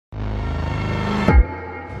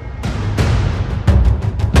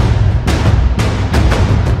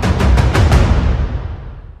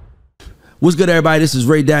What's good, everybody? This is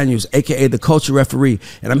Ray Daniels, a.k.a. The Culture Referee,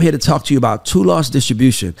 and I'm here to talk to you about Two Lost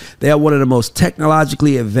Distribution. They are one of the most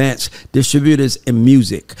technologically advanced distributors in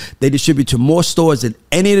music. They distribute to more stores than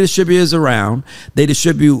any of the distributors around. They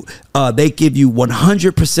distribute, they give you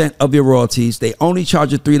 100% of your royalties. They only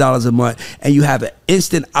charge you $3 a month, and you have an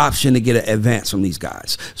instant option to get an advance from these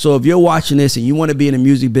guys. So if you're watching this and you want to be in the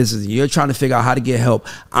music business and you're trying to figure out how to get help,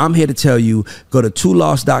 I'm here to tell you, go to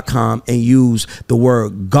twolost.com and use the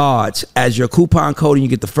word GODS as your coupon code, and you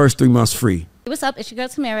get the first 3 months free. What's up? It's your girl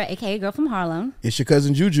Tamara, aka Girl from Harlem. It's your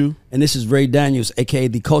cousin Juju. And this is Ray Daniels, aka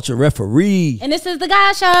The Culture Referee. And this is The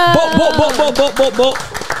God Show.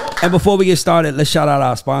 And before we get started, let's shout out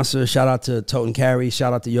our sponsors. Shout out to Toten Carry.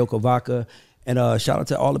 Shout out to Yoko Vodka. And shout out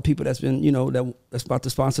to all the people that's been, that's about to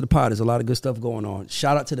sponsor the pod. There's a lot of good stuff going on.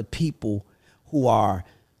 Shout out to the people who are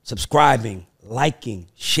subscribing, liking,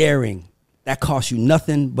 sharing. That costs you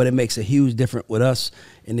nothing, but it makes a huge difference with us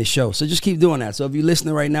in this show. So just keep doing that. So if you're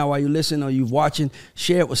listening right now while you're listening or you're watching,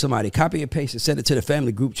 share it with somebody. Copy and paste it. Send it to the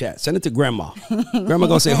family group chat. Send it to grandma. Grandma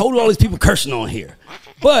going to say, hold all these people cursing on here.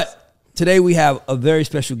 But today we have a very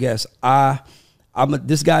special guest.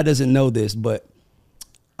 This guy doesn't know this, but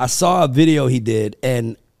I saw a video he did,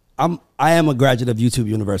 and I am a graduate of YouTube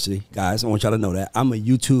University, guys. I want y'all to know that. I'm a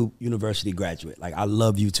YouTube University graduate. Like, I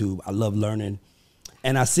love YouTube. I love learning.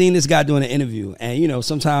 And I seen this guy doing an interview, and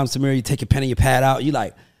sometimes, Tamir, you take your pen and your pad out, you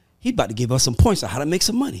like, he's about to give us some points on how to make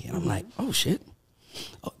some money. And I'm like, oh shit.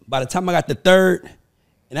 By the time I got the third,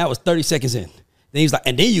 and that was 30 seconds in, then he's like,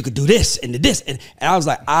 and then you could do this and this. And I was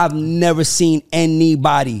like, I've never seen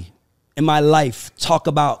anybody in my life talk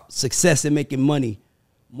about success and making money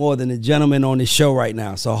more than the gentleman on this show right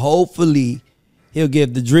now. So hopefully he'll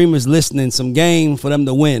give the dreamers listening some game for them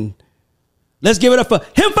to win. Let's give it up for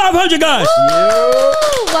him 500, guys.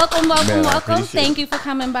 Welcome. Thank you for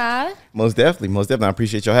coming by. Most definitely. I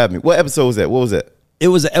appreciate y'all having me. What episode was that? What was that? It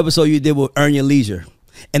was an episode you did with Earn Your Leisure.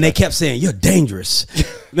 And they kept saying, you're dangerous.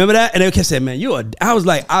 Remember that? And they kept saying, man, I was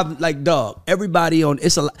like, dog, everybody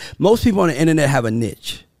most people on the internet have a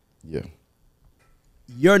niche. Yeah.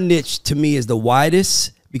 Your niche to me is the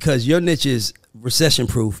widest because your niche is recession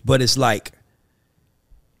proof, but it's like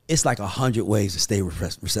 100 ways to stay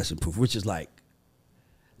recession proof, which is like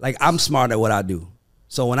I'm smart at what I do.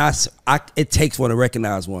 So when it takes one to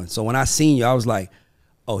recognize one. So when I seen you, I was like,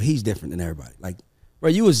 oh, he's different than everybody. Like,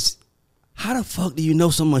 bro, how the fuck do you know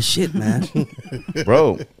so much shit, man?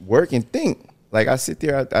 Bro, work and think. Like, I sit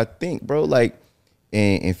there, I think, bro, like,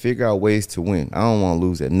 and figure out ways to win. I don't want to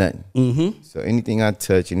lose at nothing. Mm-hmm. So anything I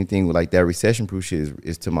touch, anything with like that recession proof shit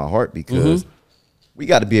is to my heart because we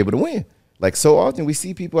got to be able to win. Like, so often we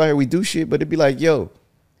see people out here, we do shit, but it'd be like, yo,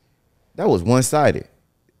 that was one-sided.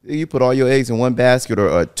 You put all your eggs in one basket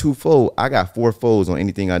or two-fold. I got 4 folds on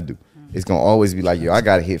anything I do. It's going to always be like, yo, I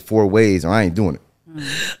got to hit 4 ways or I ain't doing it.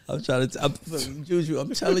 Juju,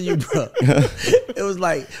 I'm telling you, bro. It was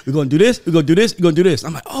like, we're going to do this, we're going to do this, we're going to do this.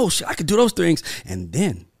 I'm like, oh, shit, I could do those things. And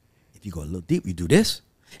then, if you go a little deep, you do this,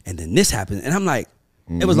 and then this happens. And I'm like,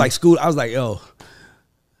 It was like school. I was like, yo,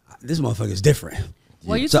 this motherfucker's different.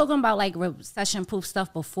 Were you talking about like recession-proof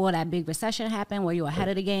stuff before that big recession happened? Were you ahead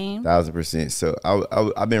of the game? 1,000%. So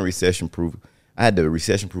I've been recession-proof. I had the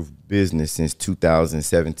recession-proof business since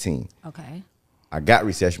 2017. Okay. I got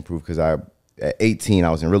recession-proof because at 18, I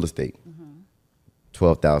was in real estate.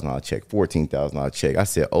 $12,000 check, $14,000 check. I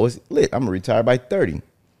said, oh, it's lit. I'm going to retire by 30.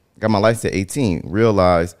 Got my license at 18.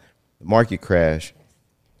 Realized the market crash.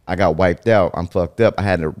 I got wiped out. I'm fucked up. I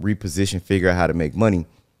had to reposition, figure out how to make money.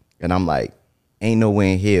 And I'm like, ain't no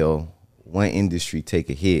way in hell one industry take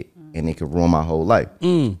a hit and it could ruin my whole life.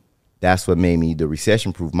 That's what made me the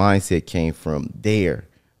recession-proof mindset came from there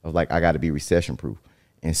of like, I got to be recession-proof.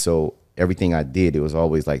 And so everything I did, it was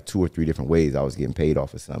always like 2 or 3 different ways I was getting paid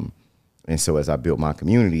off of something. And so as I built my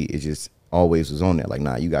community, it just always was on that. Like,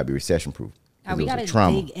 nah, you got to be recession-proof. Now we got to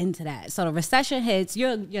dig into that. So the recession hits,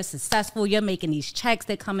 you're successful, you're making these checks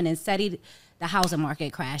that come in and steady, the housing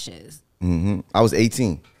market crashes. I was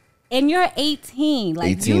 18. And you're 18.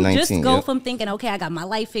 Like 18, you 19, just go from thinking, okay, I got my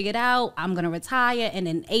life figured out, I'm going to retire, and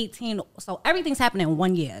then 18. So everything's happening in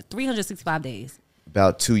 1 year, 365 days.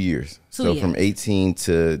 About 2 years. So from 18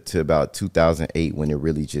 to about 2008 when it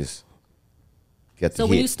really just got So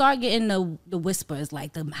when you start getting the whispers,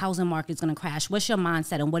 like the housing market's going to crash, what's your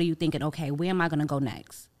mindset and what are you thinking, okay, where am I going to go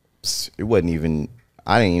next? It wasn't even,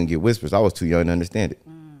 I didn't even get whispers. I was too young to understand it.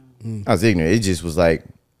 I was ignorant. It just was like,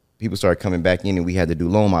 people started coming back in and we had to do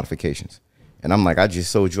loan modifications. And I'm like, I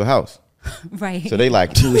just sold you a house. Right. So they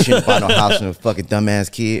like, you shouldn't buy no house from a fucking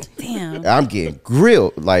dumbass kid. Damn. I'm getting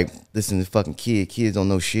grilled. Like, listen to fucking kid. Kids don't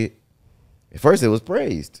know shit. At first it was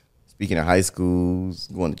praised. speaking at high schools,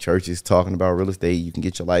 going to churches, talking about real estate. You can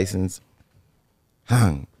get your license.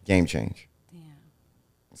 Game change. Damn.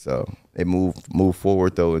 So it moved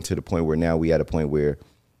forward though, into the point where now we at a point where,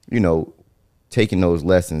 you know, taking those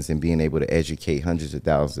lessons and being able to educate hundreds of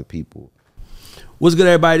thousands of people. What's good,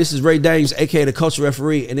 everybody? This is Ray Daniels, aka the Culture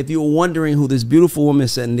Referee. And if you were wondering who this beautiful woman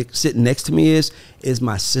sitting next to me is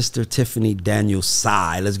my sister Tiffany Daniels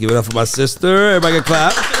Sy. Let's give it up for my sister. Everybody can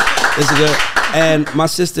clap. This is good. And my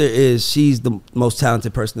sister she's the most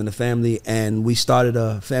talented person in the family, and we started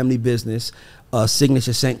a family business, a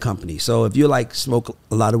signature scent company. So if you like smoke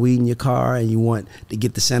a lot of weed in your car and you want to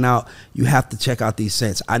get the scent out, you have to check out these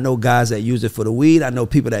scents. I know guys that use it for the weed. I know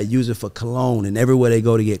people that use it for cologne, and everywhere they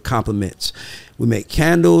go to get compliments. We make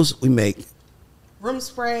candles. We make room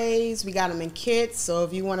sprays. We got them in kits. So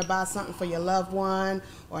if you want to buy something for your loved one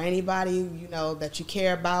or anybody you know that you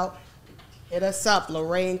care about, hit us up,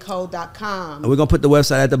 LorraineCo.com. And we're going to put the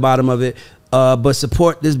website at the bottom of it. But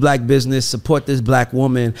support this black business, support this black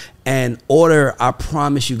woman, and order, I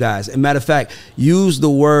promise you guys. As a matter of fact, use the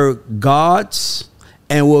word gods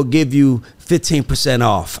and we'll give you 15%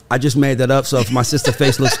 off. I just made that up, so if my sister's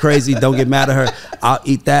face looks crazy, don't get mad at her. I'll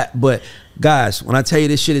eat that. But guys, when I tell you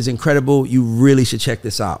this shit is incredible, you really should check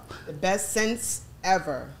this out. The best scents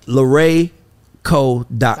ever.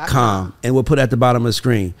 LorraineCo.com. And we'll put it at the bottom of the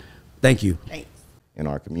screen. Thank you. Thanks. In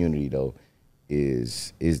our community though,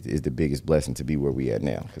 is the biggest blessing to be where we at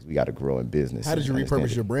now, because we got to grow in business. How did you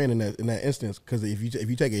repurpose your brand in that instance? Because if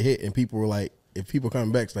you take a hit and people were like, if people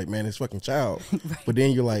coming back, it's like, man, it's fucking child. Right. But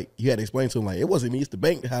then you're like, you had to explain to them like, it wasn't me, it's the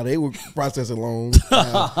bank, how they were processing loans,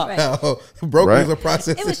 how brokers are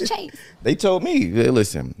processing. It was Chase. They told me,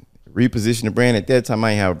 listen, reposition the brand. At that time,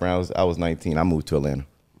 I ain't have a brand. I was 19. I moved to Atlanta.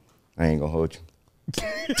 I ain't gonna hold you.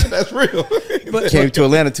 That's real. Came to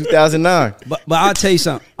Atlanta 2009. But I'll tell you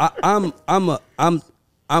something. I'm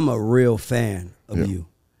a real fan of you,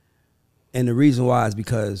 and the reason why is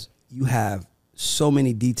because you have so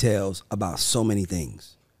many details about so many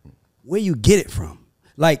things. Where you get it from?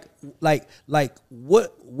 Like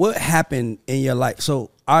what happened in your life?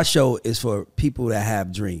 So our show is for people that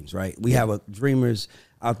have dreams, right? We have dreamers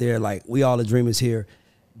out there. Like we all are dreamers here,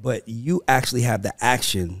 but you actually have the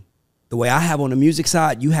action. The way I have on the music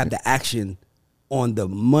side, you have the action on the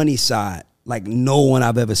money side like no one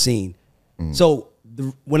I've ever seen. So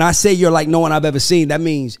when I say you're like no one I've ever seen, that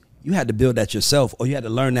means you had to build that yourself, or you had to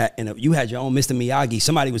learn that, and you had your own Mr. Miyagi.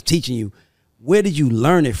 Somebody was teaching you. Where did you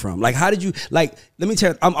learn it from? Like, how did you, like, let me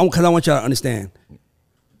tell you, because I want y'all to understand.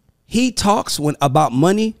 He talks about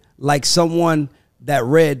money like someone that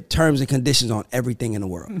read terms and conditions on everything in the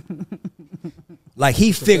world. Like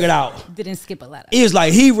he figured out. Didn't skip a letter. It's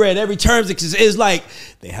like he read every terms. It's like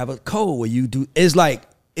they have a code where you do. It's like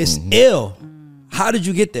it's ill. How did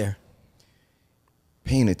you get there?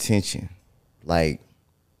 Paying attention. Like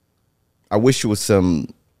I wish it was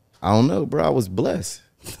some. I don't know, bro. I was blessed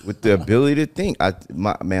with the ability to think.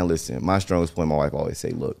 Listen. My strongest point. My wife always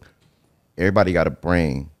say, "Look, everybody got a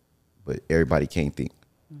brain, but everybody can't think."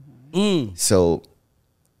 So,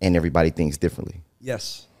 and everybody thinks differently.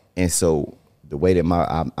 Yes. And so the way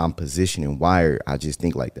that I'm positioned and wired, I just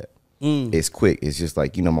think like that. It's quick. It's just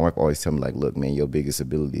like, you know, my wife always tell me like, look, man, your biggest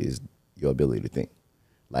ability is your ability to think.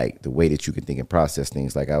 Like the way that you can think and process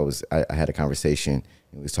things. Like I had a conversation and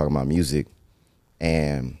we was talking about music,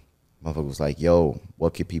 and motherfucker was like, yo,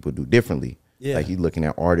 what can people do differently? Yeah. Like you looking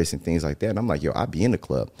at artists and things like that. And I'm like, yo, I be in the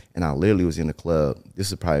club. And I literally was in the club. This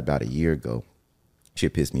was probably about a year ago.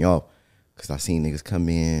 Shit pissed me off because I seen niggas come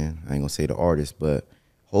in. I ain't gonna say the artist, but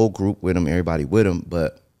whole group with them, everybody with them.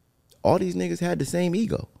 But all these niggas had the same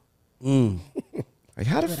ego. Like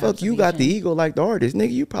how the fuck you got the ego like the artist?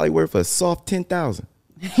 Nigga, you probably worth a soft 10,000.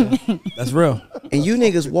 That's real. And you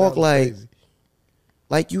niggas walk like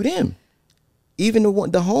you them. Even the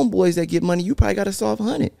homeboys that get money, you probably got a soft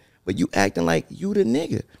 100. But you acting like you the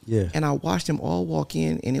nigga. Yeah. And I watched them all walk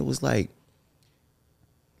in, and it was like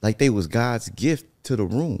they was God's gift to the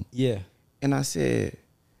room. Yeah. And I said,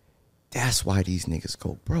 that's why these niggas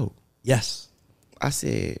go broke. Yes. I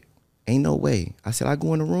said, ain't no way. I said, I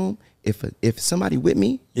go in the room, if somebody with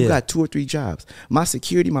me, you got 2 or 3 jobs. My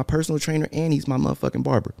security, my personal trainer, and he's my motherfucking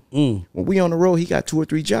barber. When we on the road, he got 2 or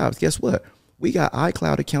 3 jobs. Guess what? We got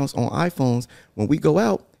iCloud accounts on iPhones. When we go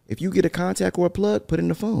out, if you get a contact or a plug, put in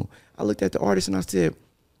the phone. I looked at the artist and I said,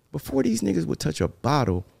 before these niggas would touch a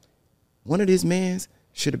bottle, one of these mans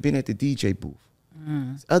should have been at the DJ booth.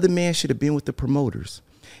 This other man should have been with the promoters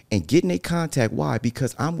and getting a contact. Why?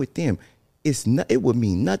 Because I'm with them. It would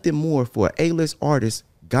mean nothing more for an A-list artist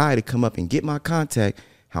guy to come up and get my contact,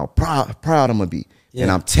 how proud I'm gonna be. Yeah.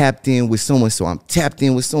 And I'm tapped in with so-and-so. I'm tapped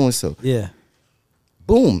in with so-and-so. Yeah.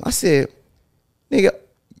 Boom. I said, nigga,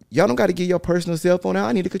 y'all don't got to get your personal cell phone out.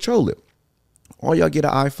 I need to control it. All y'all get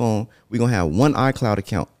an iPhone. We're going to have one iCloud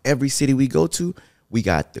account. Every city we go to, we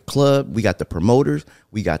got the club, we got the promoters,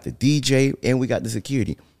 we got the DJ, and we got the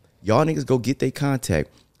security. Y'all niggas go get their contact.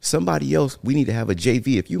 Somebody else, we need to have a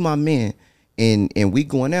JV. If you my man and we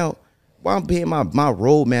going out, well, I'm paying my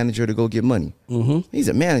road manager to go get money. He's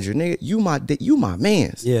a manager, nigga. You my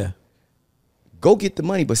mans. Yeah. Go get the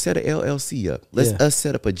money, but set an LLC up. Let's us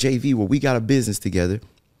set up a JV where we got a business together.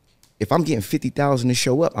 If I'm getting 50,000 to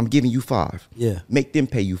show up, I'm giving you 5. Yeah. Make them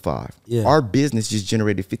pay you 5. Yeah. Our business just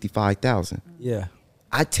generated 55,000. Yeah.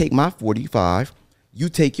 I take my 45, you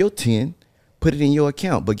take your 10, put it in your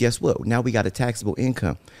account. But guess what? Now we got a taxable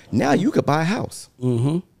income. Now you could buy a house.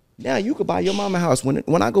 Now you could buy your mama house.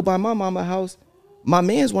 When I go buy my mama house, my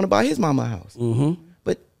mans want to buy his mama house.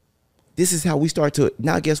 But this is how we start to,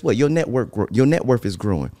 now guess what? Your net worth is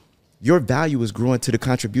growing. Your value is growing to the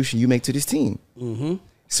contribution you make to this team.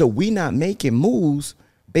 So we not making moves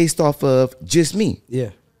based off of just me.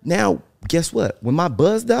 Yeah. Now, guess what? When my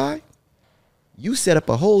buzz die, you set up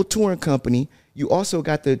a whole touring company. You also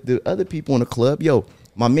got the other people in the club. Yo,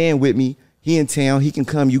 my man with me, he in town, he can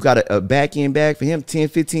come. You got a back-end bag for him, 10,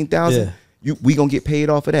 15,000. Yeah. We gonna get paid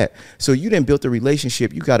off of that. So you done built a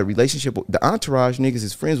relationship. You got a relationship. The entourage niggas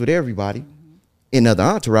is friends with everybody in other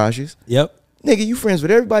entourages. Yep. Nigga, you friends with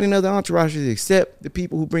everybody in other entourages except the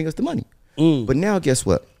people who bring us the money. But now guess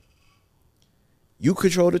what? You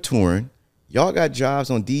control the touring. Y'all got jobs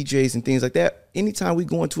on DJs and things like that. Anytime we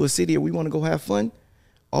go into a city or we want to go have fun,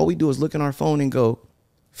 all we do is look in our phone and go,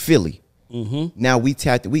 Philly. Now we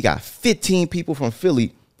tapped it. We got 15 people from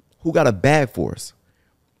Philly who got a bag for us.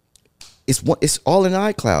 It's all in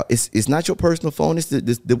iCloud. It's not your personal phone. It's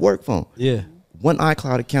the work phone. Yeah. One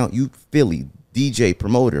iCloud account, you Philly, DJ,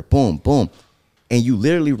 promoter, boom, boom. And you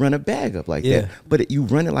literally run a bag up like that. But you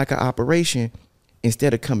run it like an operation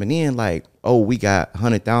instead of coming in like, oh, we got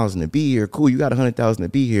 100,000 to be here. Cool, you got 100,000 to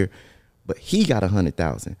be here. But he got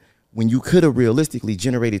 100,000. When you could have realistically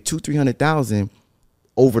generated 200,000-300,000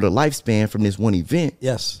 over the lifespan from this one event.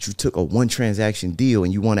 Yes. You took a one transaction deal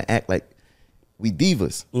and you want to act like we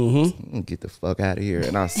divas. Get the fuck out of here.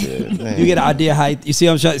 And I said, man. You get an idea how you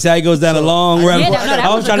see see how he goes down a long rabbit hole. that I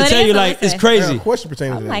was was a trying to good tell you answer, like it's listen. crazy. Question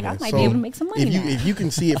pertaining I'm to like, that. I man. might be able to make some money now. If you can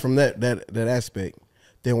see it from that aspect,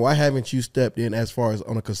 then why haven't you stepped in as far as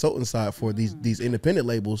on a consultant side for these independent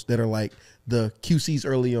labels that are like the QCs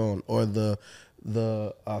early on or the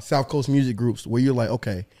South Coast music groups where you're like,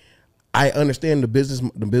 okay, I understand the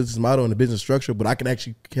business model and the business structure, but I can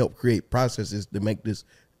actually help create processes to make this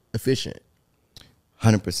efficient.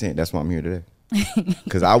 100%. That's why I'm here today.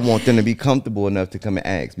 Because I want them to be comfortable enough to come and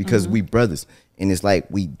ask. Because we brothers, and it's like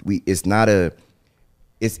we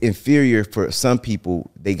it's inferior for some people.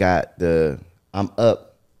 They got I'm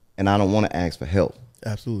up, and I don't want to ask for help.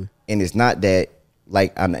 Absolutely. And it's not that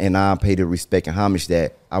like I pay the respect and homage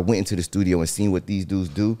that I went into the studio and seen what these dudes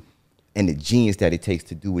do, and the genius that it takes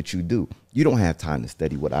to do what you do. You don't have time to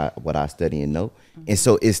study what I study and know, and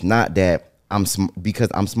so it's not that. Because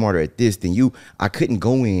I'm smarter at this than you, I couldn't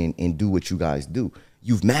go in and do what you guys do.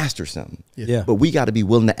 You've mastered something. Yeah. But we got to be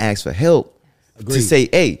willing to ask for help. Agreed. To say,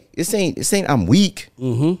 hey, this ain't I'm weak.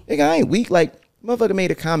 Nigga, I ain't weak. Like, motherfucker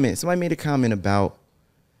made a comment. Somebody made a comment about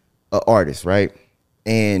an artist, right?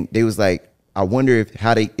 And they was like, I wonder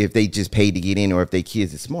if they just paid to get in or if they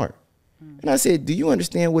kids is smart. And I said, do you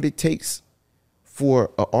understand what it takes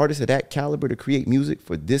for an artist of that caliber to create music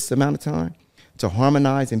for this amount of time? To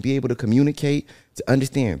harmonize and be able to communicate, to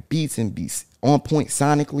understand beats and be on point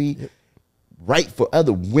sonically, right for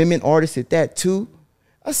other women artists at that too.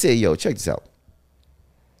 I said, yo, check this out.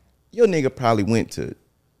 Your nigga probably went to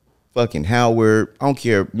fucking Howard. I don't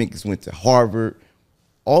care if niggas went to Harvard.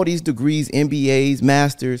 All these degrees, MBAs,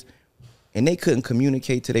 masters, and they couldn't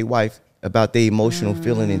communicate to their wife about their emotional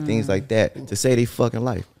feeling and things like that to save their fucking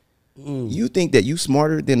life. You think that you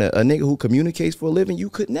smarter than a nigga who communicates for a living? You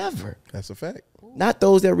could never. That's a fact. Not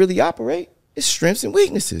those that really operate. It's strengths and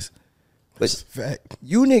weaknesses. That's But a fact.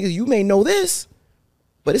 you niggas, you may know this,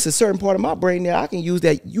 but it's a certain part of my brain that I can use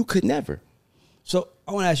that you could never. So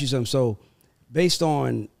I want to ask you something. So based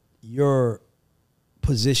on your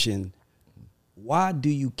position, why do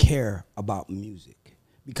you care about music?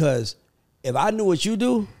 Because if I knew what you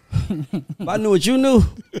do, if I knew what you knew,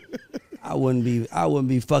 I wouldn't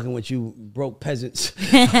be fucking with you broke peasants.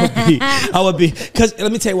 I would be, because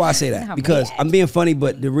let me tell you why I say that. Because I'm being funny,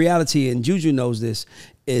 but the reality, and Juju knows this,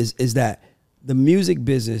 is that the music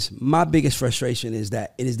business, my biggest frustration is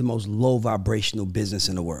that it is the most low vibrational business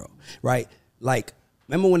in the world, right? Like,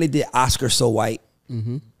 remember when they did Oscar So White?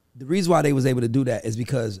 the reason why they was able to do that is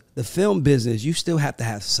because the film business, you still have to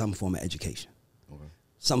have some form of education,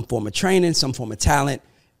 some form of training, some form of talent,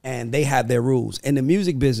 and they have their rules. In the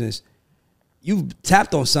music business, you've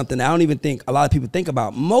tapped on something that I don't even think a lot of people think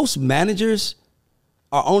about. Most managers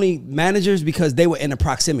are only managers because they were in a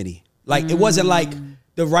proximity. Like, it wasn't like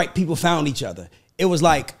the right people found each other. It was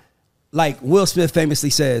like Will Smith famously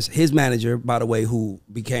says, his manager, by the way, who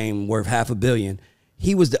became worth $500 million,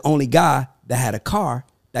 he was the only guy that had a car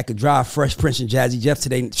that could drive Fresh Prince and Jazzy Jeff to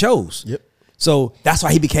their shows. Yep. So that's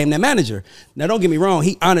why he became their manager. Now, don't get me wrong.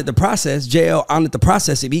 He honored the process. JL honored the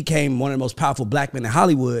process. He became one of the most powerful black men in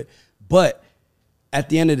Hollywood. But at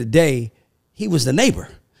the end of the day, he was the neighbor.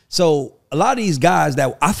 So a lot of these guys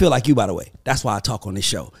that I feel like you, by the way, that's why I talk on this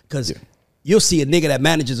show. Because you'll see a nigga that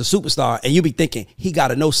manages a superstar and you be thinking he got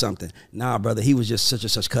to know something. Nah, brother, he was just such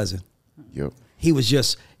and such cousin. Yep. He was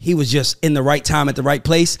just in the right time at the right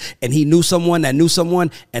place, and he knew someone that knew someone,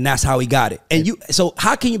 and that's how he got it. And so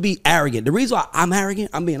how can you be arrogant? The reason why I'm arrogant,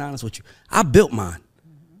 I'm being honest with you. I built mine.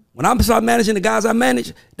 When I started managing the guys I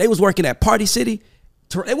managed, they was working at Party City.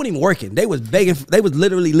 They weren't even working. They was begging. They was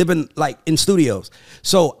literally living like in studios.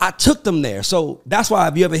 So I took them there. So that's why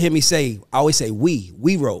if you ever hear me say, I always say we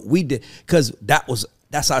wrote, we did, because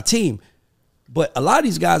that's our team. But a lot of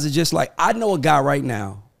these guys are just like, I know a guy right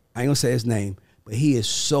now, I ain't gonna say his name, but he is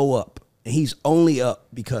so up. And he's only up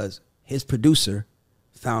because his producer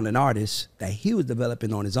found an artist that he was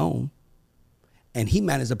developing on his own. And he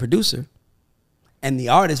managed the producer. And the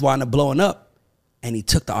artist wound up blowing up. And he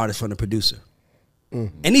took the artist from the producer.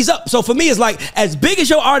 Mm-hmm. And he's up. So for me, it's like, as big as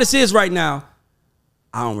your artist is right now,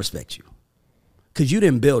 I don't respect you. Because you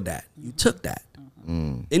didn't build that. You took that.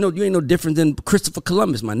 You ain't no different than Christopher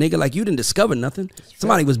Columbus, my nigga. Like, you didn't discover nothing.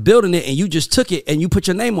 Somebody was building it and you just took it and you put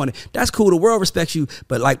your name on it. That's cool. The world respects you.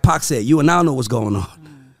 But like Pac said, you and I know what's going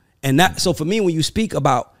on. And that, so for me, when you speak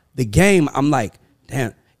about the game, I'm like,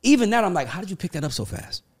 damn. Even that, I'm like, how did you pick that up so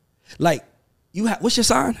fast? Like, what's your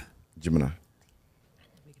sign? Gemini.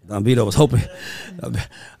 Don Vito was hoping. I was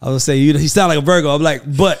gonna say, you sound like a Virgo. I'm like,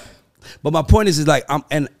 but my point is like,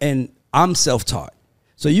 I'm self-taught.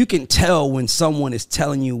 So you can tell when someone is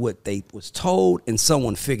telling you what they was told and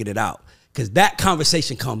someone figured it out. Because that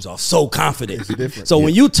conversation comes off so confident. So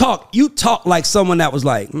when you talk like someone that was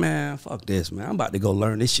like, man, fuck this, man. I'm about to go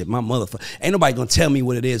learn this shit. My motherfucker. Ain't nobody gonna tell me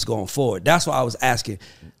what it is going forward. That's why I was asking,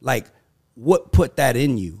 like, what put that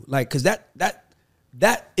in you? Like, because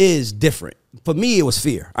that is different. For me, it was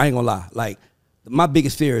fear. I ain't gonna lie. Like, my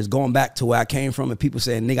biggest fear is going back to where I came from and people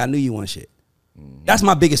saying, nigga, I knew you want shit. That's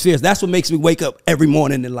my biggest fear. That's what makes me wake up every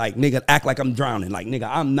morning and like, nigga, act like I'm drowning. Like, nigga,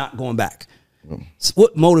 I'm not going back. So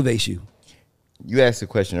what motivates you? You asked a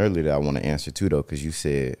question earlier that I want to answer too, though, because you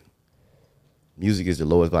said music is the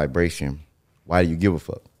lowest vibration. Why do you give a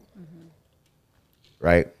fuck?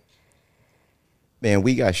 Right? Man,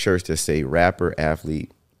 we got shirts that say rapper,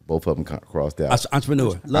 athlete, both of them crossed out.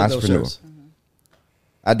 Entrepreneur. Love those shirts.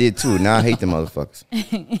 I did too. Now I hate them motherfuckers.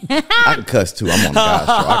 I can cuss too. I'm on the guy's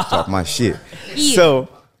show. I can talk my shit. Yeah. So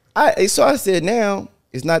I said, now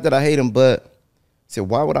it's not that I hate them, but I said,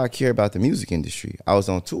 why would I care about the music industry? I was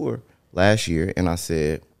on tour last year and I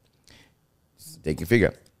said, they can figure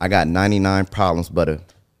out. I got 99 problems, but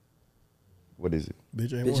what is it?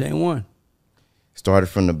 Bitch ain't one. Started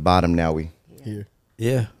from the bottom. Now we here.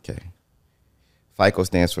 Yeah. Okay. FICO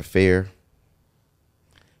stands for fair.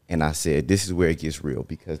 And I said, this is where it gets real,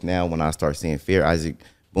 because now when I start saying Fair Isaac,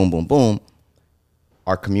 boom, boom, boom,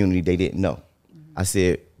 our community, they didn't know. I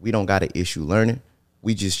said, we don't got an issue learning.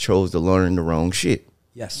 We just chose to learn the wrong shit.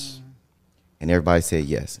 Yes. And everybody said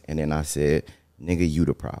yes. And then I said, nigga, you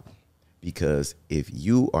the problem. Because if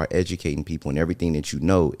you are educating people in everything that you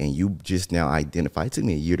know and you just now identify, it took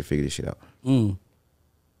me a year to figure this shit out.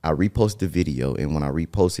 I reposted the video, and when I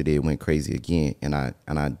reposted it, it went crazy again. And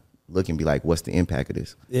I look and be like, what's the impact of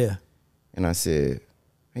this? Yeah. And I said,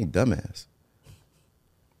 hey, dumbass.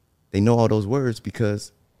 They know all those words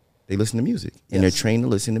because they listen to music. And they're trained to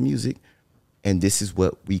listen to music. And this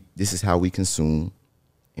is how we consume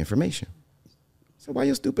information. So why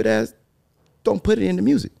your stupid ass don't put it in the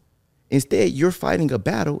music? Instead, you're fighting a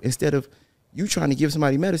battle instead of you trying to give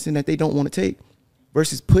somebody medicine that they don't want to take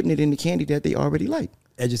versus putting it in the candy that they already like.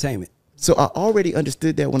 Edutainment. So I already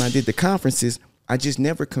understood that when I did the conferences. I just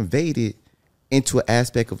never conveyed it into an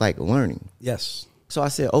aspect of like learning. Yes. So I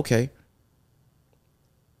said, okay,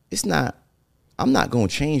 I'm not going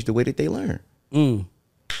to change the way that they learn.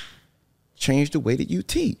 Change the way that you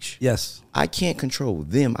teach. Yes. I can't control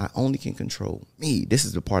them. I only can control me. This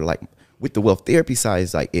is the part of like with the wealth therapy side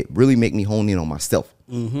is like, it really make me hone in on myself.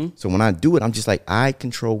 So when I do it, I'm just like, I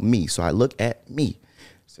control me. So I look at me.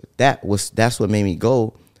 So that's what made me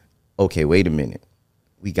go okay, wait a minute.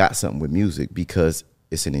 We got something with music because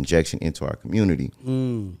it's an injection into our community.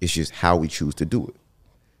 It's just how we choose to do it.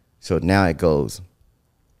 So now it goes,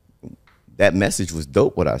 that message was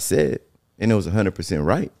dope, what I said, and it was 100%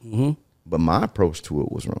 right. But my approach to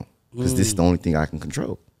it was wrong because this is the only thing I can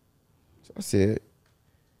control. So I said,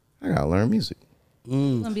 I got to learn music.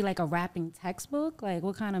 It's gonna be like a rapping textbook. Like,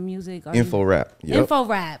 what kind of music? Are Info rap. Yep. Info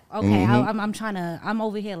rap. Okay, I'm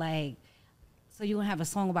over here like, so you gonna have a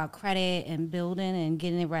song about credit and building and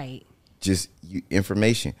getting it right. Just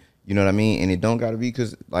information. You know what I mean? And it don't gotta be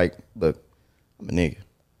because, like, look, I'm a nigga,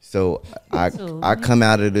 so I come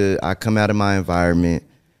out of my environment.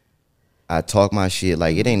 I talk my shit.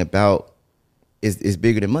 Like, it ain't about. It's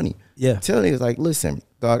bigger than money. Yeah. Tell niggas like, listen,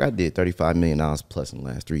 dog, I did $35 million plus in the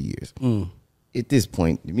last 3 years. At this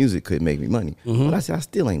point, the music could make me money, but I said I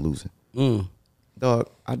still ain't losing. Dog,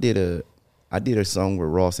 I did a song with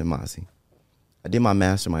Ross and Mozzie. I did my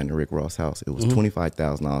mastermind in Rick Ross' house. It was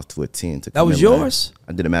 $25,000 to attend. That was yours?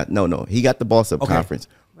 I did a No. He got the Boss Up conference.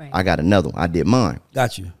 Right. I got another one. I did mine.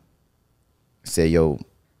 Got you. Said, yo,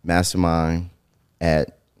 mastermind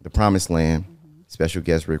at the Promised Land, special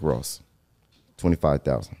guest Rick Ross,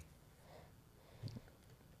 $25,000.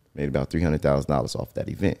 Made about $300,000 off that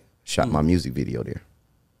event. Shot my music video there.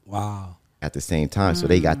 Wow. At the same time, so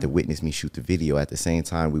they got to witness me shoot the video. At the same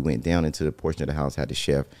time, we went down into the portion of the house, had the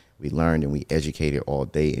chef. We learned and we educated all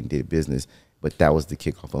day and did business. But that was the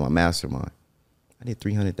kickoff of my mastermind. I did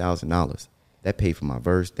 $300,000. That paid for my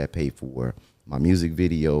verse. That paid for my music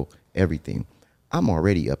video, everything. I'm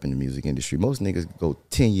already up in the music industry. Most niggas go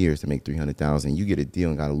 10 years to make $300,000. You get a deal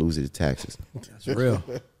and got to lose it to taxes. That's real.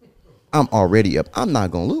 I'm already up. I'm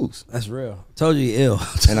not going to lose. That's real. Told you you're ill.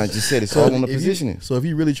 And I just said it's all on the positioning. So if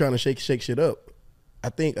you're really trying to shake shit up, I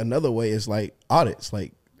think another way is like audits.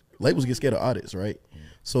 Like, labels get scared of audits, right?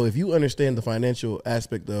 So if you understand the financial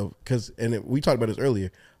aspect of, we talked about this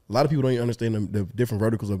earlier, a lot of people don't even understand the different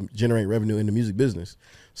verticals of generating revenue in the music business.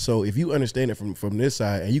 So if you understand it from this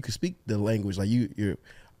side and you can speak the language, like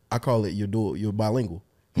I call it you're bilingual.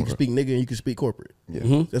 You can speak nigga and you can speak corporate.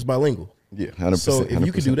 Yeah. That's bilingual. Yeah, 100%. So if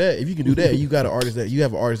you can do that, you got an artist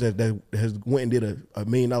that has went and did a $1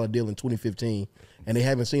 million deal in 2015, and they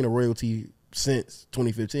haven't seen a royalty since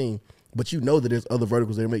 2015. But you know that there's other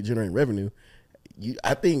verticals that make generating revenue.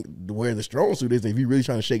 I think where the strong suit is, if you're really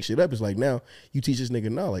trying to shake shit up, it's like now you teach this nigga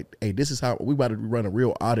now, like, hey, this is how we about to run a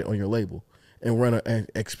real audit on your label and run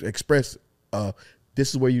express. This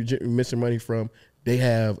is where you're missing money from. They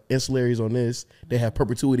have ancillaries on this. They have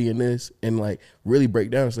perpetuity in this, and like really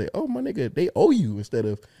break down and say, "Oh my nigga, they owe you." Instead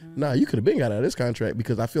of, "Nah, you could have been got out of this contract."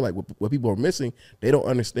 Because I feel like what people are missing, they don't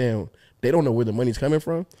understand. They don't know where the money's coming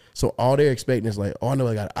from. So all they're expecting is like, "Oh, I know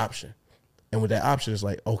I got an option," and with that option, it's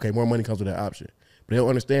like, "Okay, more money comes with that option." But they don't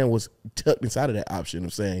understand what's tucked inside of that option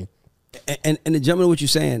of saying. And to jump into what you're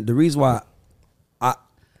saying, the reason why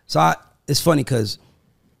it's funny because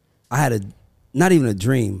I had not even a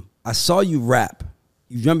dream. I saw you rap.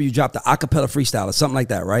 You remember you dropped the acapella freestyle or something like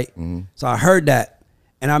that, right? So I heard that,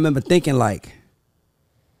 and I remember thinking like,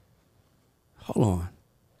 hold on,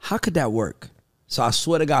 how could that work? So I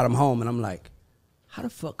swear to God, I'm home, and I'm like, how the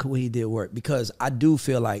fuck could what he did work? Because I do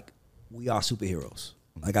feel like we are superheroes.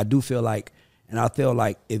 Like I do feel like, and I feel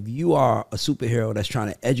like if you are a superhero that's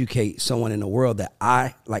trying to educate someone in the world that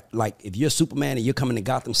I, like if you're Superman and you're coming to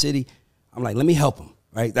Gotham City, I'm like, let me help him.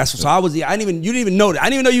 Right, so I was. You didn't even know that. I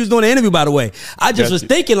didn't even know you was doing the interview. By the way, I just was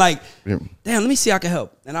thinking like, damn, let me see how I can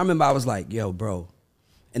help. And I remember I was like, yo, bro.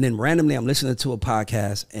 And then randomly, I'm listening to a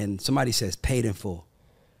podcast, and somebody says paid in full.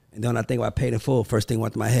 And then when I think about paid in full, first thing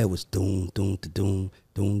went to my head was doom, doom, to doom,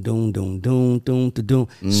 doom, doom, doom, doom, doom, to doom.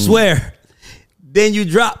 Swear. Then you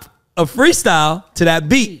drop a freestyle to that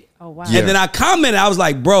beat. Oh wow. And then I commented. I was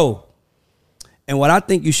like, bro. And what I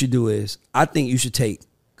think you should do is, I think you should take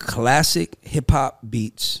classic hip hop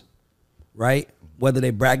beats, right? Whether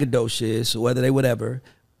they braggadocious or whether they whatever,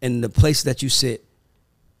 in the place that you sit,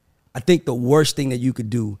 I think the worst thing that you could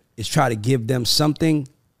do is try to give them something,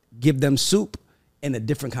 give them soup in a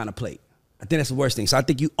different kind of plate. I think that's the worst thing. So I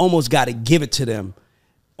think you almost got to give it to them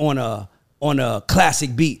on a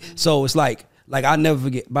classic beat. So it's like I'll never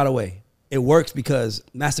forget. By the way, it works because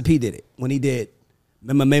Master P did it when he did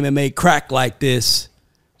 "Remember made crack like this."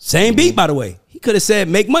 Same beat, by the way. He could have said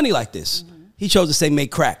make money like this. He chose to say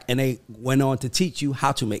make crack, and they went on to teach you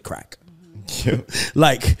how to make crack.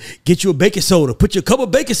 Like, get you a baking soda, put you a cup of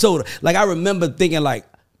baking soda. Like, I remember thinking, like,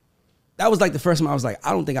 that was like the first time I was like,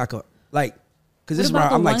 I don't think I could, like, because this is where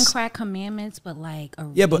I'm like, one crack commandments, but like a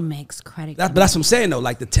remix credit. But that's what I'm saying though,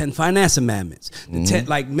 like the 10 finance amendments, the 10,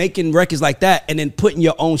 like making records like that, and then putting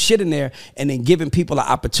your own shit in there, and then giving people an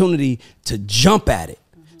opportunity to jump at it.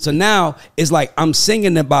 So now it's like I'm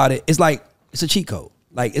singing about it. It's like it's a cheat code.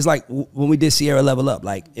 Like it's like when we did Sierra Level Up.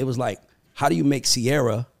 Like it was like, how do you make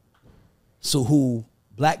Sierra so who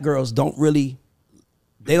black girls don't really,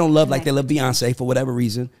 they don't love like they love Beyonce for whatever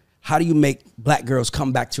reason. How do you make black girls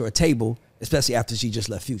come back to her table, especially after she just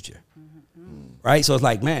left Future? Right? So it's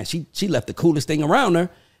like, man, she left the coolest thing around her.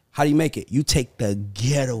 How do you make it? You take the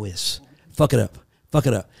ghettoest, fuck it up,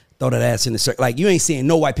 throw that ass in the circle. Like you ain't seeing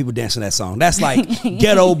no white people dancing that song. That's like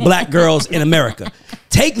ghetto black girls in America.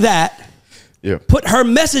 Take that, put her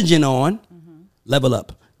messaging on, level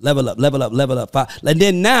up. And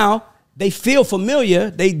then now they feel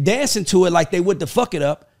familiar. They dancing to it like they would to fuck it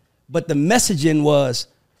up, but the messaging was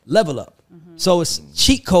level up. So it's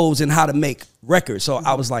cheat codes in how to make records. So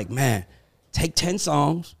I was like, man, take 10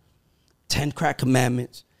 songs, 10 crack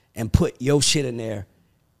commandments, and put your shit in there.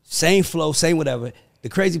 Same flow, same whatever. The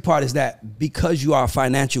crazy part is that because you are a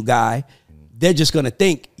financial guy, they're just gonna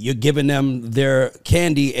think you're giving them their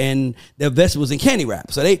candy and their vegetables and candy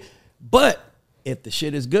wrap. But if the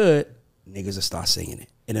shit is good, niggas will start singing it.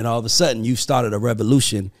 And then all of a sudden you started a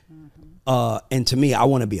revolution. And to me, I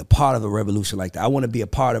want to be a part of a revolution like that. I want to be a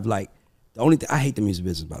part of like, the only thing, I hate the music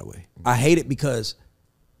business, by the way. I hate it because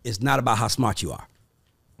it's not about how smart you are.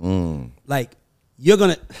 Like, you're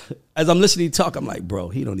going to, as I'm listening to you talk, I'm like, bro,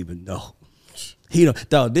 he don't even know.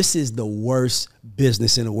 Dog, this is the worst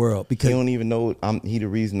business in the world because He don't even know he the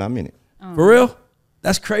reason I'm in it. for real,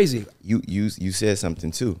 that's crazy. You said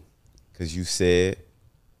something too, because you said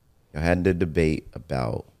you had the debate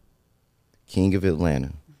about King of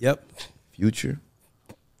Atlanta, Yep. Future,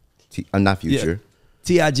 not Future,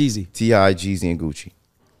 T.I. Jeezy. T.I., Jeezy, and Gucci,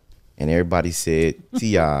 and everybody said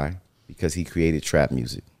T.I. because he created trap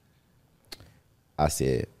music. I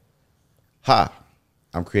said,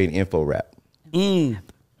 I'm creating info rap.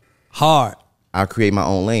 Hard. I'll create my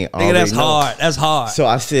own lane. Nigga, that's hard. That's hard. So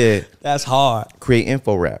I said, That's hard. create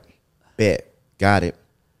info rap. Bet. Got it.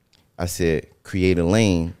 I said, create a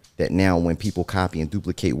lane that now when people copy and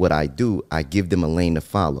duplicate what I do, I give them a lane to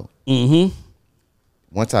follow.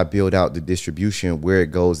 Once I build out the distribution, where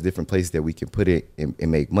it goes, different places that we can put it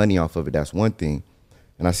and make money off of it, that's one thing.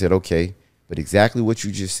 And I said, okay, but exactly what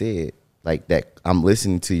you just said, like that, I'm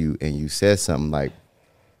listening to you and you said something like,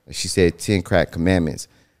 she said 10 crack commandments.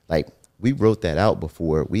 Like, we wrote that out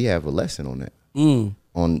before. We have a lesson on that.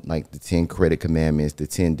 On like the 10 credit commandments, the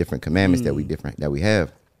 10 different commandments that we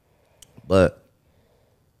have. But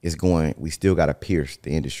we still got to pierce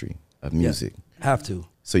the industry of music. Have to.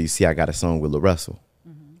 So you see, I got a song with Lil Russell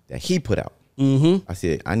that he put out. I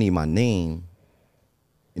said, I need my name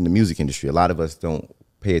in the music industry. A lot of us don't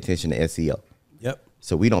pay attention to SEO. Yep.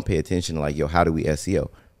 So we don't pay attention to like, yo, how do we SEO?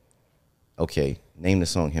 Okay, name the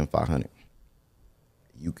song Him 500.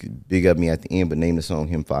 You could big up me at the end, but name the song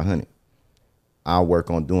Him 500. I'll work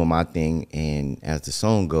on doing my thing, and as the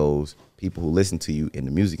song goes, people who listen to you in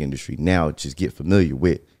the music industry now just get familiar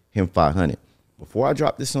with Him 500. Before I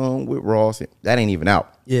dropped this song with Ross, that ain't even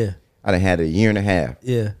out. Yeah. I done had it a year and a half.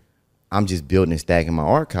 Yeah. I'm just building and stacking my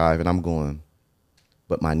archive, and I'm going,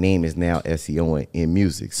 but my name is now SEO in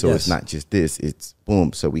music. So It's not just this, it's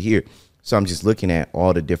boom. So we here. So I'm just looking at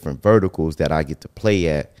all the different verticals that I get to play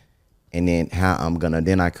at, and then how I'm gonna,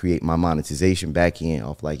 then I create my monetization back end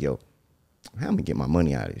off like, yo, how I'm gonna get my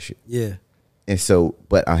money out of this shit. Yeah. And so,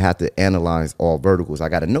 but I have to analyze all verticals. I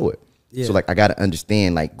got to know it. Yeah. So like, I got to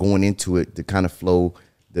understand, like going into it, the kind of flow,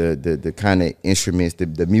 the kind of instruments,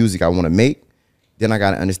 the music I want to make. Then I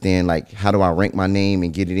got to understand, like, how do I rank my name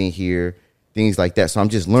and get it in here, things like that. So I'm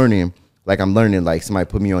just learning, like somebody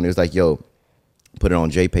put me on, it was like, yo, put it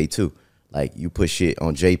on JPay too. Like, you put shit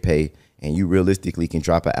on JPay and you realistically can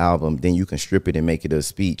drop an album, then you can strip it and make it a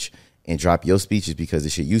speech and drop your speeches, because the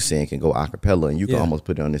shit you saying can go a cappella, and you can almost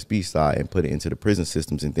put it on the speech side and put it into the prison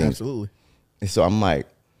systems and things. Absolutely. And so I'm like,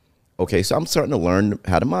 okay, so I'm starting to learn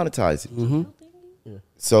how to monetize it.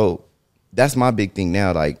 So that's my big thing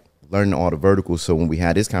now, like learning all the verticals. So when we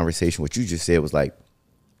had this conversation, what you just said was like,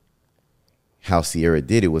 how Sierra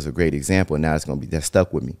did it was a great example. And now it's going to be, that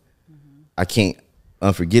stuck with me. I can't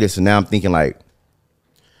unforget it. So now I'm thinking like,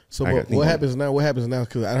 so what happens now?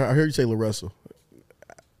 Because I heard you say Lil Russell.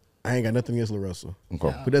 I ain't got nothing against Lil Russell.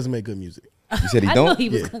 Okay. But doesn't make good music. You said he I don't? know he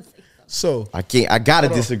was gonna say. So I gotta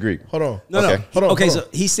disagree. Hold on. No. Hold on. Okay, so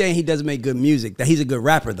he's saying he doesn't make good music. That he's a good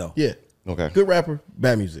rapper though. Yeah. Okay. Good rapper,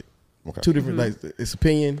 bad music. Okay. Two different, like, it's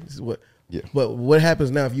opinion. It's what. Yeah. But what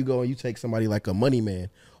happens now if you go and you take somebody like a Money Man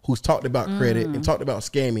who's talked about credit and talked about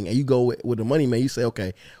scamming, and you go with a Money Man, you say,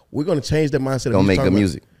 okay, we're going to change the mindset. Don't make good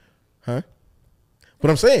music. Huh? But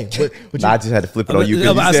I'm saying, but Nah, I just had to flip it on you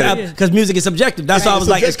Because music is subjective. That's why I was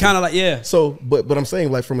like, it's kind of like, yeah. So, but I'm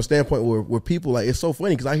saying, like, from a standpoint where people, like, it's so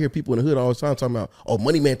funny because I hear people in the hood all the time talking about, oh,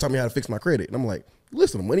 Money Man taught me how to fix my credit. And I'm like,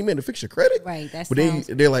 listen, Money Man to fix your credit? Right, that's But then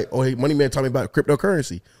they're like, oh, hey, Money Man taught me about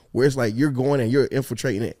cryptocurrency. Where it's like you're going and you're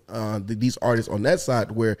infiltrating these artists on that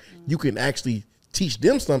side where you can actually teach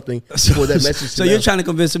them something for that message. So you're trying to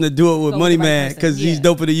convince him to do it with Money Man because he's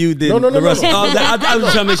doper than you. No. I was trying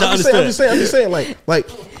to make sure I understood. I'm just saying, like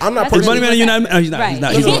I'm not. Is Money Man a United? No, he's not. Right. He's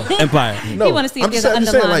not. He's on Empire. No, you want to see if there's I'm an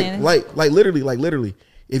just saying, underlying. like literally,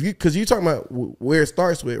 if you, because you talking about where it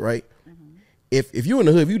starts with, right? If you in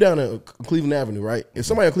the hood, if you down in Cleveland Avenue, right? If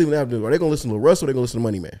somebody on Cleveland Avenue, are they gonna listen to Russ or they gonna listen to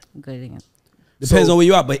Money Man? Good again. Depends on where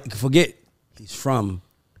you are, but forget he's from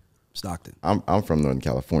Stockton, I'm from Northern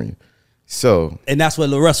California, so and that's where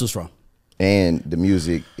Lil Russell's from. and the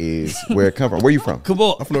music is where it come from. Where you from? Come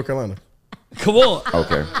on, I'm from North Carolina. come on.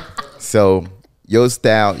 Okay, so your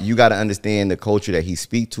style, you got to understand the culture that he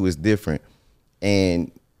speak to is different,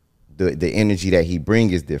 and the energy that he bring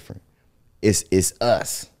is different. It's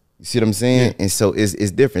us. You see what I'm saying? Yeah. And so it's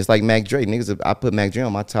different. It's like Mac Dre. Niggas, I put Mac Dre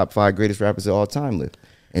on my top 5 greatest rappers of all time list.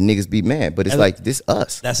 And niggas be mad. But it's like, this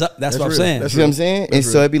us. That's what I'm real. saying. You see what I'm saying? And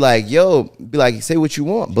so it'd be like, yo, be like, say what you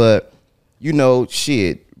want. But, you know,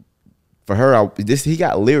 shit, for her, he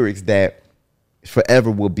got lyrics that forever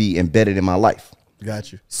will be embedded in my life.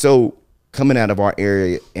 Got you. So coming out of our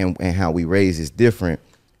area and how we raise is different.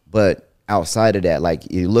 But outside of that, like,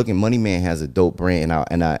 you look at Money Man has a dope brand,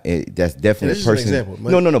 that's definitely a person. An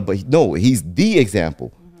example. No, he's the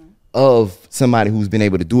example of somebody who's been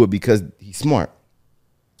able to do it because he's smart.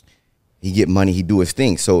 He get money, he do his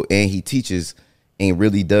thing. So, and he teaches and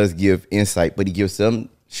really does give insight, but he gives some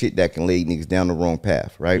shit that can lay niggas down the wrong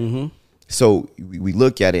path, right? So we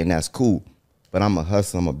look at it and that's cool. But I'm a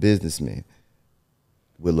hustler, I'm a businessman.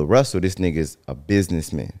 With Lil Russell, this nigga's a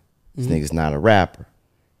businessman. This nigga's not a rapper.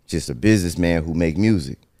 Just a businessman who make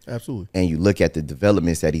music. Absolutely. And you look at the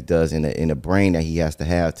developments that he does in the brain that he has to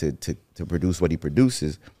have to produce what he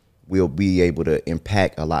produces, we'll be able to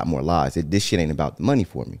impact a lot more lives. This shit ain't about the money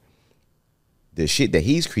for me. The shit that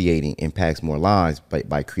he's creating impacts more lives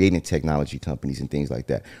by creating technology companies and things like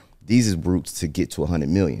that. These is routes to get to 100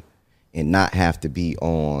 million and not have to be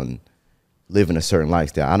on living a certain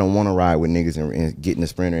lifestyle. I don't want to ride with niggas and get in the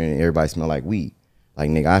Sprinter and everybody smell like weed. Like,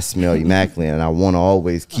 nigga, I smell immaculate and I want to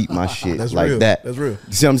always keep my shit like real. that. That's real.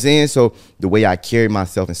 You see what I'm saying? So the way I carry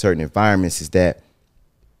myself in certain environments is that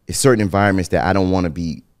it's certain environments that I don't want to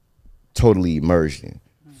be totally immersed in.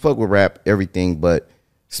 Fuck with rap, everything, but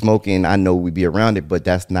smoking, I know we be around it, but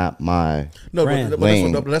that's not my Brand.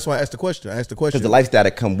 But that's why I asked the question. because the lifestyle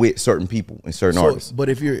that come with certain people and certain artists.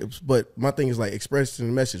 But my thing is like expressing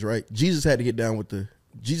the message, right? Jesus had to get down with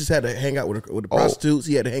Jesus had to hang out with the prostitutes.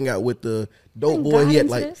 He had to hang out with the dope boy. He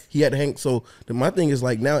had to hang. So my thing is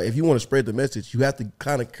like, now if you want to spread the message, you have to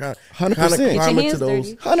kind of climb 100%. into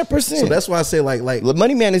those. 100%. So that's why I say like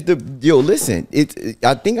Money Man is listen,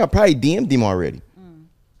 I think I probably DM'd him already.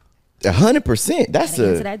 100%. That's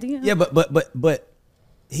Yeah, but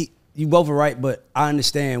you both are right, but I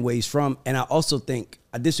understand where he's from. And I also think,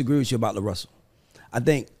 I disagree with you about Lil Russell. I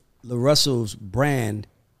think Lil Russell's brand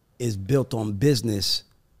is built on business.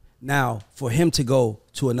 Now, for him to go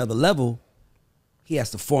to another level, he has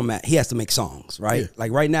to make songs, right? Yeah.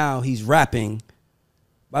 Like right now, he's rapping.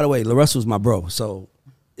 By the way, Lil Russell's my bro, so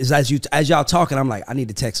it's as y'all talking, I'm like, I need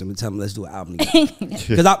to text him and tell him let's do an album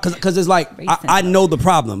together. Because it's like I know the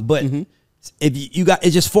problem, but if you got,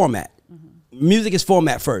 it's just format. Music is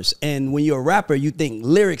format first, and when you're a rapper, you think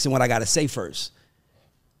lyrics and what I got to say first,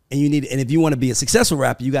 and if you want to be a successful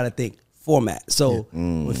rapper, you got to think format. So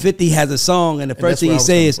when 50 has a song and the first thing he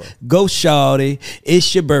says is, "Go shawty,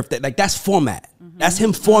 it's your birthday," like that's format. That's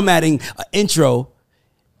him formatting an intro.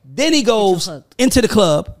 Then he goes into the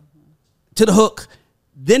club to the hook,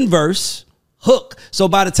 then verse, hook. So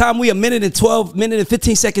by the time we a minute and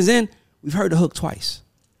 15 seconds in, we've heard the hook twice.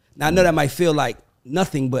 Now I know that might feel like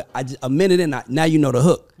nothing, but a minute in, now you know the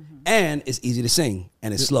hook, and it's easy to sing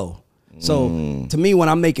and it's slow. So to me, when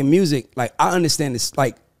I'm making music, like I understand this,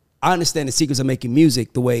 like I understand the secrets of making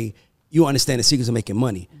music the way you understand the secrets of making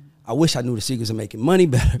money. I wish I knew the secrets of making money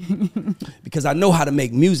better because I know how to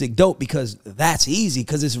make music dope, because that's easy,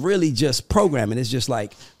 because it's really just programming. It's just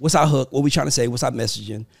like, what's our hook? What we trying to say? What's our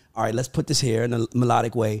messaging? All right, let's put this here in a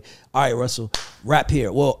melodic way. All right, Russell, rap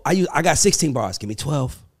here. Well, I got 16 bars. Give me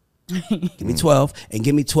 12. Give me 12 and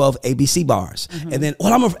give me 12 ABC bars. And then,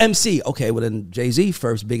 well, I'm an MC. Okay, well then Jay-Z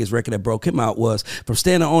first biggest record that broke him out was from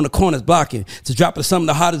standing on the corners blocking to dropping some of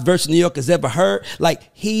the hottest verse New York has ever heard. Like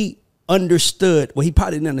he understood, well, he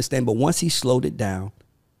probably didn't understand, but once he slowed it down,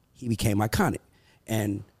 he became iconic.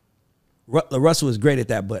 And Russell is great at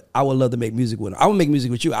that, but I would love to make music with him. I would make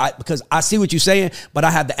music with you because I see what you're saying, but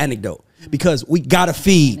I have the anecdote. Because we gotta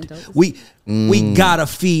feed. We gotta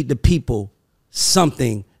feed the people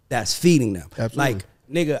something that's feeding them. Absolutely. Like,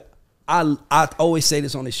 nigga, I always say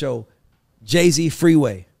this on the show, Jay-Z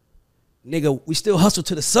Freeway. Nigga, we still hustle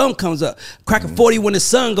till the sun comes up. Crack a 40 when the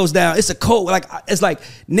sun goes down. It's a cold, like, it's like,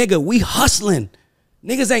 nigga, we hustling.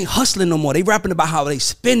 Niggas ain't hustling no more. They rapping about how they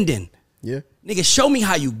spending. Yeah. Nigga, show me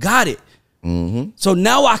how you got it. So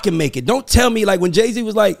now I can make it. Don't tell me, like, when Jay-Z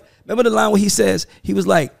was like, remember the line where he says, he was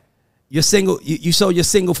like, your single, you sold your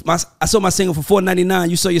single, I sold my single for $4.99,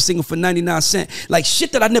 you sold your single for 99 cents. Like,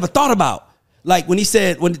 shit that I never thought about. Like, when he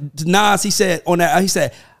said, when Nas, he said on that, he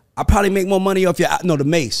said, I probably make more money off the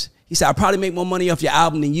Mace. He said, I probably make more money off your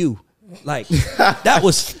album than you. Like, that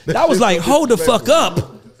was like, hold the fuck up.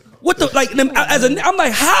 What the, like, I'm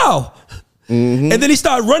like, how? And then he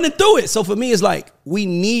started running through it. So for me, it's like, we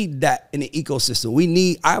need that in the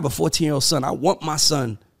ecosystem. I have a 14-year-old son. I want my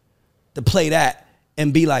son to play that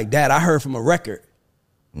and be like, Dad, I heard from a record.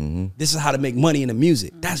 This is how to make money in the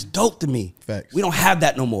music. That's dope to me. Facts. We don't have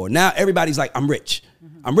that no more. Now everybody's like, I'm rich.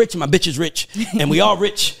 I'm rich and my bitch is rich. And we all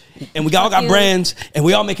rich. And we all got brands. And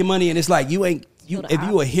we all making money. And it's like, if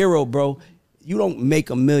you a hero, bro, you don't make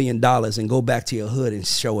 $1 million and go back to your hood and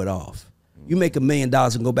show it off. You make $1 million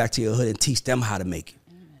and go back to your hood and teach them how to make it.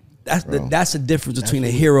 That's the difference between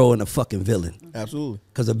a hero and a fucking villain. Absolutely.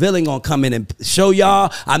 Because a villain gonna come in and show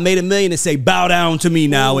y'all I made $1 million and say bow down to me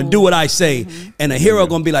now and do what I say. And a hero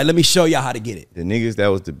gonna be like, let me show y'all how to get it. The niggas that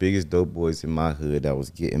was the biggest dope boys in my hood that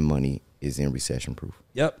was getting money is in Recession Proof.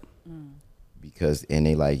 Yep. Because and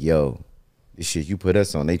they like, yo, this shit you put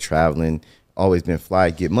us on. They traveling, always been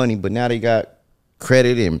fly, get money, but now they got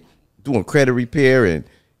credit and doing credit repair and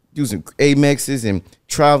using Amexes and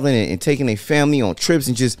traveling and taking their family on trips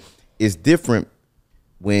and just it's different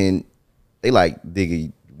when they like,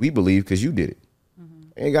 nigga, we believe because you did it.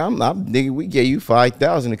 Hey, nigga, we gave you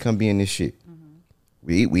 5,000 to come be in this shit.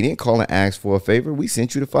 We didn't call and ask for a favor. We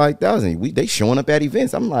sent you the 5,000. They showing up at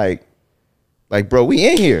events. I'm like, bro, we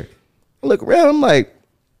in here. I look around. I'm like,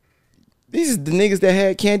 these is the niggas that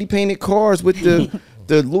had candy painted cars with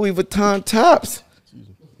the Louis Vuitton tops.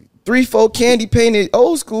 3-4 candy painted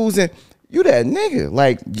old schools, and you that nigga.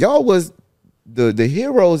 Like, y'all was the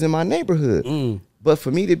heroes in my neighborhood. But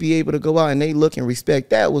for me to be able to go out and they look and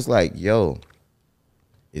respect that was like, yo,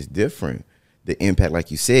 it's different. The impact,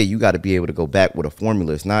 like you said, you got to be able to go back with a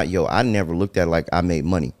formula. It's not, yo, I never looked at it like I made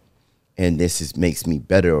money and this makes me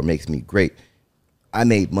better or makes me great. I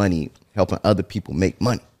made money helping other people make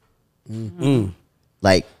money.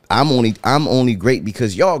 Like, I'm only great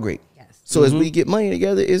because y'all great. So as we get money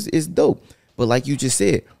together, it's dope. But like you just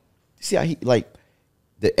said, see how he, like,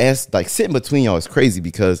 the S, like, sitting between y'all is crazy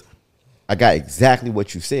because I got exactly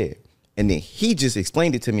what you said. And then he just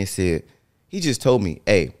explained it to me and said, he just told me,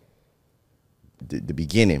 hey, the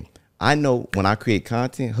beginning, I know when I create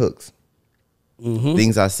content, hooks,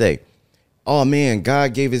 things I say. Oh man,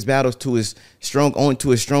 God gave his battles to his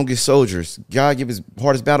strongest soldiers. God gave his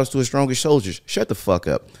hardest battles to his strongest soldiers. Shut the fuck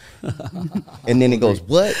up. And then it goes,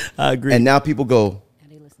 what? I agree. And now people go,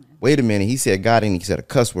 wait a minute. He said God and he said a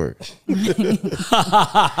cuss word.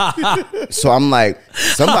 So I'm like,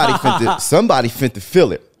 somebody finna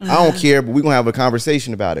feel it. I don't care, but we're gonna have a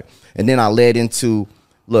conversation about it. And then I led into,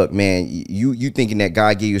 look, man, you thinking that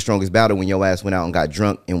God gave you the strongest battle when your ass went out and got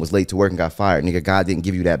drunk and was late to work and got fired. Nigga, God didn't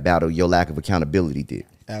give you that battle. Your lack of accountability did.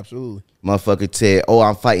 Absolutely. Motherfucker said, oh,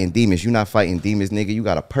 I'm fighting demons. You not fighting demons, nigga. You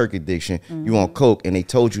got a perk addiction. You on coke, and they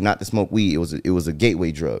told you not to smoke weed. It was a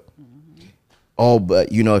gateway drug. Oh,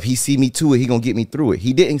 but you know, if he see me to it, he gonna get me through it.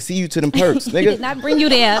 He didn't see you to them perks, nigga. He did not bring you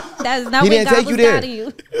there. That's not He what didn't God take was you there. guiding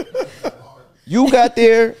you. You got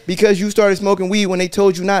there because you started smoking weed when they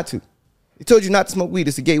told you not to. They told you not to smoke weed.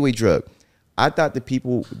 It's a gateway drug. I thought the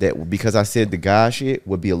people that, because I said the God shit,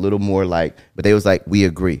 would be a little more like, but they was like, we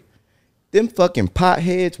agree. Them fucking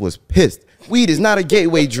potheads was pissed. Weed is not a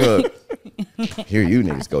gateway drug. Here you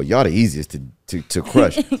niggas go. Y'all the easiest to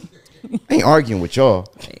crush. I ain't arguing with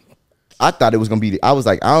y'all. I thought it was going to be, I was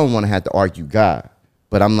like, I don't want to have to argue God.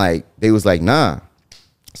 But I'm like, they was like, nah,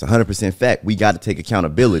 it's 100% fact. We got to take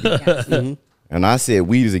accountability. And I said,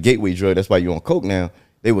 weed is a gateway drug. That's why you on coke now.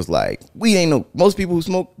 They was like, weed ain't no, most people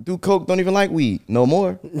who do coke don't even like weed no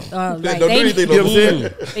more. Don't do anything no more.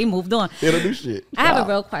 They moved on. They don't do shit. I have a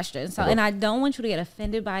real question. So, and I don't want you to get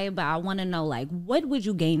offended by it, but I want to know, like, what would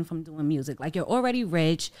you gain from doing music? Like, you're already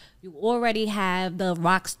rich. You already have the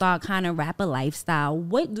rock star kind of rapper lifestyle.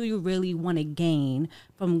 What do you really want to gain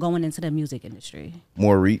from going into the music industry?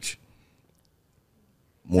 More reach.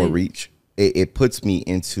 More reach. It puts me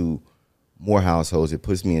into more households. It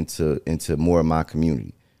puts me into more of my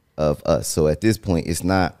community of us. So at this point, it's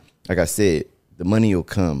not, like I said, the money will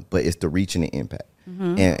come, but it's the reach and the impact.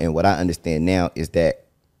 And what I understand now is that,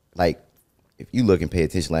 like, if you look and pay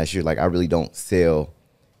attention last year, like, I really don't sell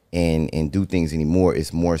and do things anymore.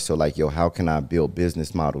 It's more so like, yo, how can I build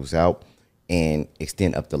business models out and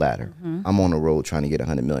extend up the ladder? I'm on the road trying to get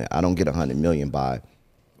 100 million. I don't get 100 million by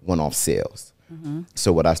one-off sales.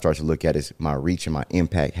 So what I start to look at is my reach and my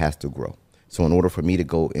impact has to grow. So in order for me to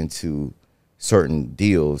go into certain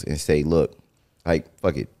deals and say, look, like,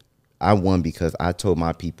 fuck it, I won because I told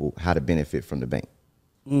my people how to benefit from the bank.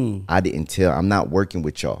 I didn't tell, I'm not working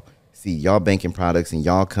with y'all. See, y'all banking products and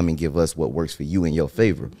y'all come and give us what works for you in your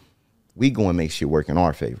favor. We go and make shit work in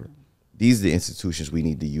our favor. These are the institutions we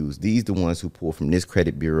need to use. These are the ones who pull from this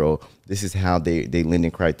credit bureau. This is how they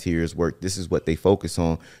lending criteria work. This is what they focus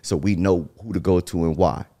on. So we know who to go to and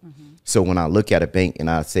why. So when I look at a bank and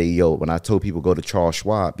I say, yo, when I told people go to Charles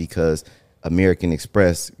Schwab because American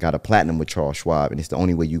Express got a platinum with Charles Schwab, and it's the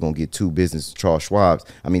only way you're going to get two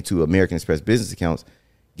American Express business accounts.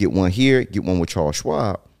 Get one here, get one with Charles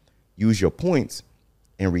Schwab. Use your points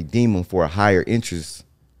and redeem them for a higher interest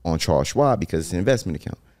on Charles Schwab because it's an investment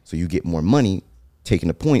account. So you get more money taking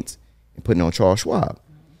the points and putting it on Charles Schwab.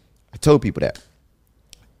 I told people that.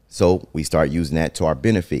 So we start using that to our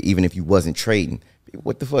benefit, even if you wasn't trading.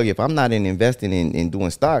 What the fuck? If I'm not investing in doing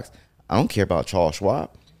stocks, I don't care about Charles Schwab.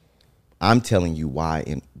 I'm telling you why,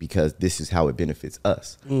 and because this is how it benefits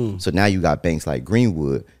us. So now you got banks like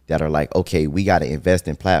Greenwood that are like, okay, we got to invest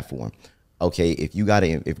in platform. Okay,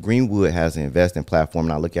 if Greenwood has an investing platform,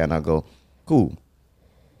 and I look at it and I go, cool.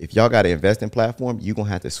 If y'all got to invest in platform, you're going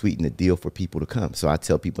to have to sweeten the deal for people to come. So I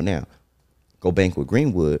tell people now, go bank with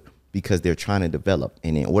Greenwood because they're trying to develop.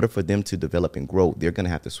 And in order for them to develop and grow, they're going to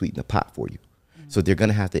have to sweeten the pot for you. So they're going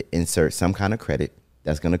to have to insert some kind of credit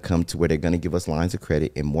that's going to come to where they're going to give us lines of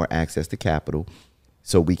credit and more access to capital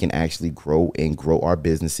so we can actually grow our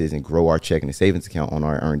businesses and grow our checking and savings account on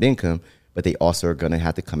our earned income. But they also are going to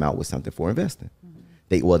have to come out with something for investing.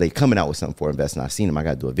 They coming out with something for investing. I've seen them. I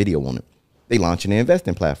got to do a video on it. They launching an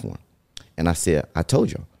investing platform. And I said, I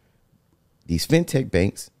told y'all, these fintech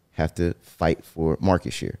banks have to fight for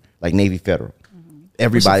market share, like Navy Federal.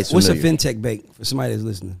 Everybody's what's a familiar. fintech bank for somebody that's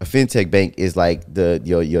listening? A fintech bank is like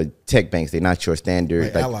your tech banks. They're not your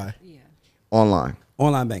standard Like Ally.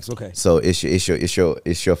 online Banks, okay. So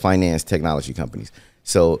it's your finance technology companies.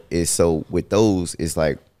 So with those, it's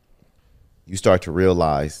like you start to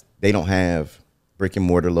realize they don't have brick and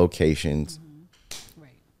mortar locations. Right.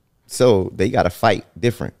 So they got to fight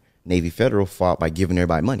different. Navy Federal fought by giving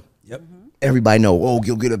everybody money. Yep. Everybody know,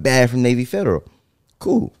 you'll get a bag from Navy Federal.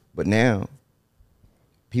 Cool. But now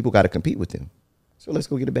people got to compete with them. So let's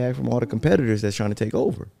go get a bag from all the competitors that's trying to take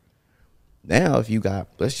over. Now, if you got,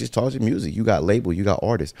 let's just talk to music. You got label, you got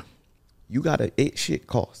artists. Shit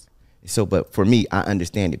costs. So, but for me, I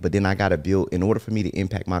understand it. But then I got to build, in order for me to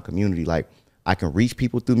impact my community, like I can reach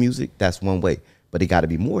people through music. That's one way. But it got to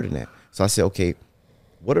be more than that. So I said, okay,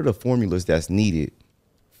 what are the formulas that's needed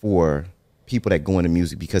for people that go into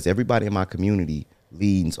music? Because everybody in my community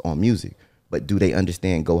leans on music. But do they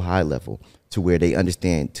understand go high level to where they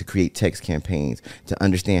understand to create text campaigns, to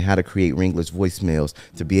understand how to create ringless voicemails,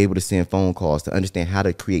 to be able to send phone calls, to understand how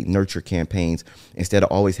to create nurture campaigns instead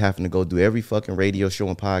of always having to go do every fucking radio show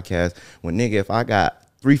and podcast when, nigga, if I got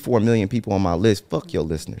 3-4 million people on my list, fuck your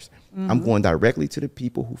listeners. I'm going directly to the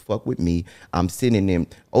people who fuck with me. I'm sending them,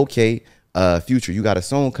 okay, Future, you got a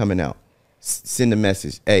song coming out. Send a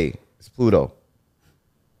message. Hey, it's Pluto.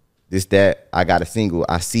 This, that, I got a single.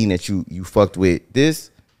 I seen that you fucked with this.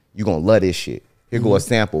 You gonna love this shit. Here go a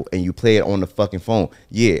sample, and you play it on the fucking phone.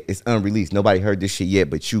 Yeah, it's unreleased. Nobody heard this shit yet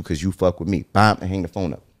but you, because you fuck with me. Bam, and hang the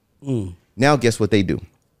phone up. Now guess what they do?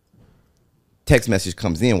 Text message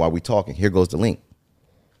comes in while we talking. Here goes the link.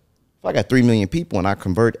 If I got 3 million people and I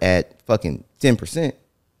convert at fucking 10%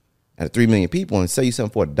 at 3 million people and sell you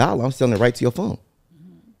something for $1, I'm selling it right to your phone.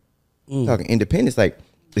 Talking independence, like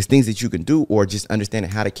there's things that you can do, or just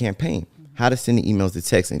understanding how to campaign, how to send the emails, the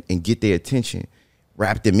text, and get their attention,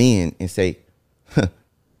 wrap them in and say,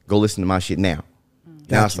 go listen to my shit now.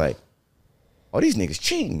 Now it's like, these niggas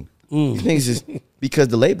cheating. These niggas is, because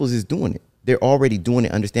the labels is doing it. They're already doing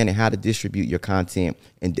it, understanding how to distribute your content.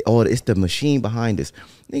 And it's the machine behind this.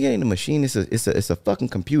 Nigga ain't a machine, it's a fucking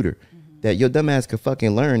computer that your dumb ass could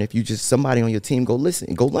fucking learn if you just, somebody on your team go listen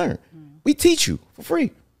and go learn. We teach you for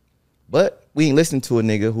free. But we ain't listen to a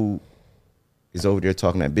nigga who is over there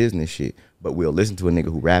talking that business shit, but we'll listen to a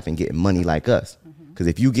nigga who rapping, getting money like us. Because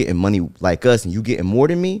if you getting money like us and you getting more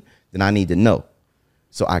than me, then I need to know.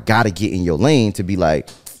 So I got to get in your lane to be like,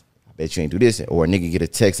 I bet you ain't do this. Or a nigga get a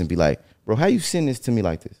text and be like, bro, how you send this to me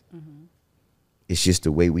like this? It's just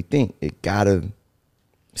the way we think. It gotta.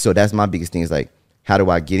 So that's my biggest thing is like, how do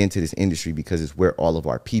I get into this industry? Because it's where all of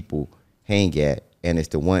our people hang at. And it's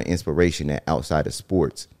the one inspiration that outside of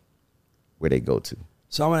sports where they go to.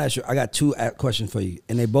 So I'm gonna ask you. I got two questions for you,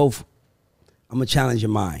 and they both. I'm gonna challenge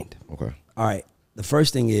your mind. Okay. All right. The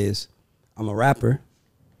first thing is, I'm a rapper.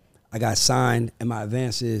 I got signed, and my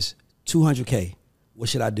advance is $200K. What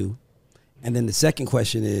should I do? And then the second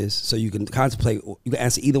question is, so you can contemplate. You can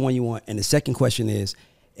answer either one you want. And the second question is,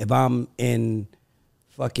 if I'm in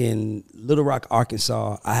fucking Little Rock,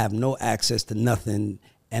 Arkansas, I have no access to nothing,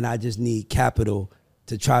 and I just need capital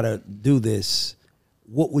to try to do this.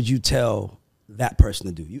 What would you tell that person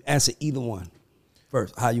to do? You answer either one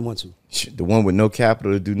first, how you want to. The one with no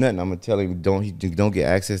capital to do nothing, I'm gonna tell him don't get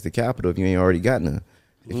access to capital if you ain't already got none.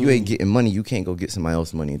 If you ain't getting money, you can't go get somebody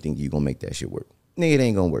else's money and think you gonna make that shit work. Nigga, it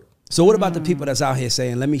ain't gonna work. So what about the people that's out here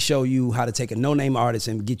saying, let me show you how to take a no-name artist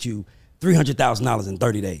and get you $300,000 in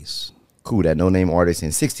 30 days? Cool, that no-name artist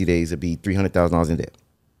in 60 days would be $300,000 in debt.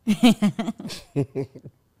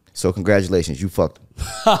 So congratulations, you fucked him.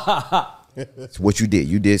 It's what you did.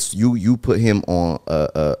 You put him on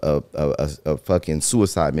a fucking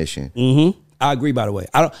suicide mission. I agree. By the way,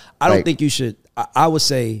 I don't think you should. I would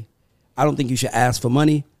say, I don't think you should ask for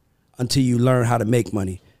money until you learn how to make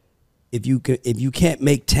money. If you can't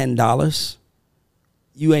make $10,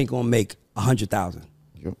 you ain't gonna make 100,000.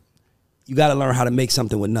 Yep. You got to learn how to make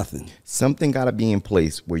something with nothing. Something got to be in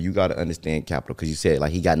place where you got to understand capital, because you said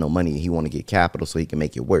like he got no money and he want to get capital so he can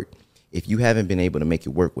make it work. If you haven't been able to make it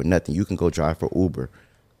work with nothing, you can go drive for Uber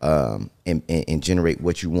and generate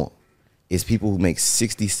what you want. It's people who make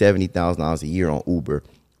 $60,000, $70,000 a year on Uber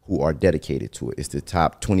who are dedicated to it. It's the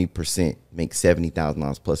top 20% make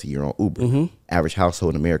 $70,000 plus a year on Uber. Average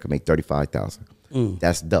household in America make $35,000.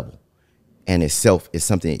 That's double. And itself is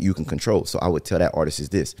something that you can control. So I would tell that artist is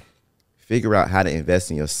this: figure out how to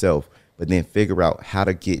invest in yourself, but then figure out how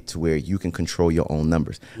to get to where you can control your own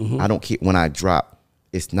numbers. I don't care when I drop.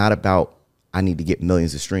 It's not about I need to get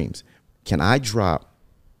millions of streams. Can I drop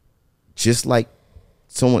just like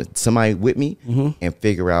somebody with me and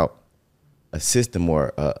figure out a system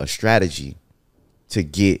or a strategy to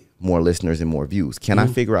get more listeners and more views? Can I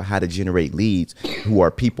figure out how to generate leads who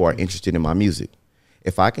are people are interested in my music?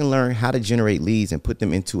 If I can learn how to generate leads and put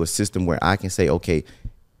them into a system where I can say, okay,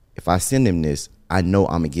 if I send them this, I know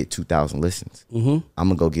I'm gonna get 2,000 listens. I'm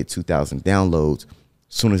gonna go get 2,000 downloads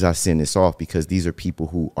soon as I send this off, because these are people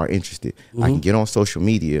who are interested. I can get on social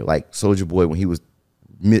media like Soulja Boy when he was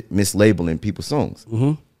mislabeling people's songs.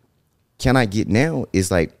 Can I get now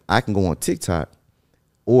is like I can go on TikTok,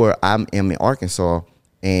 or I'm in Arkansas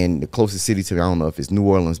and the closest city to me, I don't know if it's New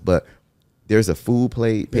Orleans, but there's a food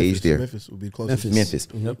page there. Memphis would be closest. Memphis.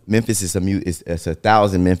 Yep. Memphis is it's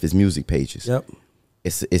 1,000 Memphis music pages. Yep.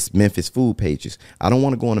 It's Memphis food pages. I don't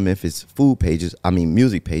want to go on the Memphis food pages. I mean,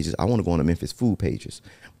 music pages. I want to go on the Memphis food pages.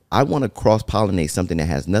 I want to cross-pollinate something that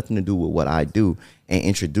has nothing to do with what I do and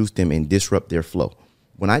introduce them and disrupt their flow.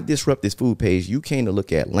 When I disrupt this food page, you came to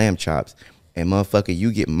look at lamb chops, and motherfucker,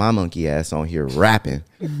 you get my monkey ass on here rapping.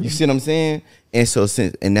 You see what I'm saying? And so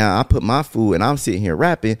and now I put my food and I'm sitting here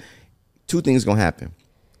rapping. Two things gonna happen: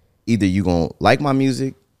 either you gonna like my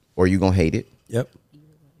music or you gonna hate it. Yep.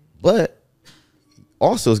 But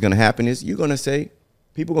also, what's gonna happen is you're gonna say,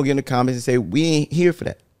 people gonna get in the comments and say, we ain't here for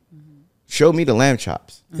that. Show me the lamb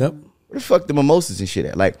chops. Yep. Where the fuck the mimosas and shit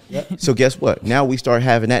at? Like, so guess what? Now we start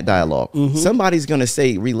having that dialogue. Somebody's gonna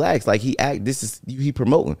say, relax, like he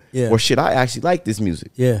promoting. Yeah. Or should I actually like this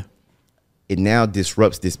music? Yeah. It now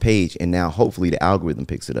disrupts this page, and now hopefully the algorithm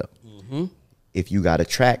picks it up. If you got a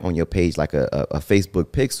track on your page like a Facebook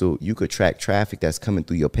pixel, you could track traffic that's coming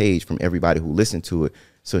through your page from everybody who listened to it.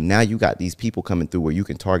 So now you got these people coming through where you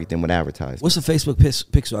can target them with advertising. What's a Facebook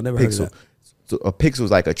pixel? I never heard of that. So a pixel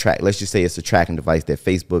is like a track. Let's just say it's a tracking device that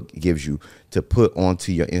Facebook gives you to put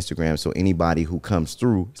onto your Instagram. So anybody who comes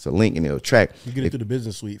through, it's a link and it'll track. You get it through the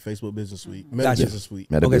business suite, Facebook business suite, Meta Gotcha. business suite.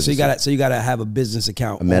 Meta Okay, business. so you gotta have a business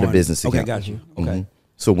account. A Meta on- business Okay, account. got you. Okay.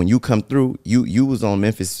 So when you come through, you was on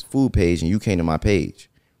Memphis food page and you came to my page.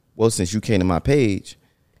 Well, since you came to my page,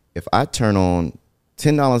 if I turn on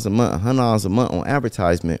 $10 a month, $100 a month on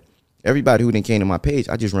advertisement, everybody who then came to my page,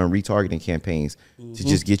 I just run retargeting campaigns to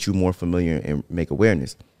just get you more familiar and make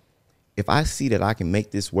awareness. If I see that I can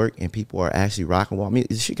make this work and people are actually rocking with me,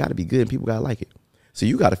 this shit got to be good and people got to like it. So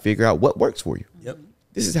you got to figure out what works for you. Yep.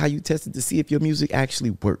 This is how you test it to see if your music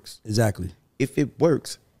actually works. Exactly. If it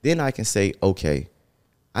works, then I can say, okay,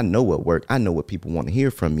 I know what worked. I know what people want to hear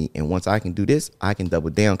from me. And once I can do this, I can double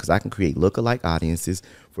down because I can create lookalike audiences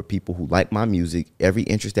for people who like my music, every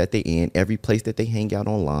interest that they in, every place that they hang out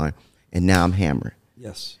online. and now I'm hammering.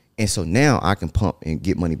 Yes. And so now I can pump and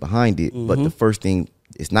get money behind it. But the first thing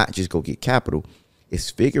is not just go get capital. It's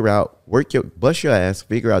figure out, bust your ass,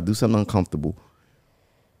 figure out, do something uncomfortable.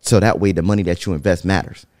 So that way the money that you invest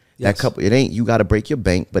matters. Yes. It ain't, you got to break your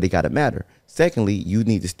bank, but it got to matter. Secondly, you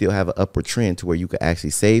need to still have an upward trend to where you can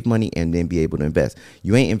actually save money and then be able to invest.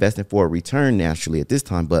 You ain't investing for a return naturally at this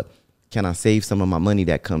time, but can I save some of my money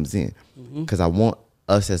that comes in? Because I want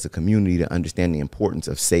us as a community to understand the importance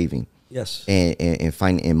of saving. Yes. And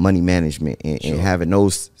finding and money management and having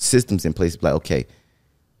those systems in place. Like, okay,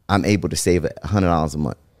 I'm able to save $100 a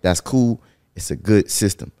month. That's cool. It's a good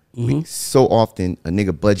system. So often a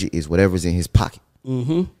nigga budget is whatever's in his pocket.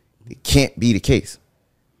 It can't be the case.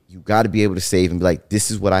 You got to be able to save and be like,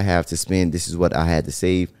 this is what I have to spend. This is what I had to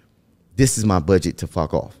save. This is my budget to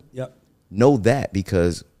fuck off. Yep. Know that,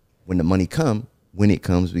 because when the money when it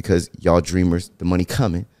comes, because y'all dreamers, the money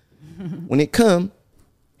coming. When it come,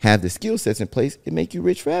 have the skill sets in place, it make you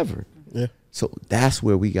rich forever. Yeah. So that's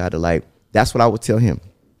where we got to that's what I would tell him.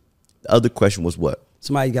 The other question was what?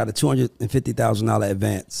 Somebody got a $250,000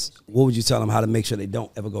 advance. What would you tell them how to make sure they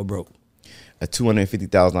don't ever go broke? A $250,000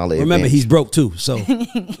 advance. Remember, he's broke too, so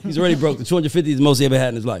he's already broke. The 250 is the most he ever had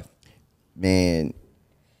in his life. Man,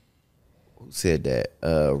 who said that?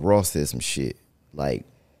 Ross said some shit. Like,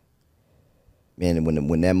 man,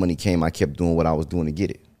 when that money came, I kept doing what I was doing to get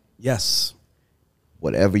it. Yes.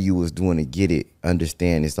 Whatever you was doing to get it,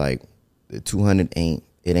 understand it's like the 200 ain't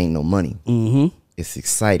no money. It's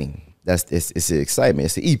exciting. It's an excitement.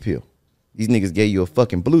 It's an e-pill. These niggas gave you a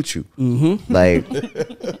fucking blue chew. Like,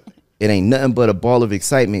 it ain't nothing but a ball of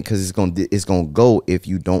excitement, because it's gonna go if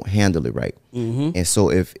you don't handle it right. And so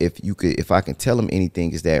if I can tell them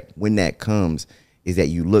anything, is that when that comes, is that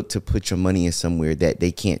you look to put your money in somewhere that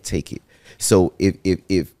they can't take it. So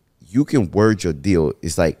if you can word your deal,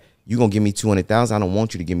 it's like, you gonna give me $200,000. I don't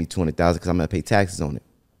want you to give me $200,000 because I'm gonna pay taxes on it.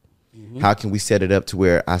 How can we set it up to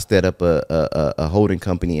where I set up a holding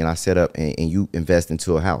company, and I set up and you invest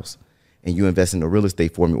into a house, and you invest in the real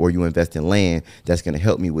estate for me, or you invest in land that's going to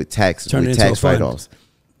help me with tax write-offs.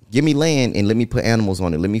 Give me land and let me put animals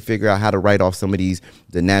on it. Let me figure out how to write off some of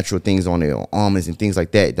the natural things on it, almonds and things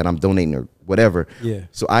like that I'm donating or whatever. Yeah.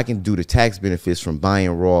 So I can do the tax benefits from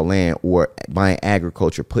buying raw land or buying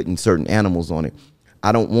agriculture, putting certain animals on it.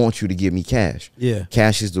 I don't want you to give me cash. Yeah.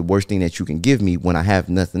 Cash is the worst thing that you can give me when I have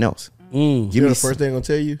nothing else. Give me the first thing I'm gonna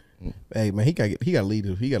tell you. Hey man, he gotta lead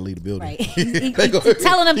the building. Right.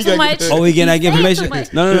 Telling him too much. Oh, we getting that information?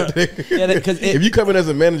 No. Yeah, if you come in as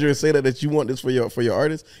a manager and say that you want this for your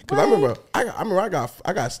artists, because I remember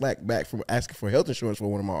I got slack back from asking for health insurance for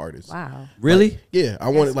one of my artists. Wow. Really? Like, yeah, I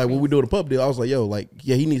wanted when we do the pub deal, I was like, yo,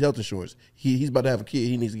 he needs health insurance. He's about to have a kid.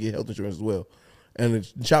 He needs to get health insurance as well. And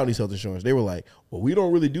the child needs health insurance. They were like, well, we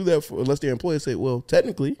don't really do that unless they're employees. I said, well,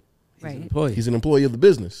 technically. Right. He's an employee of the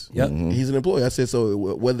business. Yep. He's an employee. I said, so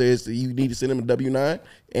whether it's you need to send him a W-9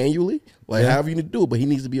 annually, however you need to do it, but he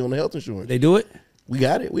needs to be on the health insurance. They do it? We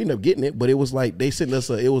got it. We ended up getting it, but it was like they sent us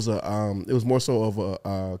it was more so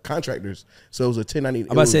of contractors. So it was a 1090.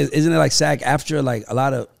 I'm about to say, isn't it like SAG-AFTRA, like a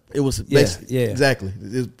lot of it was exactly.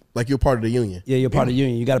 It's like you're part of the union. Yeah, you're part of the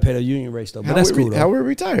union. You got to pay the union rates though. But that's cool though. How we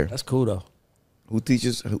retire? That's cool though. Who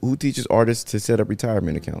teaches artists to set up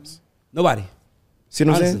retirement accounts? Nobody. See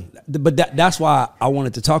what I'm saying? But that's why I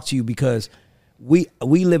wanted to talk to you, because we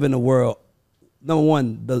live in a world. Number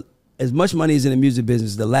one, as much money is in the music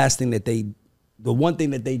business, the one thing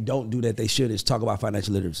that they don't do that they should is talk about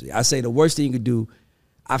financial literacy. I say the worst thing you could do,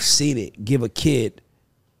 I've seen it, give a kid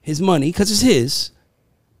his money because it's his,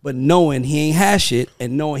 but knowing he ain't had shit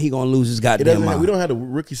and knowing he gonna lose his goddamn mind. We don't have the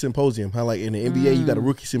rookie symposium. How like in the NBA you got a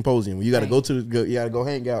rookie symposium. You got to you got to go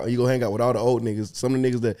hang out. You go hang out with all the old niggas. Some of the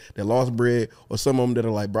niggas that lost bread, or some of them that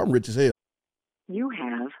are like, bro, I'm rich as hell. You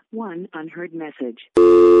have one unheard message.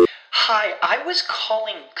 Hi, I was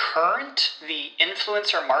calling Current, the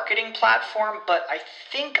influencer marketing platform, but I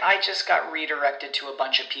think I just got redirected to a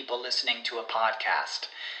bunch of people listening to a podcast.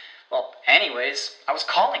 Well, anyways, I was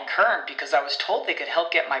calling Current because I was told they could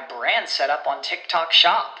help get my brand set up on TikTok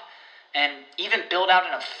Shop, and even build out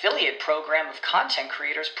an affiliate program of content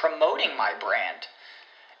creators promoting my brand,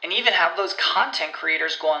 and even have those content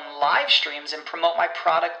creators go on live streams and promote my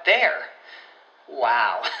product there.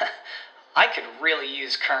 Wow, I could really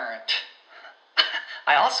use Current.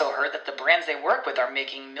 I also heard that the brands they work with are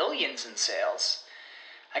making millions in sales.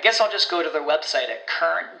 I guess I'll just go to their website at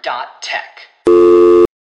current.tech.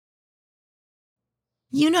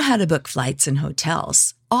 You know how to book flights and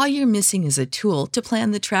hotels. All you're missing is a tool to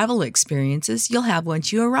plan the travel experiences you'll have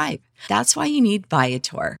once you arrive. That's why you need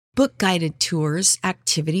Viator. Book guided tours,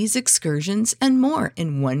 activities, excursions, and more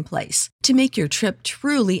in one place to make your trip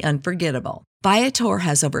truly unforgettable. Viator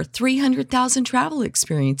has over 300,000 travel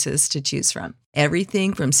experiences to choose from.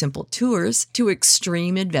 Everything from simple tours to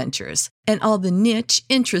extreme adventures and all the niche,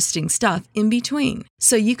 interesting stuff in between.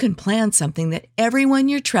 So you can plan something that everyone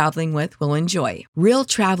you're traveling with will enjoy. Real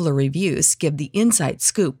traveler reviews give the inside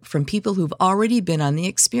scoop from people who've already been on the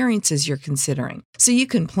experiences you're considering. So you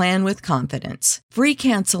can plan with confidence. Free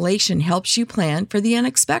cancellation helps you plan for the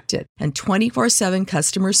unexpected. And 24/7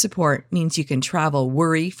 customer support means you can travel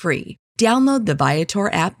worry-free. Download the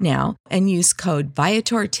Viator app now and use code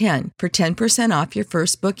Viator10 for 10% off your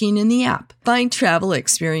first booking in the app. Find travel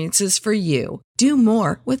experiences for you. Do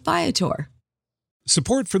more with Viator.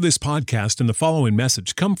 Support for this podcast and the following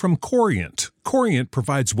message come from Corient. Corient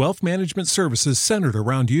provides wealth management services centered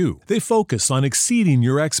around you. They focus on exceeding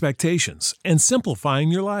your expectations and simplifying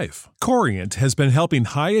your life. Corient has been helping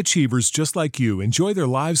high achievers just like you enjoy their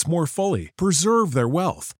lives more fully, preserve their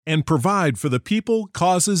wealth, and provide for the people,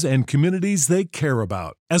 causes, and communities they care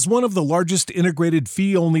about. As one of the largest integrated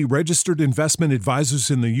fee-only registered investment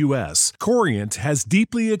advisors in the U.S., Corient has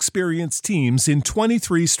deeply experienced teams in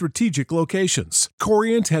 23 strategic locations.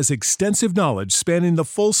 Corient has extensive knowledge spanning the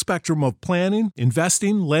full spectrum of planning,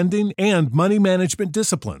 investing, lending, and money management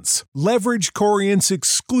disciplines. Leverage Corient's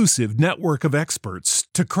exclusive network of experts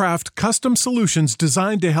to craft custom solutions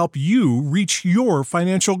designed to help you reach your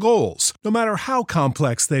financial goals, no matter how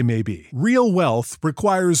complex they may be. Real wealth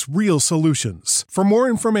requires real solutions. For more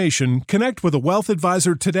information, connect with a wealth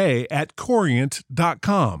advisor today at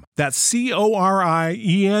Corient.com. That's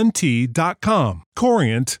Corient.com.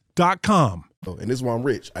 Corient.com. And this is why I'm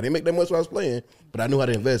rich. I didn't make that much when I was playing, but I knew how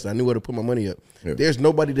to invest. I knew where to put my money up. Yeah. There's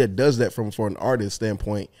nobody that does that for an artist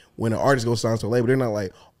standpoint. When an artist goes sign to a label, they're not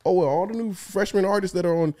like, oh, well, all the new freshman artists that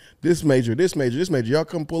are on this major, y'all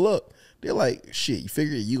come pull up. They're like, shit, you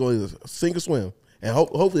figure you going to sink or swim. And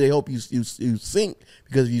hopefully they hope you sink,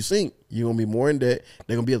 because if you sink, you're going to be more in debt.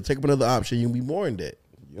 They're going to be able to take up another option. You're going to be more in debt.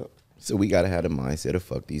 Yep. So we got to have the mindset of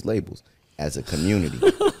fuck these labels as a community.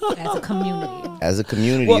 As a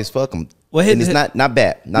community, well, is fuck them. Well, and it's not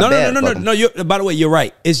bad. No. By the way, you're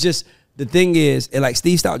right. It's just, the thing is, and like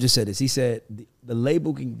Steve Stout just said this. He said the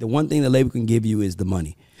label the one thing the label can give you is the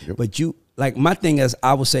money. Yep. But you, like, my thing is,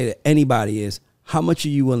 I will say to anybody is, how much are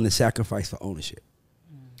you willing to sacrifice for ownership?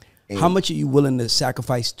 And how much are you willing to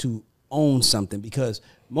sacrifice to own something? Because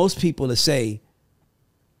most people that say,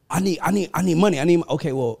 I need money.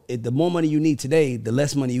 Okay, well, the more money you need today, the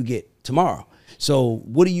less money you get tomorrow. So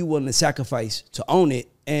what are you willing to sacrifice to own it?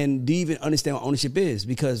 And do you even understand what ownership is?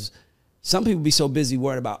 Because some people be so busy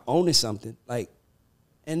worried about owning something, like,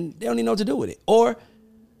 and they don't even know what to do with it. Or,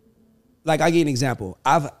 like, I give you an example.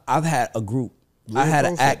 I've had a group. I had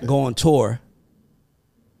an act go on tour,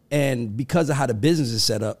 and because of how the business is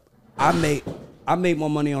set up, I made more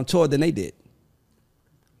money on tour than they did.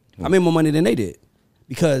 I made more money than they did,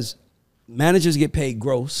 because managers get paid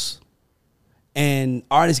gross and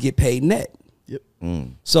artists get paid net. Yep.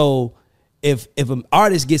 So if an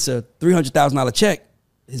artist gets a $300,000 check,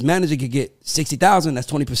 his manager could get $60,000. That's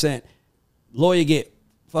 20%. Lawyer get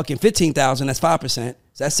fucking $15,000. That's 5%.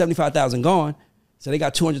 So that's $75,000 gone. So they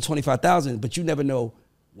got $225,000. But you never know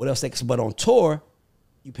what else they can. But on tour,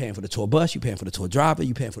 you paying for the tour bus, you paying for the tour driver,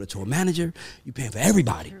 you paying for the tour manager, you paying for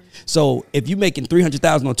everybody. So if you making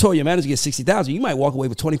 $300,000 on tour, your manager gets $60,000. You might walk away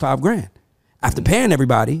with $25,000 after paying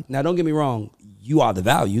everybody. Now, don't get me wrong, you are the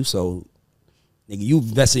value. So nigga, you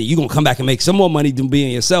invested, you gonna come back and make some more money than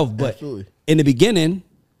being yourself. But absolutely, in the beginning,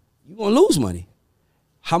 you're gonna lose money.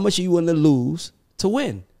 How much are you willing to lose to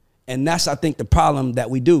win? And that's, I think, the problem that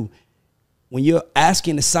we do. When you're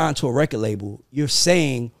asking to sign to a record label, you're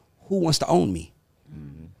saying, who wants to own me?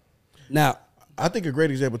 Mm-hmm. Now, I think a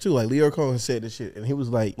great example too, like Leo Cohen said this shit, and he was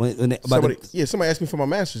like, somebody asked me for my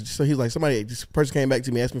master's. So he's like, this person came back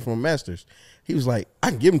to me, asked me for my master's. He was like, I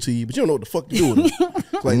can give them to you, but you don't know what the fuck to do with them.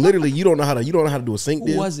 Like, literally, you don't know how to do a sync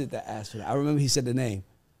deal. Who was it that asked for that? I remember he said the name.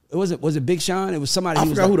 Was it Big Sean? It was somebody. I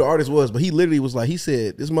forgot who the artist was, but he literally was like, he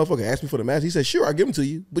said, this motherfucker asked me for the master. He said, sure, I'll give them to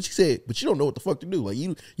you. But he said, but you don't know what the fuck to do. Like,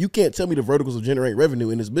 you can't tell me the verticals of generate revenue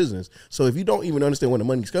in this business. So if you don't even understand where the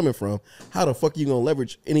money's coming from, how the fuck are you gonna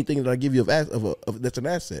leverage anything that I give you of that's an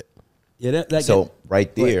asset? Yeah, so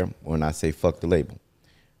right there, when I say fuck the label,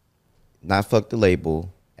 not fuck the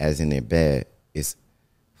label as in they're bad. It's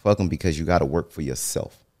fuck them because you got to work for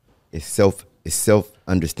yourself. It's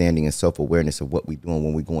self-understanding and self-awareness of what we doing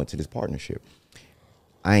when we go into this partnership.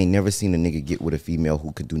 I ain't never seen a nigga get with a female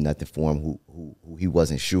who could do nothing for him, who he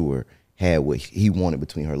wasn't sure had what he wanted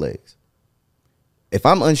between her legs. If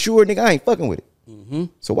I'm unsure, nigga, I ain't fucking with it.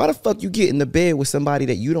 So why the fuck you get in the bed with somebody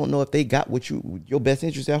that you don't know if they got your best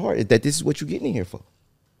interest at heart? That this is what you getting in here for?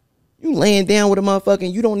 You laying down with a motherfucker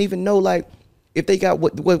and you don't even know like if they got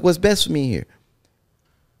what's best for me here.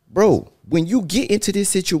 Bro, when you get into this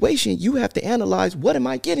situation, you have to analyze, what am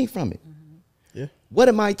I getting from it? Yeah. What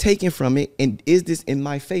am I taking from it? And is this in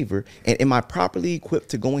my favor? And am I properly equipped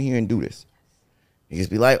to go in here and do this? You just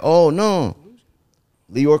be like, oh no,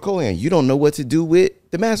 Lyor Cohen, you don't know what to do with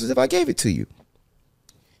the masters if I gave it to you.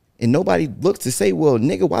 And nobody looks to say, well,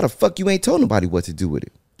 nigga, why the fuck you ain't told nobody what to do with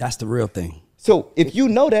it? That's the real thing. So if you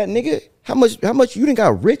know that, nigga, how much you done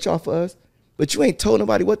got rich off of us, but you ain't told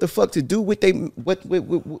nobody what the fuck to do with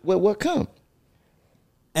what come.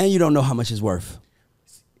 And you don't know how much it's worth.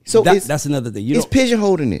 So that's another thing. It's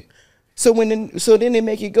pigeonholing it. So then they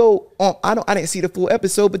make it go. I didn't see the full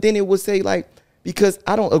episode, but then it would say like, because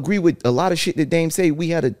I don't agree with a lot of shit that Dame say. We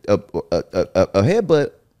had a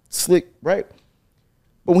headbutt slick, right?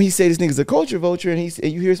 But when he say this nigga's a culture vulture, and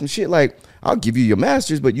you hear some shit like, I'll give you your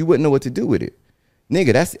masters, but you wouldn't know what to do with it.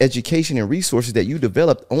 Nigga, that's education and resources that you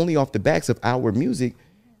developed only off the backs of our music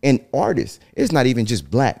and artists. It's not even just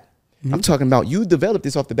black. I'm talking about you developed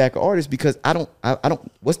this off the back of artists because I don't,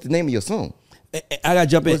 what's the name of your song? I got to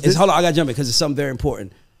jump in. Hold on, I got to jump in because it's something very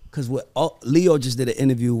important. Because Leo just did an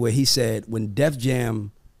interview where he said when Def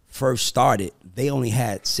Jam first started, they only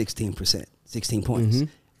had 16%, 16 points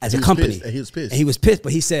as a company. He was pissed. And he was pissed,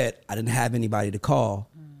 but he said, I didn't have anybody to call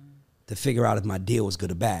to figure out if my deal was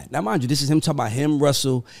good or bad. Now, mind you, this is him talking about him,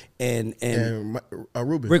 Russell, and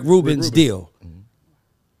Rick Rubin's deal.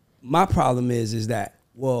 My problem is that,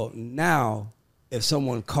 well, now if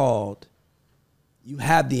someone called, you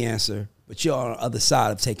have the answer, but you're on the other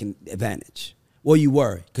side of taking advantage. Well, you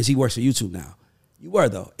were, because he works for YouTube now. You were,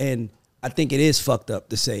 though. And I think it is fucked up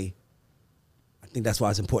to say, I think that's why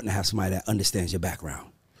it's important to have somebody that understands your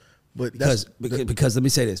background. But because let me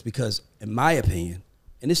say this, because in my opinion,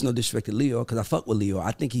 and this is no disrespect to Leo, because I fuck with Leo.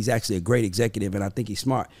 I think he's actually a great executive, and I think he's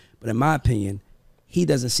smart. But in my opinion, he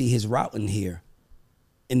doesn't see his route in here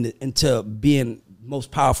into being most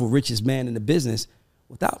powerful, richest man in the business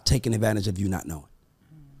without taking advantage of you not knowing.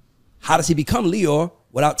 How does he become Leo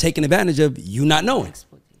without taking advantage of you not knowing?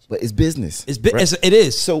 But it's business. Right? It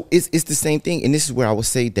is. So it's the same thing. And this is where I would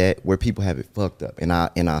say that where people have it fucked up. And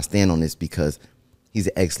I stand on this because he's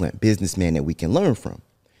an excellent businessman that we can learn from.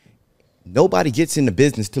 Nobody gets into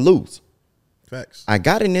business to lose. Facts. I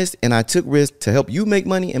got in this and I took risks to help you make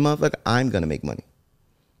money, and motherfucker, I'm gonna make money.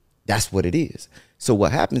 That's what it is. So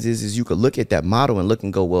what happens is you could look at that model and look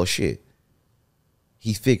and go, well, shit,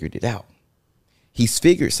 he figured it out. He's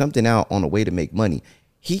figured something out on a way to make money.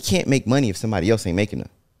 He can't make money if somebody else ain't making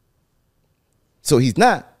it. So it's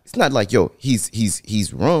not like, yo,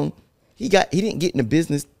 he's wrong. He didn't get in the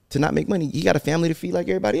business to not make money. He got a family to feed like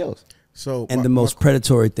everybody else. So the most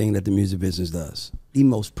predatory thing that the music business does, the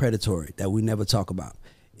most predatory that we never talk about,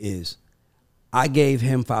 is I gave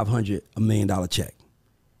him $500, $1 million check.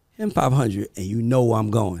 Him $500, and you know where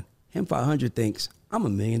I'm going. Him $500 thinks I'm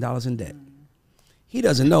 $1 million in debt. He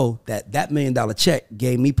doesn't know that $1 million check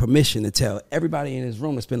gave me permission to tell everybody in his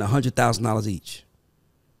room to spend $100,000 each.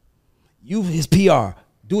 You, his PR,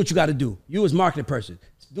 do what you got to do. You, his marketing person,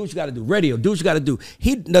 do what you got to do. Radio, do what you got to do.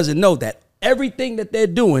 He doesn't know that everything that they're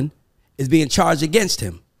doing is being charged against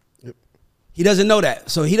him. Yep. He doesn't know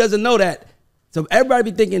that. So he doesn't know that. So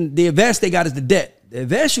everybody be thinking the advance they got is the debt. The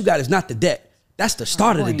advance you got is not the debt. That's the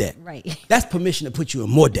start of the debt. Right. That's permission to put you in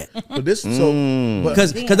more debt. But this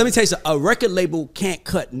Because let me tell you something, a record label can't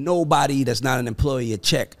cut nobody that's not an employee a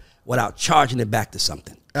check without charging it back to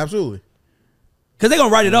something. Absolutely. Because they're going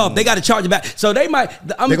to write it off. They got to charge it back. So they might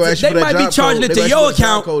be charging it to your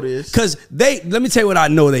account. Because let me tell you what I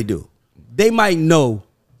know they do. They might know,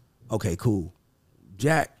 okay, cool.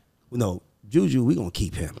 Jack, Juju, we going to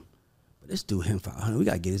keep him. But let's do him $500. We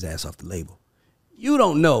got to get his ass off the label. You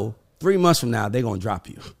don't know, 3 months from now, they're going to drop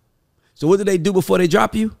you. So what do they do before they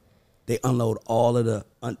drop you? They unload all of the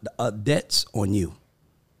debts on you.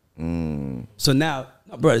 So now,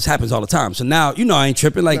 bro, this happens all the time. So now, I ain't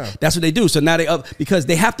tripping. Like, that's what they do. So now because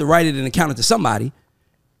they have to write it and account it to somebody.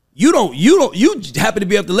 You happen to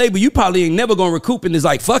be up the label. You probably ain't never going to recoup and it's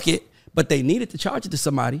like, fuck it. But they needed to charge it to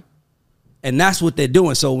somebody. And that's what they're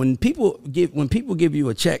doing. So when people give you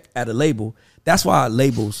a check at a label, that's why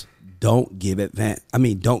labels don't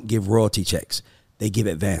give royalty checks. They give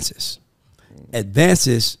advances.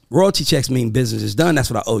 Advances, royalty checks mean business is done. That's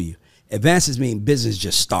what I owe you. Advances mean business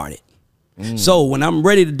just started. So when I'm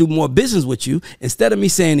ready to do more business with you, instead of me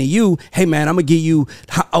saying to you, hey man, I'm gonna give you,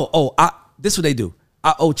 this is what they do.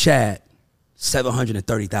 I owe Chad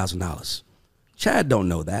 $730,000. Chad don't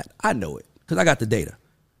know that. I know it because I got the data.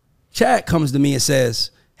 Chad comes to me and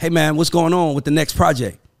says, hey man, what's going on with the next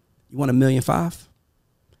project? You want $1.5 million?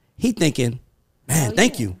 He thinking, man,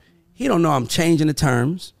 thank you. He don't know I'm changing the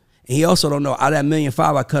terms. And he also don't know out of that $1.5 million,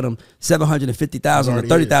 I cut him $750,000 or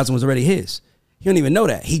 $30,000 was already his. He don't even know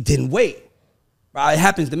that. He didn't wait. Bro, it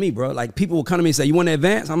happens to me, bro. Like people will come to me and say, you want to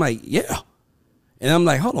advance? I'm like, yeah. And I'm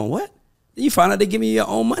like, hold on, what? Then you find out they give you your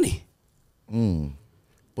own money.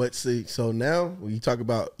 But see, so now when you talk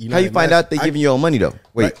about, how you find out they giving you your own money though?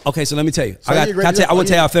 Wait. Right. Okay, so let me tell you. So I want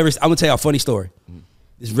to tell y'all a funny story.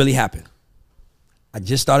 This really happened. I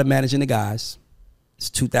just started managing the guys. It's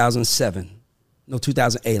 2007. No,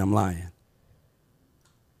 2008. I'm lying.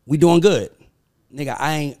 We doing good. Nigga,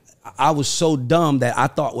 I was so dumb that I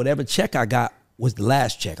thought whatever check I got was the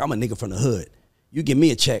last check. I'm a nigga from the hood. You give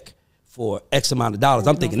me a check for X amount of dollars.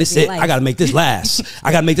 I'm thinking, this is it. I got to make this last.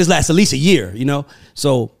 I got to make this last at least a year, you know?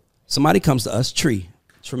 So somebody comes to us,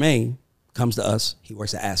 Tremaine comes to us. He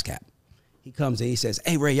works at ASCAP. He comes and he says,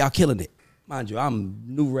 hey, Ray, y'all killing it. Mind you, I'm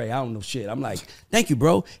new Ray. I don't know shit. I'm like, thank you,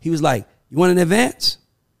 bro. He was like, you want an advance?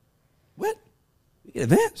 What? You get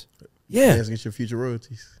advance? Yeah. Get your future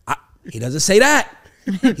royalties. He doesn't say that.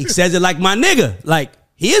 He says it like my nigga. Like,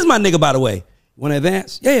 he is my nigga, by the way. Want to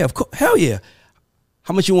advance? Yeah, of course. Hell yeah.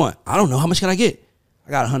 How much you want? I don't know. How much can I get? I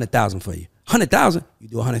got 100,000 for you. 100,000? You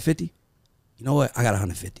do 150? You know what? I got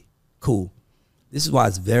 150. Cool. This is why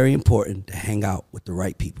it's very important to hang out with the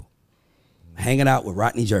right people. I'm hanging out with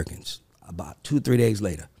Rodney Jerkins about 2-3 days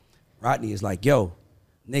later. Rodney is like, yo,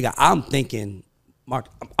 nigga, I'm thinking,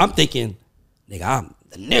 nigga, I'm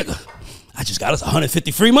the nigga. I just got us 150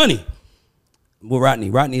 free money. Well,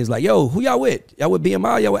 Rodney is like, yo, who y'all with? Y'all with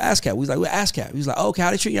BMI? Y'all with ASCAP? We was like, we're ASCAP. He's like, oh, okay, how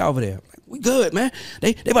they treat y'all over there? I'm like, we good, man.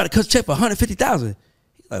 They about to cut check for 150,000.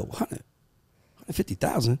 He's like,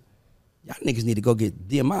 150,000? Y'all niggas need to go get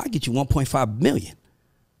DMI. I get you 1.5 million.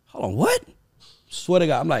 Hold on, what? Swear to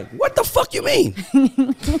God, I'm like, what the fuck you mean?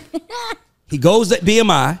 He goes at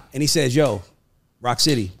BMI and he says, yo, Rock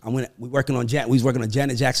City, we working on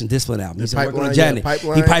Janet Jackson Discipline album. He said, working on Janet.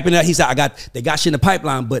 He piping it. He said, they got shit in the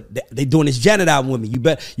pipeline, but they doing this Janet album with me.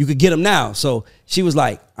 You could get them now. So she was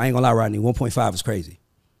like, I ain't gonna lie, Rodney, 1.5 is crazy.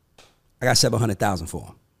 I got 700,000 for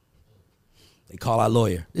him. They call our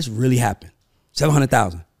lawyer. This really happened.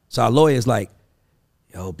 700,000. So our lawyer is like,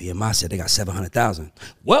 yo, BMI said they got 700,000.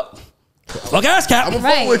 Well, fuck ASCAP. I'm a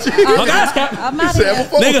fuck with you. Fuck ASCAP. I'm out of here.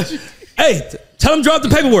 Nigga, hey, tell him drop the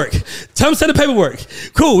paperwork. Tell him send the paperwork.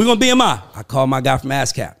 Cool, we gonna BMI. I call my guy from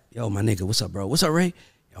ASCAP. Yo, my nigga, what's up, bro? What's up, Ray?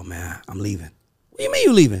 Yo, man, I'm leaving. What do you mean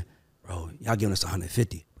you leaving? Bro, y'all giving us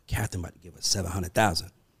 150. Captain about to give us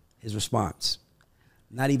 700,000. His response,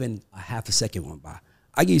 not even a half a second went by.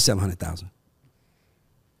 I give you 700,000.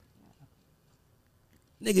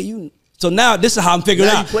 Nigga, so now this is how I'm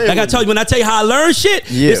figuring out. Like I told you, when I tell you how I learn shit,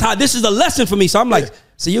 this is a lesson for me. So I'm like,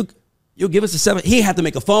 so you'll give us a 7. He had to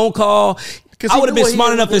make a phone call. I would have been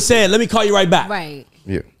smart enough to say, let me call you right back. Right.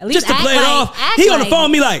 Yeah. At least just to play it off. He on the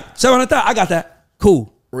phone with me like, 700,000. I got that.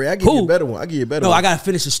 Cool. Ray, I give you a better one. No, I gotta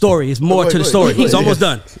finish the story. It's more to the story. It's almost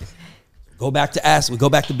done. Go back to ASCAP. We go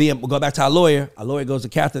back to BM. We go back to our lawyer. Our lawyer goes to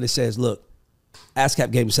Catherine and says, look,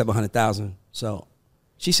 ASCAP gave me 700,000. So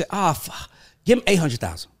she said, fuck. Give him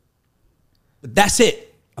 800,000. But that's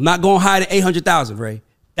it. I'm not going higher than 800,000, Ray.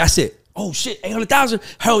 That's it. Oh shit, 800,000.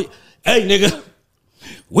 Hell, hey nigga,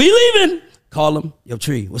 we leaving. Call him. Yo,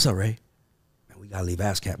 Tree, what's up, Ray? Man, we gotta leave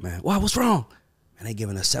ASCAP, man. Why? What's wrong? Man, they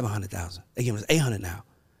giving us 700,000. They giving us 800 now.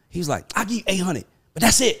 He was like, I'll give you 800, but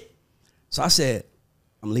that's it. So I said,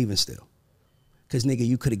 I'm leaving still. Cause nigga,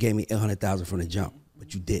 you could have gave me 800,000 from the jump,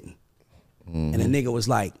 but you didn't. And the nigga was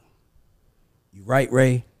like, you right,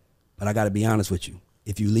 Ray, but I gotta be honest with you.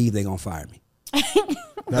 If you leave, they gonna fire me.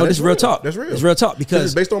 No, this is real talk. That's real. It's real talk because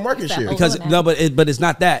it's based on market share. Because but it's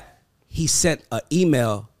not that. He sent an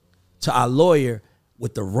email to our lawyer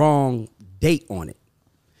with the wrong date on it.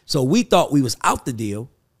 So we thought we was out the deal,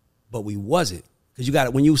 but we wasn't. Because you got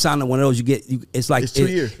it when you sign on one of those, it's like it's 2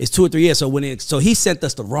 years. It's 2 or 3 years. So he sent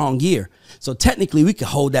us the wrong year. So technically we could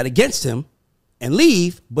hold that against him and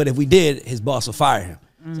leave. But if we did, his boss will fire him.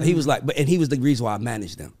 So he was like, and he was the reason why I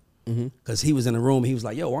managed them. Because he was in the room, he was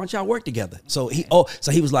like, yo, why don't y'all work together? So he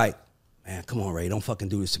was like, man, come on, Ray, don't fucking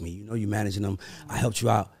do this to me. You know you managing them. I helped you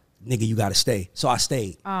out. Nigga, you gotta stay. So I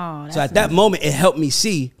stayed. So at that moment, it helped me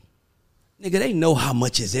see, nigga, they know how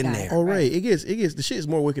much is in there. Oh, Ray, it gets the shit is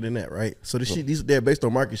more wicked than that, right? So the shit, they're based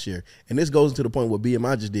on market share. And this goes into the point what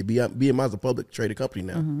BMI just did. BMI is a public traded company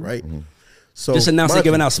now, right? So just announced they're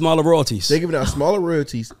giving out smaller royalties. They're giving out smaller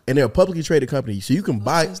royalties, and they're a publicly traded company. So you can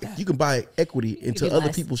buy equity into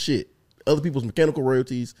other people's shit, other people's mechanical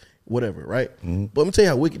royalties, whatever, right? But let me tell you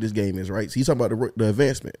how wicked this game is, right? So you talking about the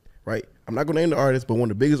advancement. right? I'm not going to name the artist, but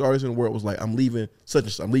one of the biggest artists in the world was like, I'm leaving such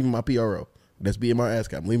and such. I'm leaving my PRO. That's being my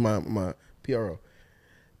ASCAP. I'm leaving my PRO.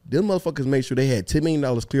 Them motherfuckers made sure they had $10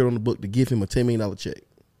 million cleared on the book to give him a $10 million check.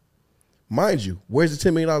 Mind you, where's the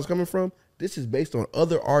 $10 million coming from? This is based on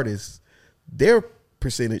other artists, their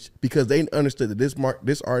percentage, because they understood that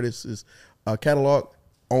this artist's catalog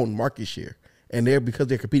owned market share. And because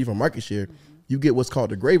they're competing for market share, you get what's called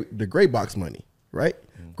the gray box money, right?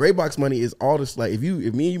 Gray box money is all this, like if me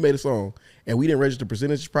and you made a song and we didn't register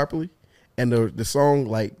percentages properly, and the song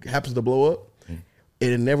like happens to blow up, and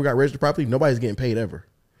it never got registered properly, nobody's getting paid ever.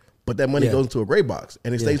 But that money goes into a gray box,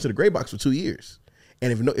 and it stays to the gray box for 2 years.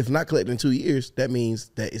 And if not collected in 2 years, that means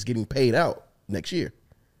that it's getting paid out next year.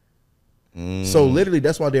 So literally,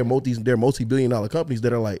 that's why they're multi-billion-dollar companies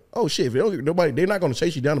that are like, oh shit, if they don't get nobody, they're not going to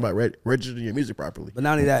chase you down about registering your music properly. But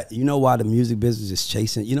not only that, you know why the music business is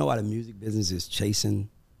chasing? You know why the music business is chasing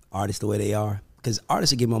artists the way they are? Because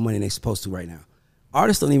artists are getting more money than they're supposed to right now.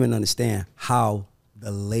 Artists don't even understand how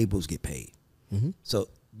the labels get paid. So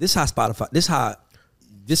this how Spotify.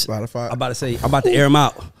 Spotify. I'm about to air them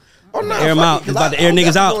out. Oh no, air them out. It's about to air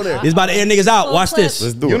niggas out. It's about to air niggas out. Watch this.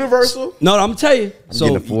 Let's do it. Universal. No, I'm gonna tell you.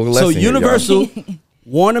 So Universal, here,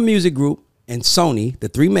 Warner Music Group, and Sony, the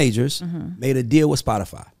three majors, made a deal with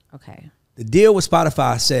Spotify. Okay. The deal with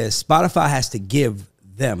Spotify says Spotify has to give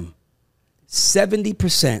them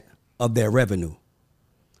 70% of their revenue.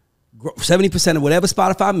 70% of whatever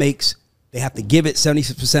Spotify makes, they have to give it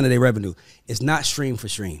 70% of their revenue. It's not stream for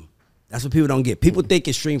stream. That's what people don't get. People think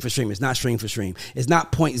it's stream for stream. It's not stream for stream. It's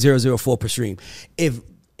not 0.004 per stream. If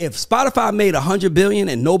Spotify made $100 billion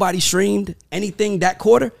and nobody streamed anything that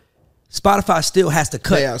quarter, Spotify still has to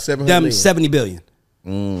cut them $70 billion.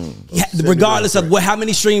 Yeah, regardless of how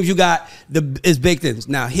many streams you got, is baked in.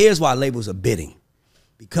 Now, here's why labels are bidding.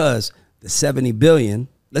 Because the $70 billion,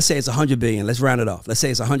 let's say it's $100 billion. Let's round it off. Let's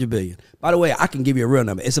say it's $100 billion. By the way, I can give you a real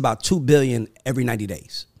number. It's about $2 billion every 90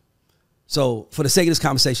 days. So for the sake of this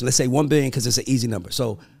conversation, let's say $1 billion because it's an easy number.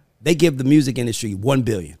 So they give the music industry $1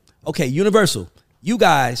 billion. Okay, Universal, you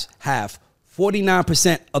guys have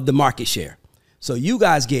 49% of the market share. So you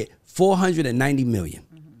guys get $490 million.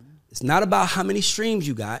 It's not about how many streams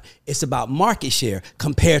you got. It's about market share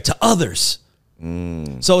compared to others.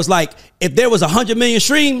 So it's like, if there was 100 million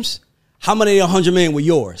streams, how many of the 100 million were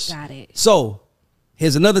yours? Got it. So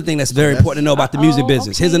here's another thing that's very important to know about the music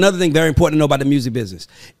business. Okay. Here's another thing very important to know about the music business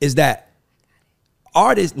is that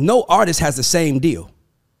no artist has the same deal.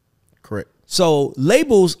 Correct. So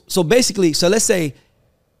labels, so let's say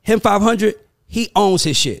him 500, he owns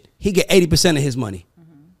his shit. He get 80% of his money.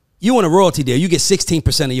 You want a royalty deal, you get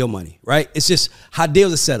 16% of your money, right? It's just how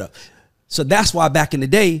deals are set up. So that's why back in the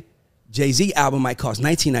day, Jay-Z album might cost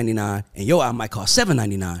 $19.99 and your album might cost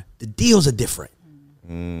 $7.99. The deals are different.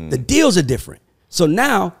 The deals are different. So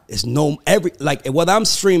now it's whether I'm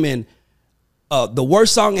streaming the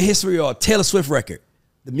worst song in history or a Taylor Swift record,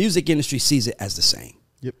 the music industry sees it as the same.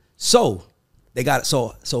 Yep. So they got it.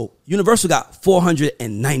 So Universal got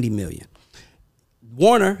 $490 million.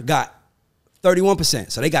 Warner got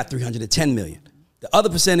 31%, so they got $310 million. The other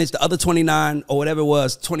percentage, the other 29 or whatever it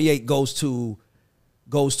was, 28 goes to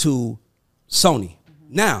Sony.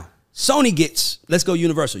 Now, Sony gets, let's go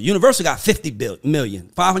Universal. Universal got $500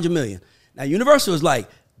 million. Now, Universal is like,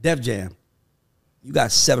 Def Jam, you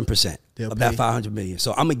got 7% of that $500 million.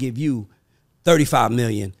 So I'm going to give you $35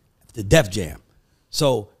 million to Def Jam.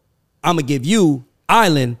 So I'm going to give you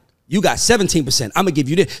Island, you got 17%. I'm going to give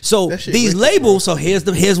you this. So these labels, so here's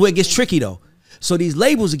where it gets tricky though. So these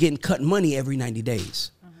labels are getting cut money every 90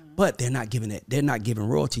 days, but they're not giving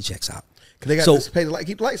royalty checks out. Because they got to pay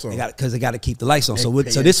keep the lights on. Because they got to keep the lights on. So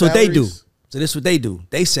this is what they do. So this is what they do.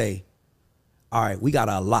 They say, all right, we got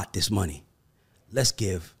to allot this money. Let's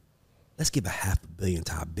give $500 million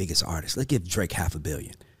to our biggest artist. Let's give Drake $500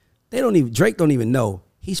 million. Drake don't even know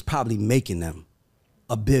he's probably making them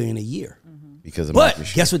 $1 billion a year. Because of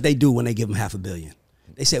but guess what they do when they give them $500 million?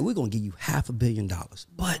 They say, we're going to give you $500 million,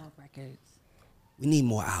 but we need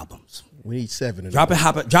more albums. We need 7. Drop it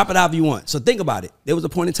however you want. So think about it. There was a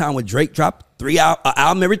point in time when Drake dropped an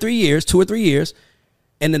album every 3 years, 2 or 3 years.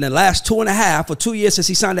 And then the last 2.5 or 2 years since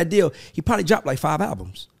he signed that deal, he probably dropped like 5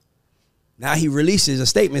 albums. Now he releases a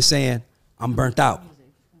statement saying, I'm burnt out.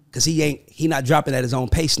 Because he not dropping at his own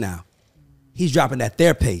pace now. He's dropping at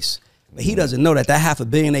their pace. But he doesn't know that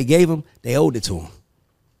 $500 million they gave him, they owed it to him.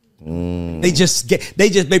 They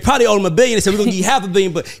probably owed him $1 billion. They said, we're gonna give you $500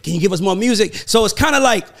 million, but can you give us more music? So it's kind of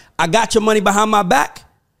like, I got your money behind my back,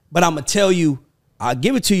 but I'm gonna tell you, I'll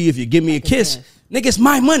give it to you if you give me a kiss. Nigga, it's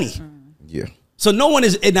my money. Yeah. So no one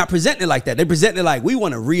is not presenting it like that. They present it like, we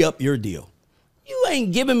want to re-up your deal. you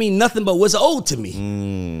ain't giving me nothing but what's owed to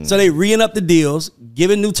me. So they reing up the deals,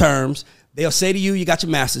 giving new terms. They'll say to you, you got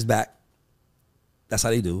your masters back. That's how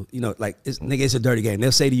they do. You know, like, nigga, it's a dirty game.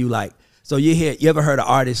 They'll say to you, like, so you ever heard an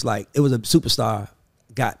artist, like, it was a superstar,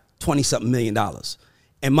 got $20-something million.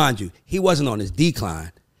 And mind you, he wasn't on his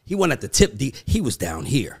decline. He wasn't at the tip. He was down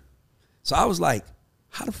here. So I was like,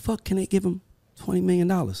 how the fuck can they give him $20 million?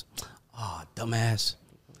 Oh, dumbass.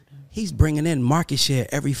 He's bringing in market share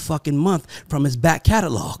every fucking month from his back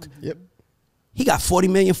catalog. Yep. He got 40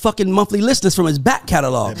 million fucking monthly listeners from his back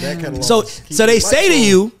catalog. Catalog So they say to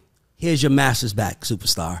you, here's your master's back,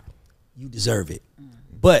 superstar. You deserve it.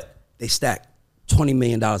 But they stack $20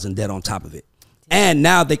 million in debt on top of it. And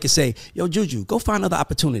now they can say, yo, Juju, go find other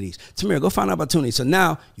opportunities. Tamir, go find opportunities. So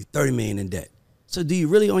now you're 30 million in debt. So do you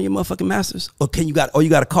really own your motherfucking masters? Or you got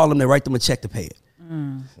to call them to write them a check to pay it?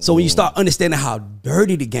 So when you start understanding how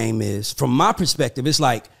dirty the game is, from my perspective, it's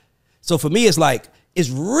like, so for me, it's like, it's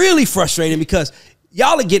really frustrating because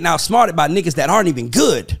y'all are getting outsmarted by niggas that aren't even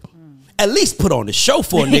good. At least put on the show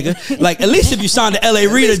for a nigga. Like, at least if you signed to L.A.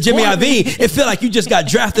 Reid or Jimmy Iovine, it feel like you just got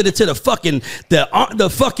drafted into the fucking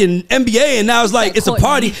NBA, and now it's like it's a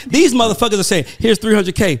party. These motherfuckers are saying, "Here's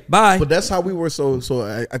 $300K, bye." But that's how we were. So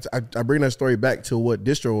I bring that story back to what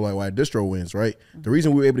distro, like why distro wins, right? The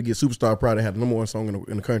reason we were able to get Superstar Pride to have the number one song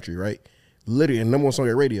in the country, right? Literally, and number one song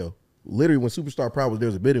at radio. Literally, when Superstar Pride was there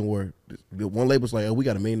was a bidding war. The one label's like, "Oh, we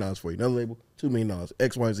got $1 million for you." Another label, $2 million,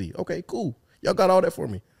 X, Y, Z. Okay, cool. Y'all got all that for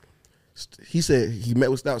me. He said he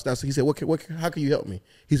met with Stout. He said, how can you help me?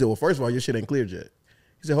 He said, well, first of all, your shit ain't cleared yet.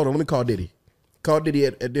 He said, hold on, let me call Diddy. Called Diddy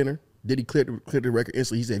at dinner. Diddy cleared the record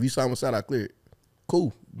instantly. He said, if you sign with Side, I clear it.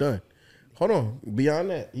 Cool, done. Hold on. Beyond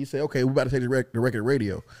that, he said, okay, we about to take the record to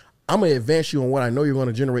radio. I'm gonna advance you on what I know you're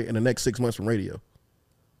gonna generate in the next 6 months from radio.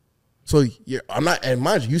 So I'm not, and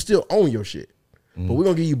mind you still own your shit, but we're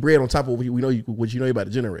gonna give you bread on top of what you know you're about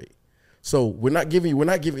to generate. So you're not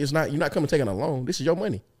coming taking a loan. This is your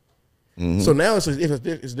money. So now it's a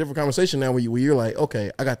different conversation now where you're like,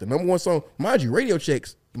 okay, I got the number one song. Mind you, radio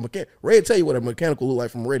checks. Ray tell you what a mechanical look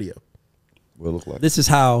like from radio. What it look like? This is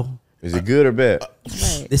how. Is it good or bad?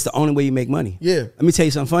 This is the only way you make money. Yeah. Let me tell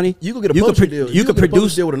you something funny. You can get a publishing deal. You can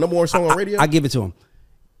produce deal with a number one song on radio. I give it to him.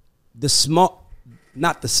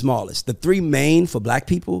 Not the smallest. The three main for black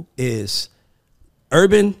people is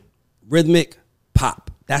urban, rhythmic,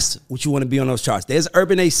 pop. That's what you want to be on those charts. There's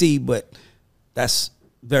urban AC, but that's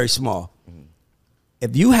very small.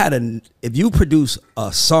 If you produce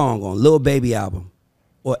a song on Lil Baby album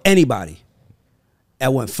or anybody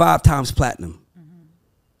that went 5 times platinum,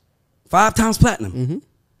 5 times platinum,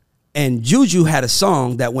 and Juju had a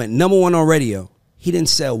song that went number one on radio, he didn't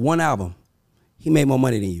sell one album. He made more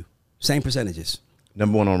money than you. Same percentages.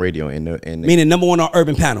 Number one on radio meaning number one on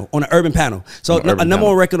urban panel. So a number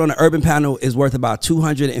one record on the urban panel is worth about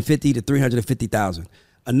 $250,000 to $350,000.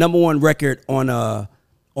 A number one record on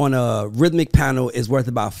a rhythmic panel is worth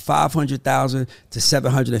about $500,000 to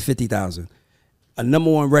 $750,000. A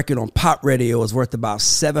number one record on pop radio is worth about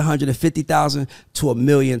 $750,000 to $1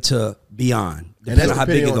 million to beyond, depending on how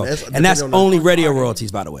big it goes. And that's only radio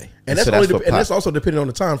royalties, by the way. And that's also depending on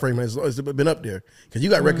the time frame. It's been up there because you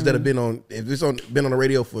got records that have been on. If it's been on the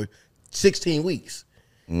radio for 16 weeks,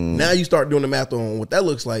 now you start doing the math on what that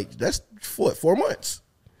looks like. That's 4 months.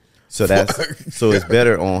 So it's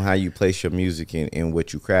better on how you place your music and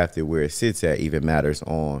what you crafted, where it sits at even matters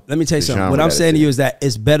on. Let me tell you something. What I'm saying to you is that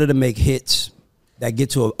it's better to make hits that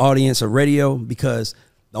get to an audience of radio, because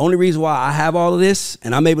the only reason why I have all of this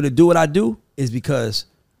and I'm able to do what I do is because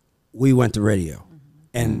we went to radio.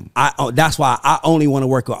 And that's why I only want to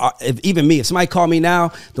work on, if somebody call me now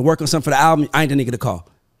to work on something for the album, I ain't the nigga to call.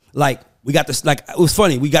 Like, we got this, like, it was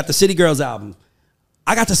funny. We got the City Girls album.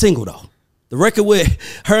 I got the single though. The record with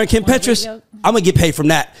her and Kim Petras, I'm gonna get paid from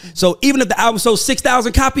that. So even if the album sold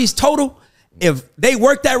 6,000 copies total, if they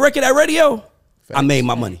worked that record at radio, I made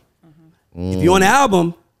my money. If you on the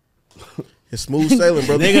album, it's smooth sailing,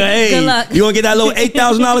 brother. Nigga, hey, you gonna get that little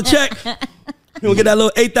 $8,000 check? You gonna get that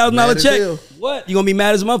little $8,000 check? What? You gonna be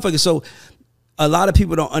mad as a motherfucker? So a lot of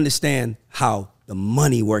people don't understand how the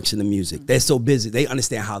money works in the music. They're so busy. They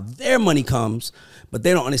understand how their money comes, but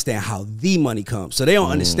they don't understand how the money comes. So they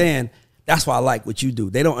don't understand. That's why I like what you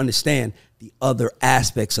do. They don't understand the other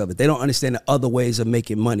aspects of it. They don't understand the other ways of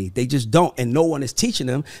making money. They just don't. And no one is teaching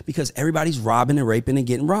them because everybody's robbing and raping and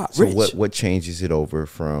getting robbed. So what changes it over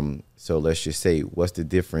from, so let's just say, what's the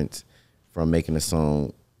difference from making a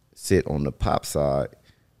song sit on the pop side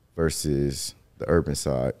versus the urban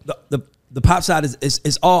side? The pop side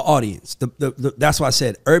is all audience. That's why I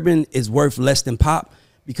said urban is worth less than pop,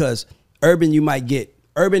 because urban you might get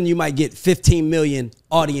Urban, you might get 15 million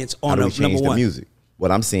audience on How do a we change number the one. music?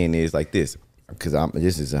 What I'm saying is like this, because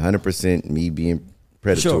this is 100% me being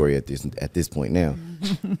predatory at this point now.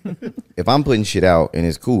 If I'm putting shit out and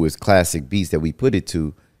it's cool, it's classic beats that we put it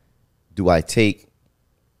to, do I take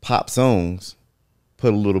pop songs,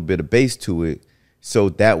 put a little bit of bass to it, so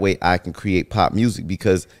that way I can create pop music?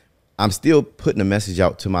 Because I'm still putting a message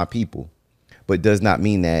out to my people, but it does not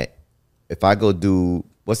mean that if I go do,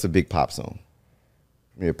 what's a big pop song?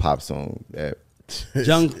 Give me a pop song.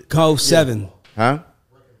 Jungkook 7. Huh?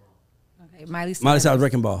 Okay, Miley Cyrus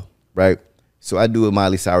Wrecking Ball. Right. So I do with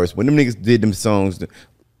Miley Cyrus. When them niggas did them songs,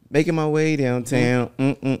 making my way downtown.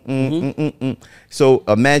 So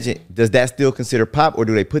imagine, does that still consider pop, or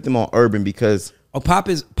do they put them on urban because? Oh, pop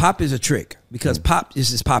is a trick because pop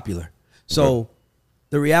is just popular. So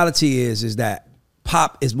the reality is that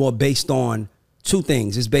pop is more based on two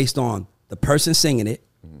things. It's based on the person singing it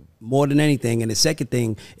more than anything, and the second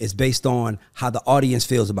thing is based on how the audience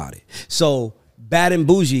feels about it. So Bad and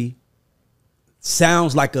Bougie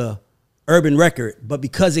sounds like a urban record, but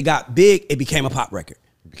because it got big, it became a pop record.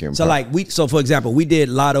 So for example, we did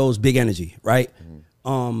Lotto's Big Energy, right?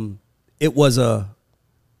 It was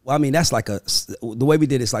that's like the way we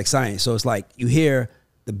did it's like science. So it's like you hear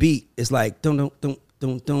the beat, it's like dun dun dun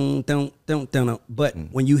dun dun dun dun dun. But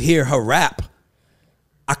when you hear her rap,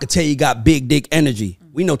 I could tell you got big dick energy.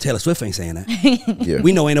 We know Taylor Swift ain't saying that. Yeah.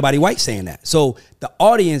 We know ain't nobody white saying that. So the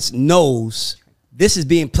audience knows this is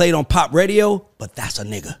being played on pop radio, but that's a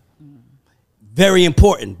nigga. Very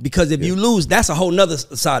important, because if you lose, that's a whole nother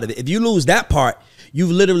side of it. If you lose that part,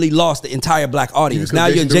 you've literally lost the entire black audience. Now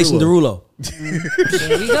you're Jason Derulo.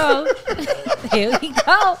 Here we go. Here we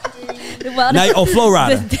go. Well, now, Flo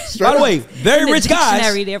Rida. By the way, very rich guys.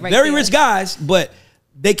 Very rich guys, but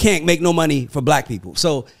they can't make no money for black people.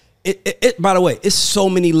 So, by the way, it's so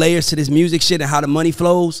many layers to this music shit and how the money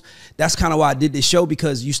flows. That's kind of why I did this show,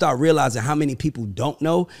 because you start realizing how many people don't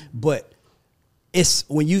know. But it's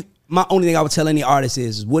when you... My only thing I would tell any artist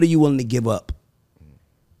is, what are you willing to give up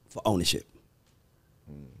for ownership?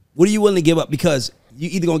 What are you willing to give up? Because you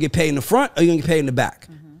either going to get paid in the front or you're going to get paid in the back.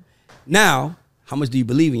 Now, how much do you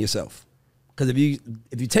believe in yourself? Because if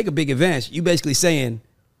you take a big advance, you basically saying,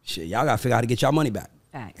 shit, y'all got to figure out how to get y'all money back.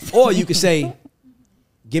 Facts. Or you could say,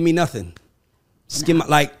 give me nothing.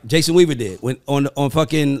 Like Jason Weaver did on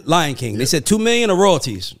fucking Lion King. They said $2 million of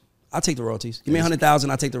royalties. I'll take the royalties. Give me 100,000,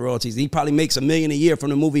 I'll take the royalties. He probably makes $1 million a year from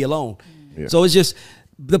the movie alone. Yeah. So it's just,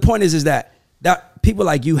 the point is that people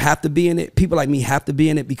like you have to be in it. People like me have to be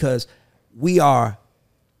in it, because we are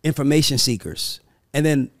information seekers. And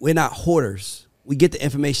then we're not hoarders. We get the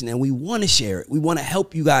information and we want to share it. We want to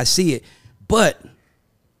help you guys see it. But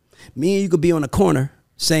me and you could be on the corner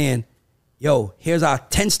saying, yo, here's our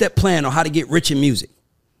 10-step plan on how to get rich in music.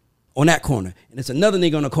 On that corner. And it's another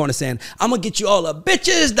nigga on the corner saying, I'm going to get you all the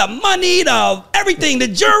bitches, the money, the everything, the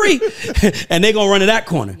jury. And they going to run to that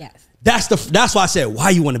corner. Yes. That's why I said,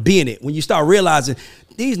 why you want to be in it? When you start realizing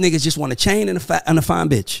these niggas just want a chain and a fine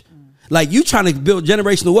bitch. Like, you trying to build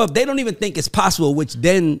generational wealth. They don't even think it's possible, which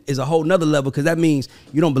then is a whole nother level, because that means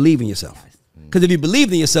you don't believe in yourself. Because if you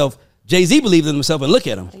believed in yourself, Jay-Z believed in himself and look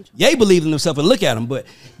at him. Ye believed in himself and look at him. But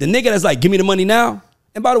the nigga that's like, give me the money now.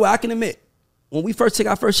 And by the way, I can admit, when we first took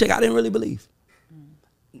our first check, I didn't really believe.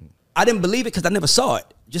 I didn't believe it because I never saw it,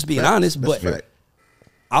 just being honest. But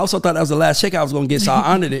I also thought that was the last check I was going to get, so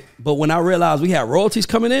I honored it. But when I realized we had royalties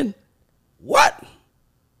coming in, what?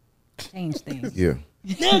 Change things. Yeah.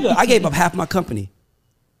 Nigga, I gave up half my company.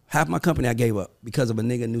 Half my company I gave up because of a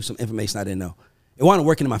nigga knew some information I didn't know. It wasn't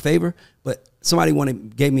working in my favor, but somebody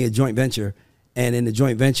gave me a joint venture, and in the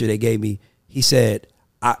joint venture they gave me, he said,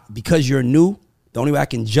 because you're new, the only way I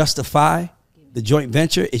can justify the joint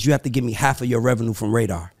venture is you have to give me half of your revenue from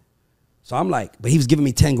Radar. So I'm like, but he was giving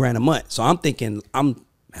me 10 grand a month. So I'm thinking, I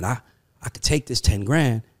could take this 10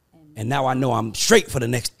 grand and now I know I'm straight for the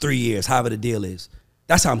next 3 years, however the deal is.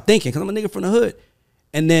 That's how I'm thinking, because I'm a nigga from the hood.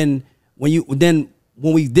 And then when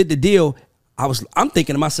we did the deal, I'm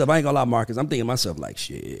thinking to myself, I ain't gonna lie, Marcus, I'm thinking to myself like,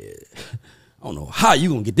 shit, I don't know how you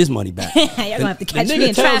gonna get this money back. You're gonna have to catch me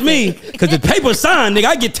in tells traffic. me, because the paper's signed, nigga,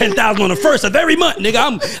 I get 10,000 on the first of every month,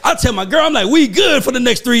 nigga. I tell my girl, I'm like, we good for the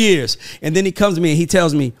next 3 years. And then he comes to me and he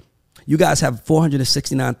tells me, you guys have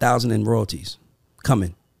 469,000 in royalties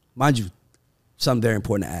coming. Mind you, something very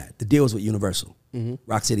important to add. The deal was with Universal.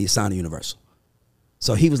 Rock City is signed to Universal.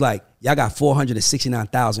 So he was like, y'all got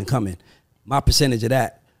 469,000 coming. My percentage of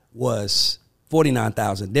that was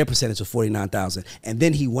 49,000. Their percentage was 49,000. And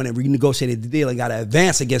then he went and renegotiated the deal and got an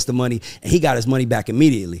advance against the money, and he got his money back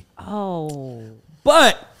immediately. Oh.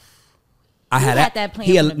 But I had that plan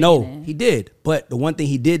from the beginning. He did. But the one thing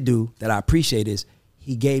he did do that I appreciate is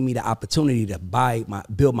he gave me the opportunity to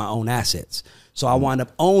build my own assets. So I wound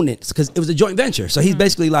up owning it because it was a joint venture. So he's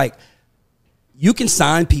basically like, you can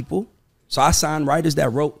sign people. So I signed writers that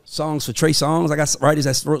wrote songs for Trey Songz. I got writers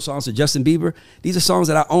that wrote songs for Justin Bieber. These are songs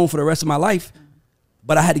that I own for the rest of my life,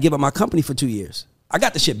 but I had to give up my company for 2 years. I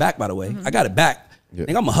got the shit back, by the way. I got it back. Yeah. I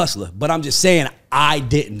think I'm a hustler, but I'm just saying I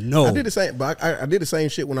didn't know. I did the same, but I did the same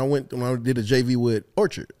shit when I did a JV with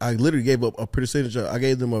Orchard. I literally gave up a percentage. I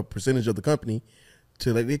gave them a percentage of the company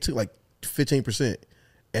to they took like 15%,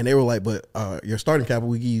 and they were like, "But your starting capital,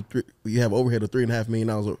 we give you have overhead of $3.5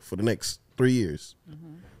 million for the next 3 years."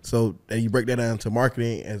 So and you break that down to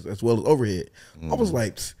marketing as well as overhead. I was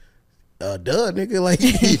like, duh, nigga, like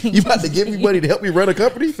you about to give me money to help me run a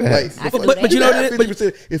company? Like, but you know that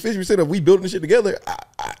 50% of we building this shit together,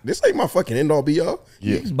 this ain't my fucking end all be all.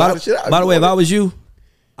 Yeah. By the way, if I was you,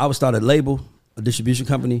 I would start a label, a distribution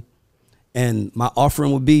company, and my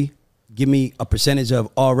offering would be give me a percentage of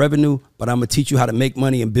all revenue, but I'm gonna teach you how to make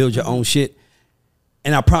money and build your own shit.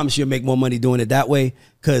 And I promise you'll make more money doing it that way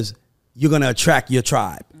because you're gonna attract your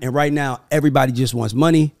tribe. And right now, everybody just wants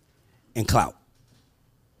money and clout.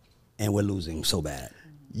 And we're losing so bad.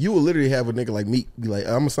 You will literally have a nigga like me be like,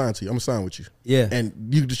 I'm gonna sign to you. I'm gonna sign with you. Yeah.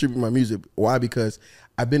 And you distribute my music. Why? Because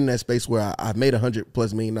I've been in that space where I've made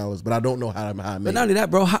 $100+ million, but I don't know how I made it. But not only that,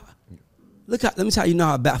 bro. Let me tell you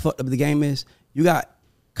how fucked up the game is. You got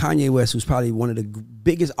Kanye West, who's probably one of the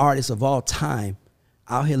biggest artists of all time,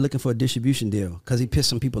 out here looking for a distribution deal because he pissed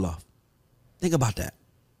some people off. Think about that.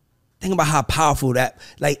 Think about how powerful that,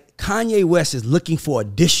 like Kanye West is looking for a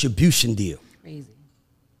distribution deal. Crazy.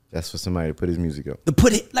 That's for somebody to put his music up. To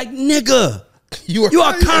put it, like, nigga, you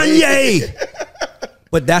are Kanye.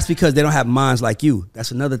 But that's because they don't have minds like you. That's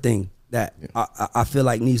another thing that I feel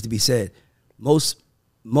like needs to be said. Most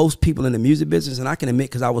people in the music business, and I can admit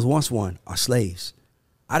because I was once one, are slaves.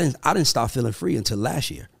 I didn't start feeling free until last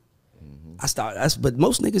year. But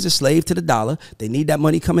most niggas are slave to the dollar. They need that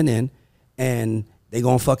money coming in, and they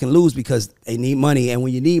gonna fucking lose because they need money. And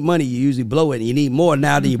when you need money, you usually blow it. And you need more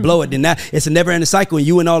now than you blow it. Then that it's a never-ending cycle, and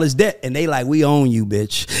you in all this debt. And they like, we own you,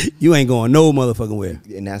 bitch. You ain't going no motherfucking where.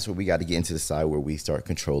 And that's where we got to get into the side where we start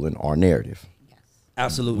controlling our narrative. Yes.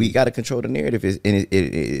 Absolutely. We got to control the narrative. And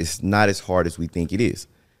it's not as hard as we think it is.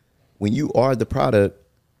 When you are the product,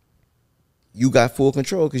 you got full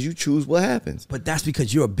control because you choose what happens. But that's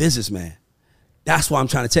because you're a businessman. That's why I'm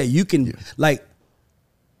trying to tell you. You can, like,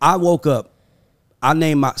 I woke up. I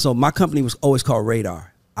named my company was always called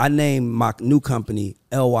Radar. I named my new company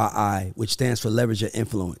LYI, which stands for Leverage Your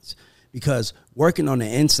Influence. Because working on the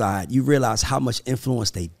inside, you realize how much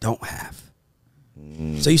influence they don't have.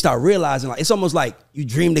 So you start realizing, like, it's almost like you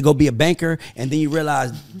dream to go be a banker, and then you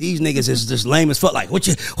realize these niggas is just lame as fuck. Like,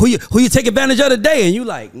 who you take advantage of today? And you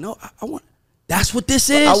like, no, I want. That's what this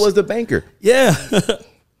is. I was the banker. Yeah.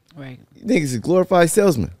 Right. You niggas is glorified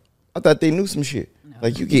salesmen. I thought they knew some shit.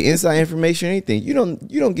 Like you get inside information, anything. You don't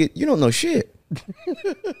know shit.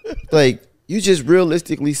 Like you just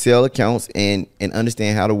realistically sell accounts and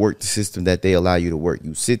understand how to work the system that they allow you to work.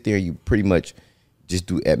 You sit there, you pretty much just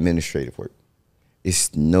do administrative work.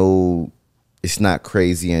 It's not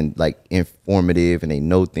crazy and like informative, and they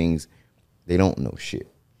know things. They don't know shit.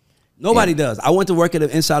 Nobody does. I went to work at the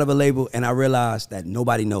inside of a label, and I realized that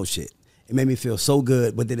nobody knows shit. It made me feel so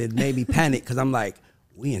good, but then it made me panic because I'm like,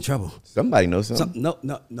 we in trouble. Somebody knows something.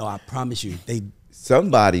 No, I promise you.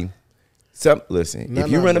 Listen,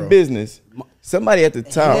 if you run a business, somebody at the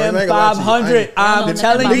top. M500, I'm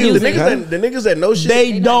telling you. The niggas that know shit.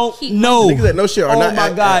 They don't know. The niggas that know shit are not. Oh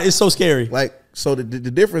my God, it's so scary. Like, so the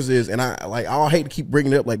difference is, and I hate to keep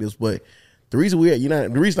bringing it up like this, but the reason we at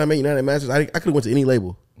United, the reason I made United Masters, I could have went to any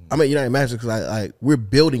label. I'm at United Masters because we're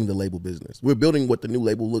building the label business. We're building what the new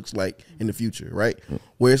label looks like in the future, right?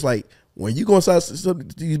 Where it's like, when you go inside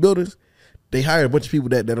these buildings, they hire a bunch of people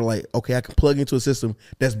that are like, okay, I can plug into a system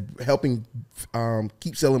that's helping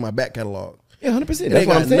keep selling my back catalog. Yeah, 100%. That's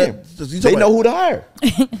what I'm saying. They know who to hire.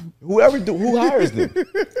 Who hires them.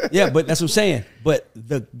 Yeah, but that's what I'm saying. But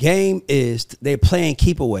the game is they're playing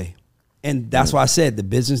keep away. And that's why I said the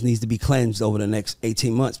business needs to be cleansed over the next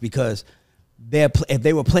 18 months because if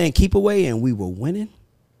they were playing keep away and we were winning,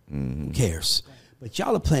 who cares? But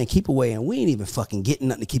y'all are playing keep away and we ain't even fucking getting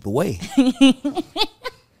nothing to keep away.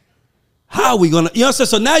 How are we gonna, you know what I'm saying?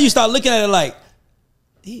 So now you start looking at it like,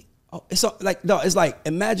 it's like,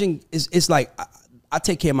 imagine, it's like, I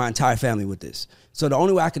take care of my entire family with this. So the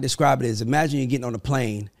only way I can describe it is imagine you're getting on a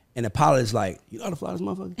plane and the pilot is like, you know how to fly this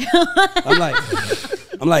motherfucker?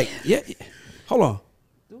 I'm like, yeah. Hold on.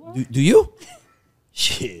 Do you?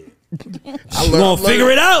 Shit. We're going to figure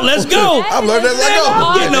it out. Let's go. I've learned as I go.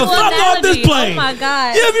 I'm getting the fuck off this plane. Oh, my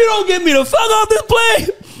God. If you don't get me the fuck off this plane.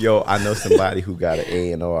 Yo, I know somebody who got an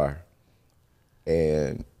A&R,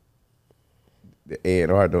 and the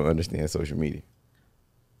A&R don't understand social media.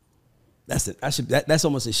 That's it. That's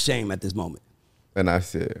almost a shame at this moment. And I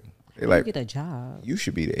said, they You like, get a job. you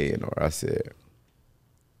should be the A&R. I said,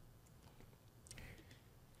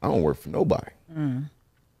 I don't work for nobody.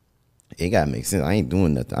 It gotta make sense. I ain't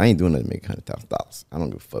doing nothing. I ain't doing nothing to make $100,000. I don't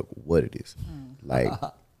give a fuck what it is. Like,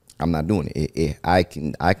 I'm not doing it. I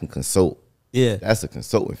can consult. Yeah. That's a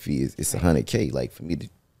consultant fee. It's $100K. Like, for me to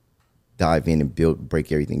dive in and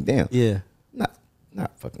break everything down. Yeah.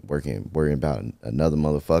 Not fucking worrying about another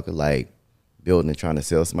motherfucker, like building and trying to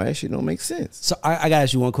sell somebody. That shit don't make sense. So I got to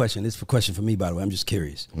ask you one question. This is a question for me, by the way. I'm just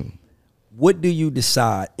curious. What do you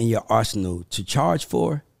decide in your arsenal to charge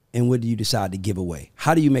for, and what do you decide to give away?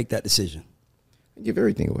 How do you make that decision? I give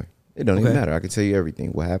everything away. It don't even matter. I can tell you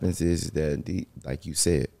everything. What happens is that, like you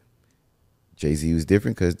said, Jay-Z was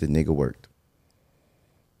different because the nigga worked.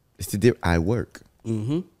 It's the I work.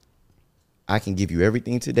 I can give you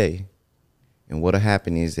everything today. And what'll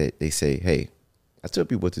happen is that they say, hey, I tell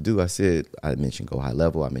people what to do. I mentioned Go High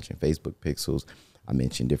Level. I mentioned Facebook Pixels. I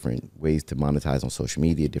mentioned different ways to monetize on social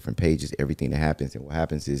media, different pages, everything that happens. And what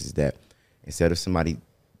happens is that instead of somebody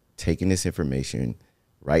taking this information,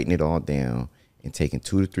 writing it all down, and taking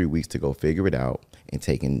 2 to 3 weeks to go figure it out, and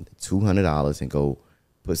taking $200 and go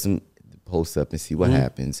put some posts up and see what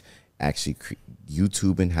happens, actually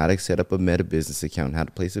YouTubing how to set up a Meta business account, how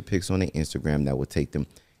to place a picture on their Instagram that will take them,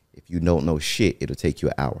 if you don't know shit, it'll take you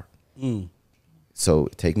an hour. So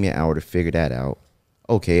it take me an hour to figure that out.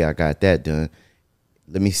 Okay, I got that done.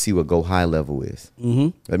 Let me see what Go High Level is.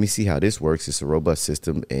 Let me see how this works. It's a robust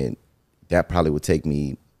system, and that probably would take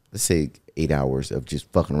me, let's say, 8 hours of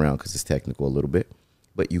just fucking around because it's technical a little bit.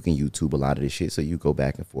 But you can YouTube a lot of this shit, so you go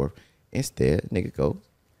back and forth. Instead, nigga goes,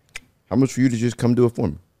 how much for you to just come do it for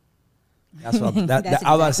me? That's what I was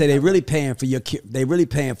about to say. They really paying for they really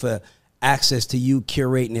paying for access to you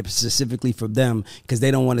curating it specifically for them because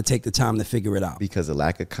they don't want to take the time to figure it out. Because of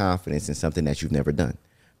lack of confidence in something that you've never done.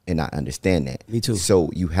 And I understand that. Me too.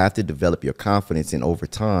 So you have to develop your confidence, and over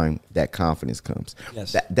time, that confidence comes.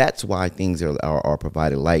 Yes. That's why things are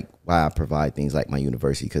provided, like why I provide things like my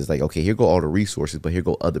university. Because, like, okay, here go all the resources, but here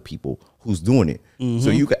go other people who's doing it. So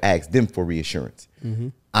you could ask them for reassurance.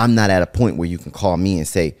 I'm not at a point where you can call me and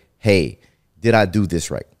say, hey, did I do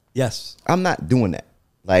this right? Yes. I'm not doing that.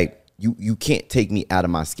 Like, you can't take me out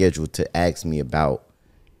of my schedule to ask me about,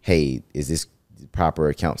 hey, is this proper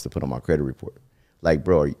accounts to put on my credit report? Like,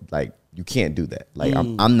 bro, like, you can't do that. Like,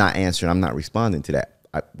 I'm not answering. I'm not responding to that.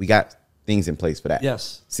 We got things in place for that.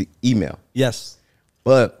 Yes. See, email. Yes.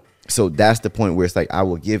 But so that's the point where it's like, I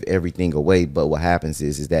will give everything away. But what happens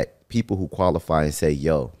is that people who qualify and say,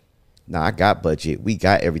 yo, nah, I got budget. We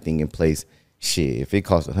got everything in place. Shit, if it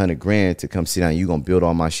costs $100,000 to come sit down, you gonna build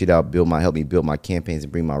all my shit out, help me build my campaigns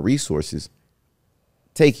and bring my resources,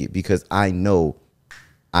 take it, because I know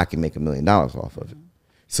I can make $1 million off of it.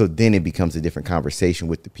 So then it becomes a different conversation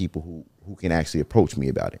with the people who can actually approach me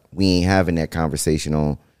about it. We ain't having that conversation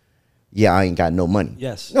on, yeah, I ain't got no money.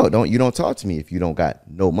 Yes. No, you don't talk to me if you don't got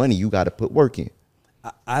no money. You got to put work in.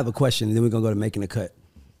 I have a question, and then we're gonna go to making a cut.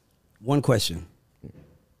 One question.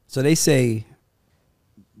 So they say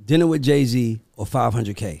dinner with Jay-Z or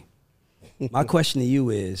 $500K. My question to you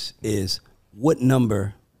is what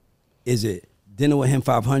number is it? Dinner with him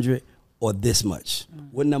 500 or this much?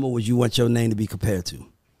 What number would you want your name to be compared to?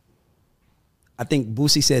 I think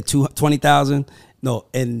Boosie said 20,000. No,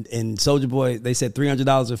 and Soulja Boy, they said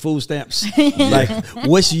 $300 in food stamps. Like,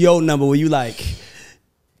 what's your number? Were you like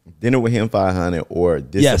dinner with him 500 or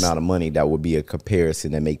this Yes. amount of money? That would be a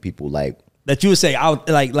comparison that make people like that? You would say I would,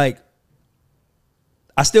 like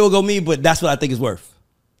I still go me, but that's what I think it's worth.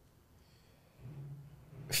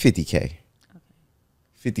 50K.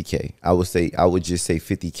 50K. I would just say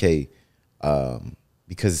 50K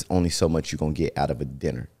because it's only so much you're going to get out of a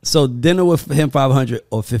dinner. So dinner with him 500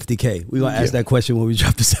 or 50K? We're going to ask that question when we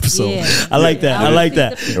drop this episode. Yeah. I like that. I like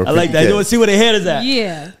that. Or I like that. 50K. You want to see where their head is at?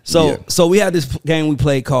 Yeah. So we have this game we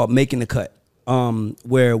play called Making the Cut,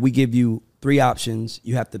 where we give you 3 options.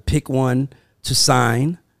 You have to pick one to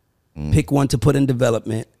sign, pick one to put in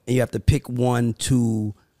development, and you have to pick one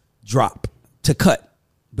to drop, to cut.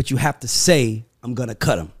 But you have to say, I'm going to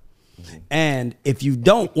cut them. And if you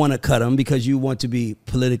don't want to cut them because you want to be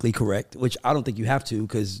politically correct, which I don't think you have to,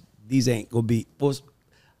 because these ain't going to be,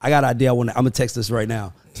 I got an idea. I'm gonna text this right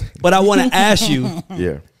now, but I want to ask you.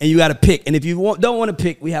 Yeah. And you got to pick. And if you don't want to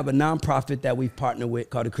pick, we have a nonprofit that we've partnered with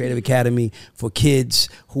called the Creative Academy for kids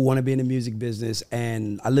who want to be in the music business.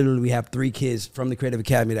 And we have 3 kids from the Creative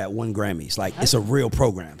Academy that won Grammys. Like, it's a real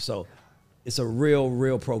program. So it's a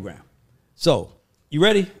real program. So you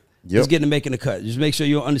ready? Yep. Let's get into making the cut. Just make sure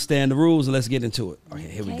you understand the rules and let's get into it. Okay,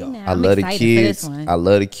 here we go. Now, I I'm love the excited kids. for this one. I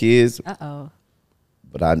love the kids, Uh-oh.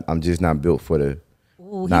 but I'm just not built for the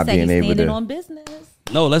Ooh, not he said being he's able standing to. on business.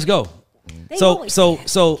 No, let's go. They So always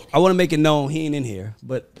I want to make it known he ain't in here,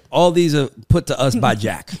 but all these are put to us by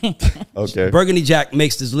Jack. Okay. Burgundy Jack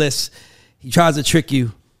makes this list. He tries to trick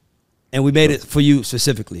you, and we made it for you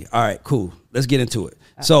specifically. All right, cool. Let's get into it.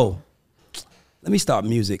 So let me start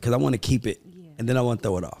music because I want to keep it, and then I want to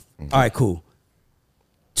throw it off. All right, cool.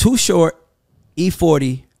 Too Short,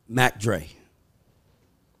 E40, Mac Dre.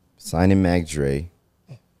 Signing Mac Dre.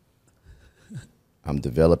 I'm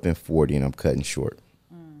developing 40 and I'm cutting short.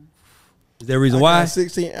 Is there a reason I why? got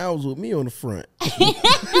 16 hours with me on the front.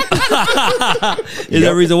 Is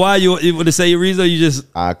there a reason why you want to say your reason? Or you just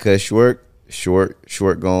I cut short.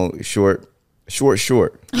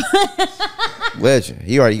 Legend.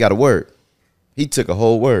 He already got a word. He took a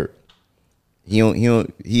whole word. He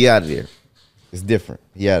out of there. It's different.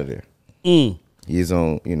 He out of there. He is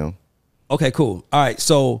on, okay, cool. All right,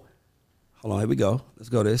 so hold on. Here we go. Let's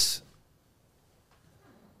go this.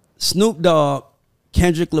 Snoop Dogg,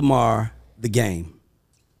 Kendrick Lamar, The Game.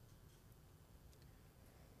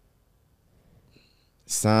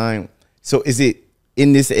 Sign. So is it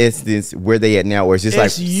in this instance where they at now, or it's just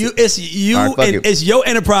It's like you, All right, fuck and it. it's your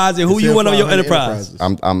enterprise and who It's you want on your 500 enterprise.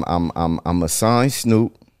 enterprises. I'm a sign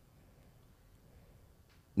Snoop.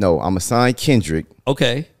 No, I'm a sign Kendrick.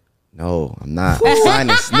 Okay. No, I'm not. I'm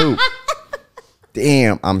signing Snoop.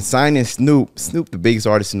 Damn, I'm signing Snoop. Snoop, the biggest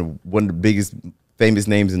artist and one of the biggest famous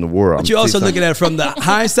names in the world. But you're also looking at it from the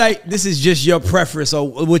hindsight. This is just your preference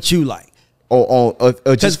or what you like. Just for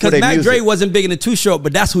Because their Mac music. Dre wasn't big in the Too Short,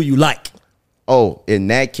 but that's who you like. Oh, in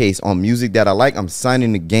that case, on music that I like, I'm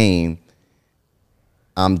signing The Game.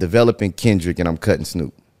 I'm developing Kendrick and I'm cutting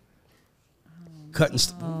Snoop. Cutting.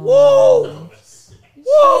 Whoa.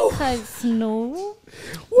 Whoa. Cause Snoop.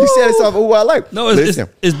 You said it's off of who I like. No, Listen,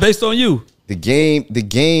 it's based on you. The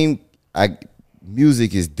game.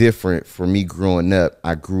 Music is different for me growing up.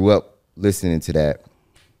 I grew up listening to that.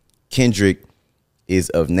 Kendrick is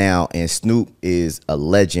of now, and Snoop is a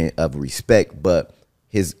legend of respect, but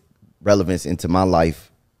his relevance into my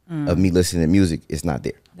life of me listening to music is not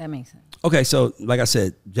there. That makes sense. Okay, so like I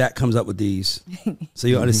said, Jack comes up with these, so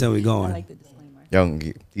you understand where we're going. I like the disclaimer. Y'all can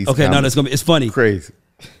get these Okay, no, comments that's gonna be. It's funny. crazy.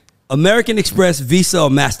 American Express, Visa, or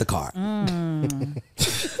Mastercard.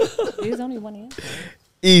 There's only one answer.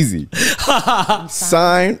 Easy.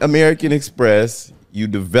 Sign American Express, you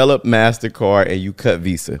develop MasterCard, and you cut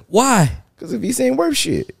Visa. Why? Because Visa ain't worth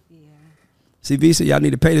shit. See, Visa, y'all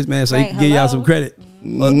need to pay this man so he Right, can give y'all hello? some credit.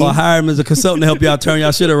 Or hire him as a consultant to help y'all turn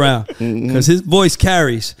y'all shit around. Because his voice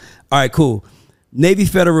carries. All right, cool. Navy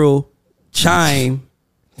Federal, Chime,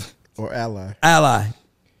 Or ally. Ally.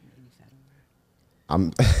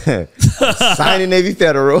 I'm signing Navy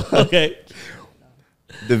Federal, Okay.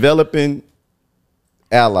 developing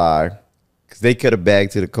Ally, because they cut a bag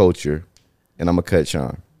to the culture, and I'm going to cut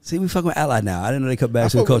Sean. See, we fucking with Ally now. I didn't know they cut back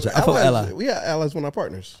to the culture. I fuck with Ally. We had allies one of our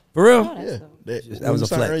partners. For real? Yeah. That was a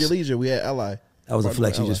flex. Earn Your Leisure, we had ally. That was a Partner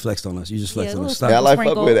flex. with You just Ally. flexed on us. You just flexed Yeah, on a us. little Stop. Ally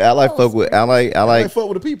sprinkle. fuck with Ally fuck with Ally. I fuck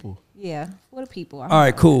with the people. Yeah. What are people? All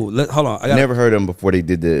right, cool. Hold on. I got Never heard them before they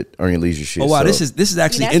did the Earn Your Leisure shit. Oh wow, so- this is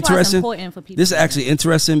actually that's why it's interesting. important for people This is to actually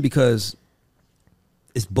interesting because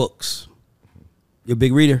it's books. You're a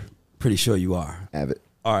big reader? Pretty sure you are. Have it.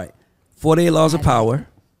 All right. 48 Laws of Power,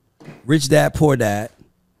 Rich Dad, Poor Dad,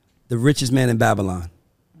 The Richest Man in Babylon.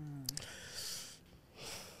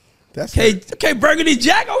 That's Okay, Burgundy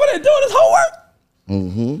Jack over there doing his homework.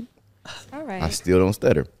 All right. I still don't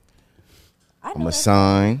stutter. I I'm know a that.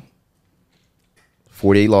 sign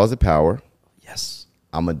 48 Laws of Power. Yes.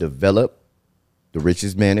 I'm going to develop The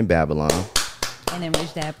Richest Man in Babylon. And then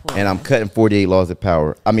Rich Dad Poor. And I'm cutting 48 Laws of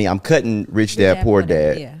Power. I mean, I'm cutting Rich Dad, Poor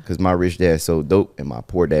Dad. yeah. Because my rich dad's so dope and my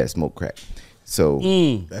poor dad smoke crack. So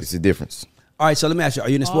it's the difference. All right, so let me ask you, are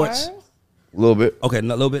you into sports? Bars? A little bit. Okay, a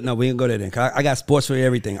little bit. No, we ain't go there then. 'Cause I got sports for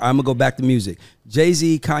everything. I'm going to go back to music.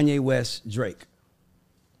 Jay-Z, Kanye West, Drake.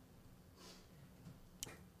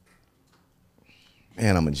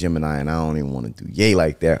 Man, I'm a Gemini and I don't even want to do yay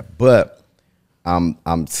like that. But I'm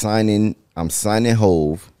signing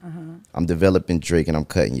Hove. I'm developing Drake and I'm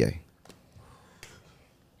cutting yay.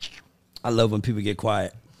 I love when people get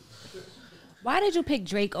quiet. Why did you pick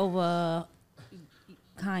Drake over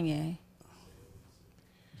Kanye?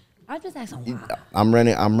 I just asking why. I'm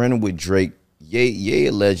running with Drake. Ye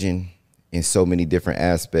a legend in so many different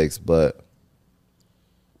aspects, but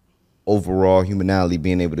overall humanity,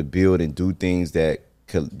 being able to build and do things that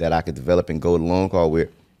I could develop and go the long haul with.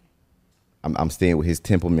 I'm staying with his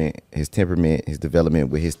temperament, his development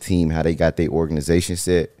with his team, how they got their organization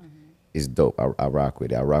set is dope. I rock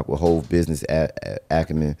with it. I rock with whole business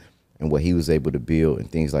acumen and what he was able to build and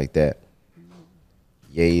things like that.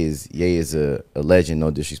 Ye is a legend,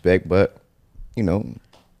 no disrespect, but you know,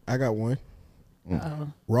 I got one.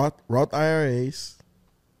 Roth IRAs,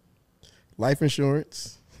 life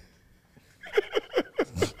insurance,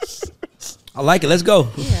 I like it. Let's go.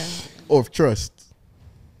 Yeah. or trust.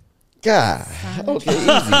 God, okay,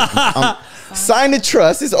 easy. Sign the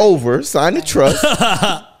trust. It's over. Sign the trust.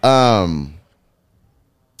 Then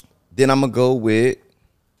I'm gonna go with.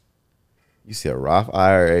 You said Roth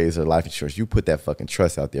IRAs or life insurance. You put that fucking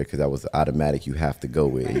trust out there because that was the automatic you have to go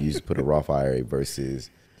with. You just put a Roth IRA versus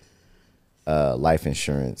life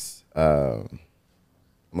insurance. I'm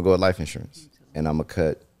gonna go with life insurance, and I'm gonna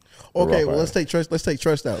cut. Okay, well let's take trust. Let's take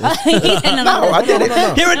trust out. No, I did it.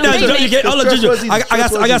 Here it does.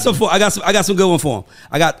 I got some for. I got some good one for him.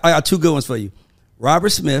 I got two good ones for you. Robert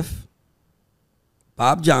Smith,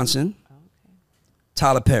 Bob Johnson,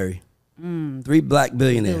 Tyler Perry. 3 black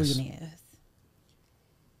billionaires.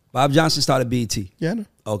 Bob Johnson started BET. Yeah, I know.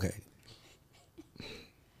 Okay.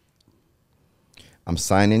 I'm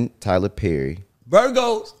signing Tyler Perry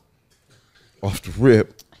Virgos. off the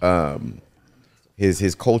rip.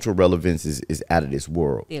 His cultural relevance is out of this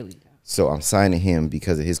world. There we go. So I'm signing him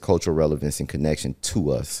because of his cultural relevance and connection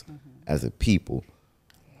to us as a people.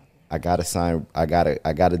 I gotta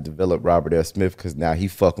develop Robert L. Smith because now he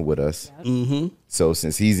fucking with us. Mm-hmm. So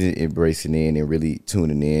since he's embracing in and really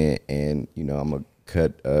tuning in, and you know, I'm gonna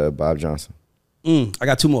cut Bob Johnson. I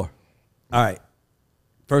got two more. All right.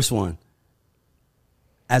 First one.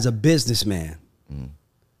 As a businessman,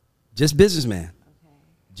 just businessman,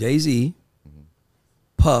 Jay-Z,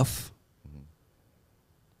 Puff,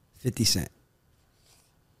 50 Cent.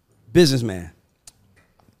 Businessman.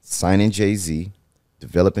 Signing Jay-Z,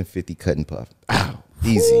 developing 50, cutting Puff. Ow,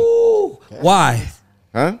 easy. Ooh. Why?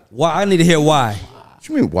 Huh? Why? I need to hear why. What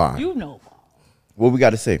you mean why? You know. What we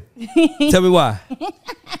got to say? Tell me why.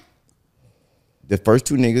 The first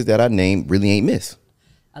two niggas that I named really ain't missed.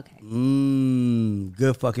 Okay.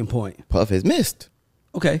 Good fucking point. Puff has missed.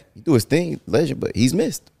 Okay. He do his thing, legend, but he's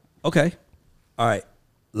missed. Okay. All right.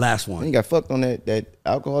 Last Then he one. got fucked on that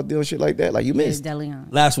alcohol deal and shit like that. Like you missed.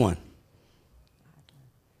 DeLeon. Last one.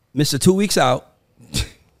 Mr. 2 Weeks Out,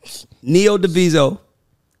 Neo DeVizzo,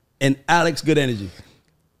 and Alex Good Energy.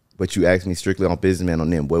 But you asked me strictly on businessman on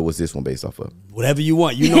them. What was this one based off of? Whatever you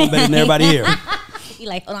want. You know better than everybody here. He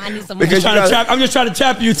like, hold on, I need some more. I'm just trying to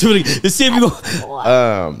trap you to see if you go.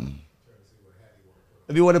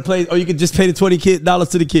 If you want to play, or you could just pay the $20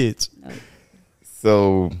 to the kids.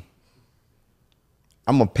 So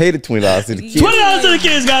I'm gonna pay the $20 to the kids. $20 to the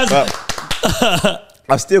kids, guys.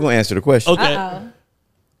 I'm still gonna answer the question. Okay.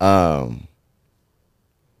 Uh-oh.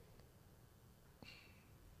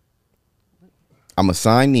 I'm gonna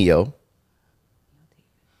sign Neo.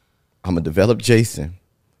 I'm gonna develop Jason.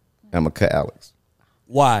 And I'm gonna cut Alex.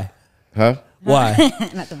 Why? Huh? Why?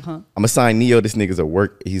 Not the huh. I'm gonna sign Neo. This nigga's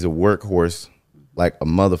he's a workhorse like a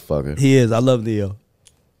motherfucker. He is. I love Neo.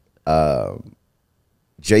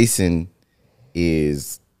 Jason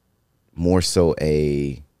is more so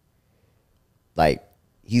he's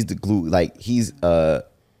the glue, like he's a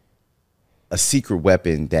secret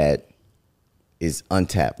weapon that is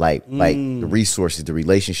untapped, like the resources, the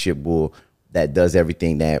relationship bull that does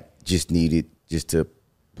everything that just needed just to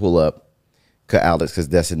pull up, cut Alex, because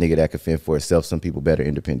that's a nigga that could fend for itself. Some people better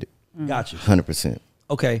independent. Got you. 100%.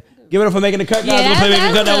 Okay. Give it up for making the cut, guys. Yeah, We'll play making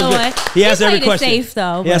the cut. that's That was good good. one. He answered He every played it question. safe,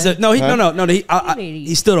 though, He answered, no, but-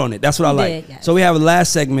 he stood on it. That's what I like. did, yes. So we have a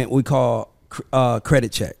last segment we call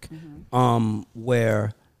credit check,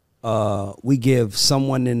 where we give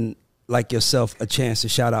someone in like yourself a chance to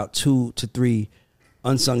shout out 2 to 3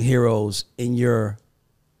 unsung heroes in your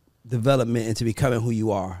development into becoming who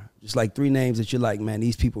you are. Just like 3 names that you're like, man,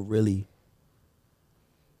 these people really.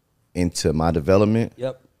 Into my development.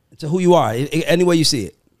 Yep. To who you are, any way you see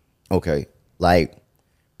it. Okay. Like,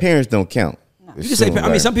 parents don't count. You can say, I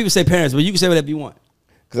mean, some people say parents, but you can say whatever you want.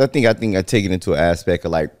 Because I think I take it into an aspect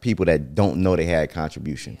of like people that don't know they had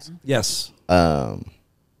contributions. Yes. A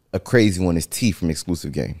crazy one is T from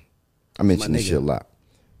Exclusive Game. I mention this shit a lot.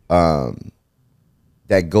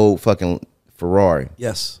 That gold fucking Ferrari.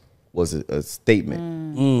 Yes. Was a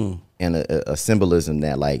statement and a symbolism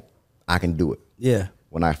that like I can do it. Yeah.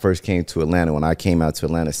 When I first came to Atlanta, when I came out to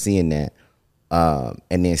Atlanta, seeing that,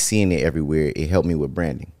 And then seeing it everywhere, it helped me with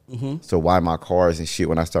branding. So why my cars and shit,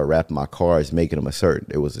 when I started rapping my cars, making them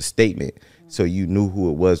it was a statement. So you knew who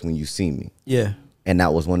it was when you see me. Yeah. And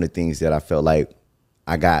that was one of the things that I felt like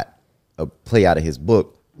I got a play out of his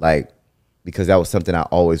book, like, because that was something I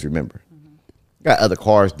always remember. Got other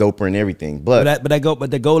cars, doper and everything, but the gold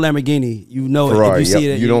Lamborghini, you know, Ferrari, if you see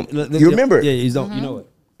it, you remember it. Yeah, you don't, you know it.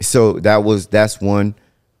 So that's one.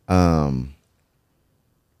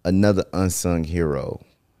 Another unsung hero.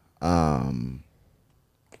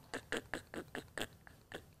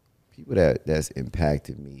 People that's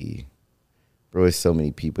impacted me, bro. There's so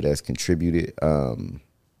many people that's contributed.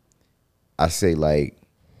 I say, like,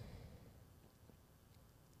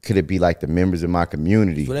 could it be like the members of my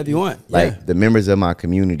community? Whatever you want. Like the members of my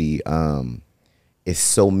community, it's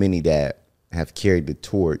so many that have carried the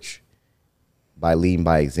torch by leading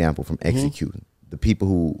by example from executing. The people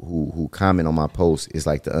who comment on my posts is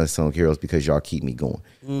like the unsung heroes because y'all keep me going.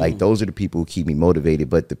 Like those are the people who keep me motivated,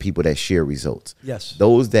 but the people that share results. Yes.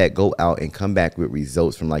 Those that go out and come back with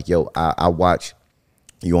results from like, yo, I watched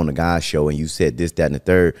you on the Guys show and you said this, that, and the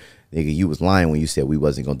third. Nigga, you was lying when you said we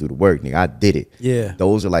wasn't gonna do the work. Nigga, I did it. Yeah.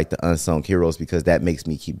 Those are like the unsung heroes because that makes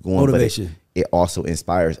me keep going. Motivation. But it also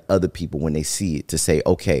inspires other people when they see it to say,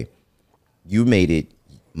 okay, you made it.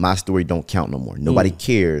 My story don't count no more. Nobody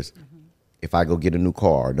cares if I go get a new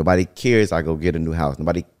car. Nobody cares I go get a new house.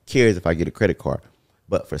 Nobody cares if I get a credit card.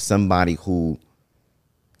 But for somebody who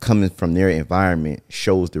coming from their environment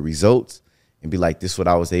shows the results and be like, this is what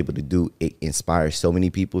I was able to do, it inspires so many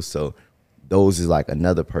people. So those is like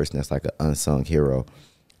another person that's like an unsung hero.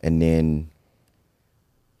 And then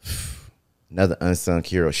another unsung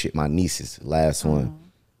hero, shit, my nieces, last one.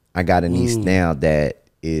 I got a niece now that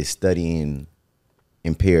is studying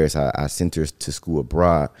in Paris. I sent her to school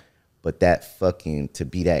abroad, but that fucking, to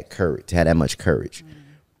be that courage, to have that much courage,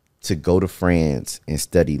 to go to France and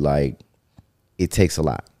study, like, it takes a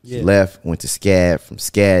lot. Yeah. She left, went to SCAD. From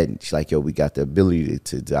SCAD, she's like, yo, we got the ability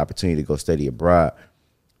the opportunity to go study abroad.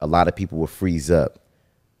 A lot of people will freeze up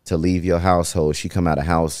to leave your household. She come out of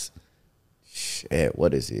house at,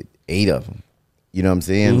 8 of them. You know what I'm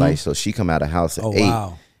saying? Like, so she come out of house at 8.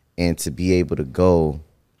 Wow. And to be able to go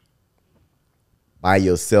by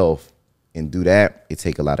yourself and do that, it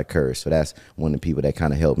take a lot of courage. So that's one of the people that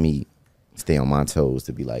kind of helped me stay on my toes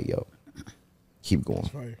to be like, yo, keep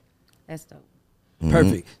going. That's dope.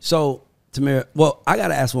 Perfect. So, Tamara, well, I got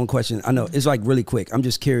to ask one question. I know it's like really quick. I'm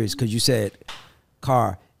just curious because you said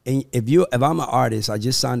car. And if I'm an artist, I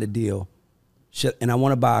just signed a deal and I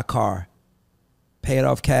want to buy a car, pay it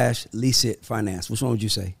off cash, lease it, finance. Which one would you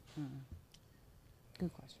say?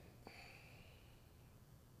 Good question.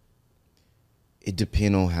 It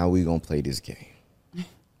depends on how we gonna play this game.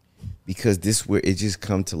 Because this where it just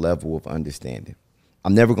come to level of understanding.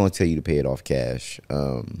 I'm never gonna tell you to pay it off cash.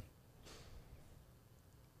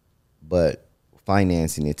 But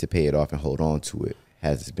financing it to pay it off and hold on to it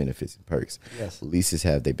has its benefits and perks. Yes. Leases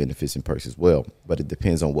have their benefits and perks as well. But it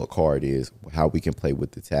depends on what car it is, how we can play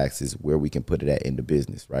with the taxes, where we can put it at in the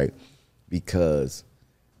business, right? Because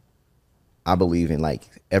I believe in, like,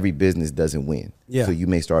 every business doesn't win. Yeah. So you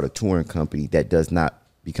may start a touring company that does not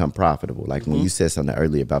become profitable. Like when you said something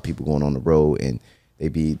earlier about people going on the road and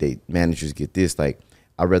they managers get this, like,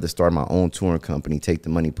 I'd rather start my own touring company, take the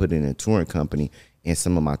money, put it in a touring company, and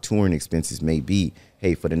some of my touring expenses may be,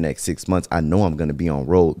 hey, for the next 6 months, I know I'm going to be on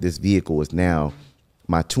road. This vehicle is now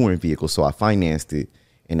my touring vehicle, so I financed it.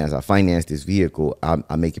 And as I finance this vehicle,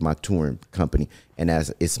 I make it my touring company. And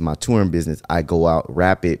as it's my touring business, I go out,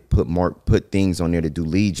 wrap it, put things on there to do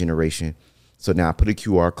lead generation. So now I put a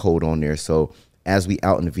QR code on there. So as we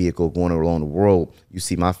out in the vehicle going along the road, you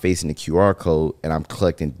see my face in the QR code, and I'm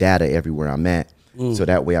collecting data everywhere I'm at. So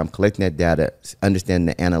that way I'm collecting that data, understanding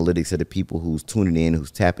the analytics of the people who's tuning in,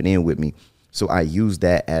 who's tapping in with me. So I use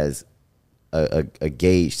that as a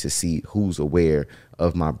gauge to see who's aware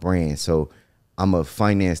of my brand. So I'm going to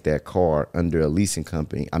finance that car under a leasing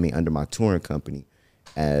company, under my touring company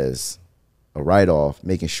as a write-off,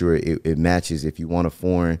 making sure it matches. If you want a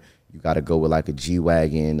foreign, you got to go with like a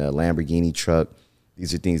G-Wagon, a Lamborghini truck.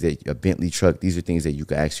 These are things that, a Bentley truck, these are things that you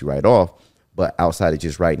can actually write off. But outside of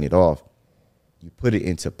just writing it off, you put it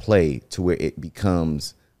into play to where it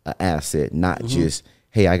becomes an asset, not just,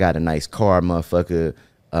 hey, I got a nice car, motherfucker,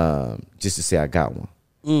 just to say I got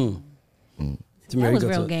one. That was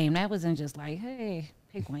real game. That wasn't just like, hey,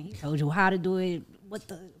 pick one. He told you how to do it, what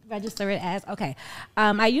the register it as. Okay.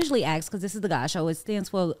 I usually ask, because this is the Guys Show, it stands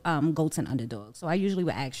for GOATs and Underdogs. So I usually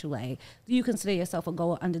would ask you, like, do you consider yourself a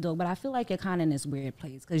GOAT or underdog? But I feel like you're kind of in this weird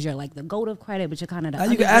place because you're like the GOAT of credit, but you're kind of the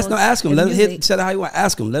You can ask them. Let them set it how you want.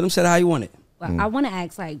 Ask them. Let them set it how you want it. Well, I want to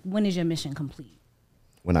ask, like, when is your mission complete?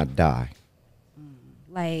 When I die.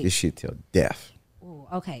 Like, This shit till death. ooh,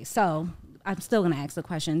 okay, so I'm still gonna ask the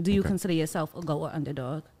question: do you consider yourself a GOAT or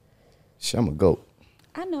underdog? Shit, I'm a GOAT.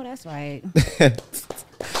 I know that's right.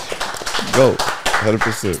 GOAT,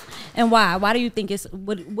 100%. And why? Why do you think it's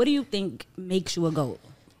what do you think makes you a GOAT?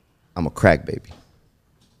 I'm a crack baby.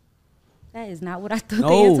 That is not what I thought the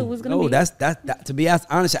answer was gonna be. No, that's to be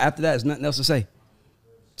honest, after that, there's nothing else to say.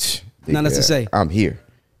 Nothing else to say. I'm here.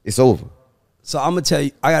 It's over. So I'm gonna tell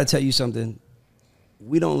you, I gotta tell you something.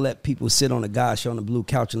 We don't let people sit on a gosh show on the blue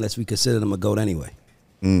couch unless we consider them a GOAT anyway.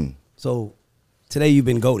 So today you've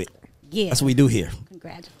been GOATed. Yeah. That's what we do here.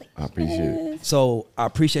 Congratulations. I appreciate it. So I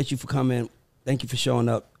appreciate you for coming. Thank you for showing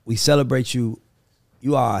up. We celebrate you.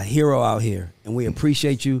 You are a hero out here, and we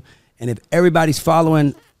appreciate you. And if everybody's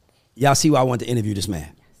following, y'all see why I wanted to interview this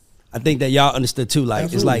man. I think that y'all understood too.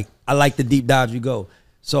 Like It's like I like the deep dives you go.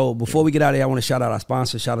 So before we get out of here, I want to shout out our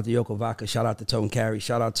sponsors. Shout out to Yoko Vodka. Shout out to Toten Carry.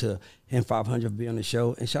 Shout out to Him 500 for being on the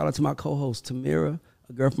show. And shout out to my co-host, Tamira,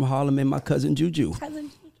 a girl from Harlem, and my cousin Juju.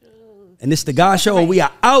 And this is the God Show, and we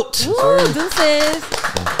are out. Woo, deuces.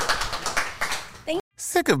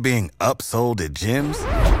 Sick of being upsold at gyms?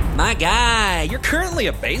 My guy, you're currently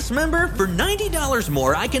a base member. For $90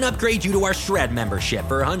 more, I can upgrade you to our Shred membership.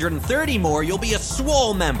 For $130 more, you'll be a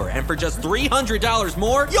swole member. And for just $300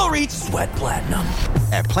 more, you'll reach Sweat Platinum.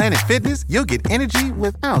 At Planet Fitness, you'll get energy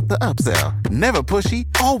without the upsell. Never pushy,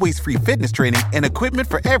 always free fitness training and equipment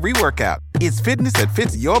for every workout. It's fitness that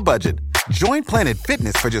fits your budget. Join Planet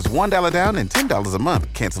Fitness for just $1 down and $10 a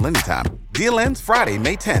month. Cancel anytime. Deal ends Friday,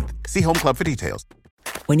 May 10th. See Home Club for details.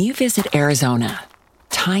 When you visit Arizona,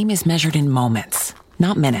 time is measured in moments,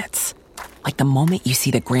 not minutes. Like the moment you see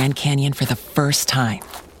the Grand Canyon for the first time.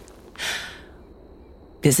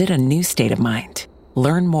 Visit a new state of mind.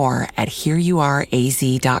 Learn more at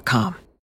hereyouareaz.com.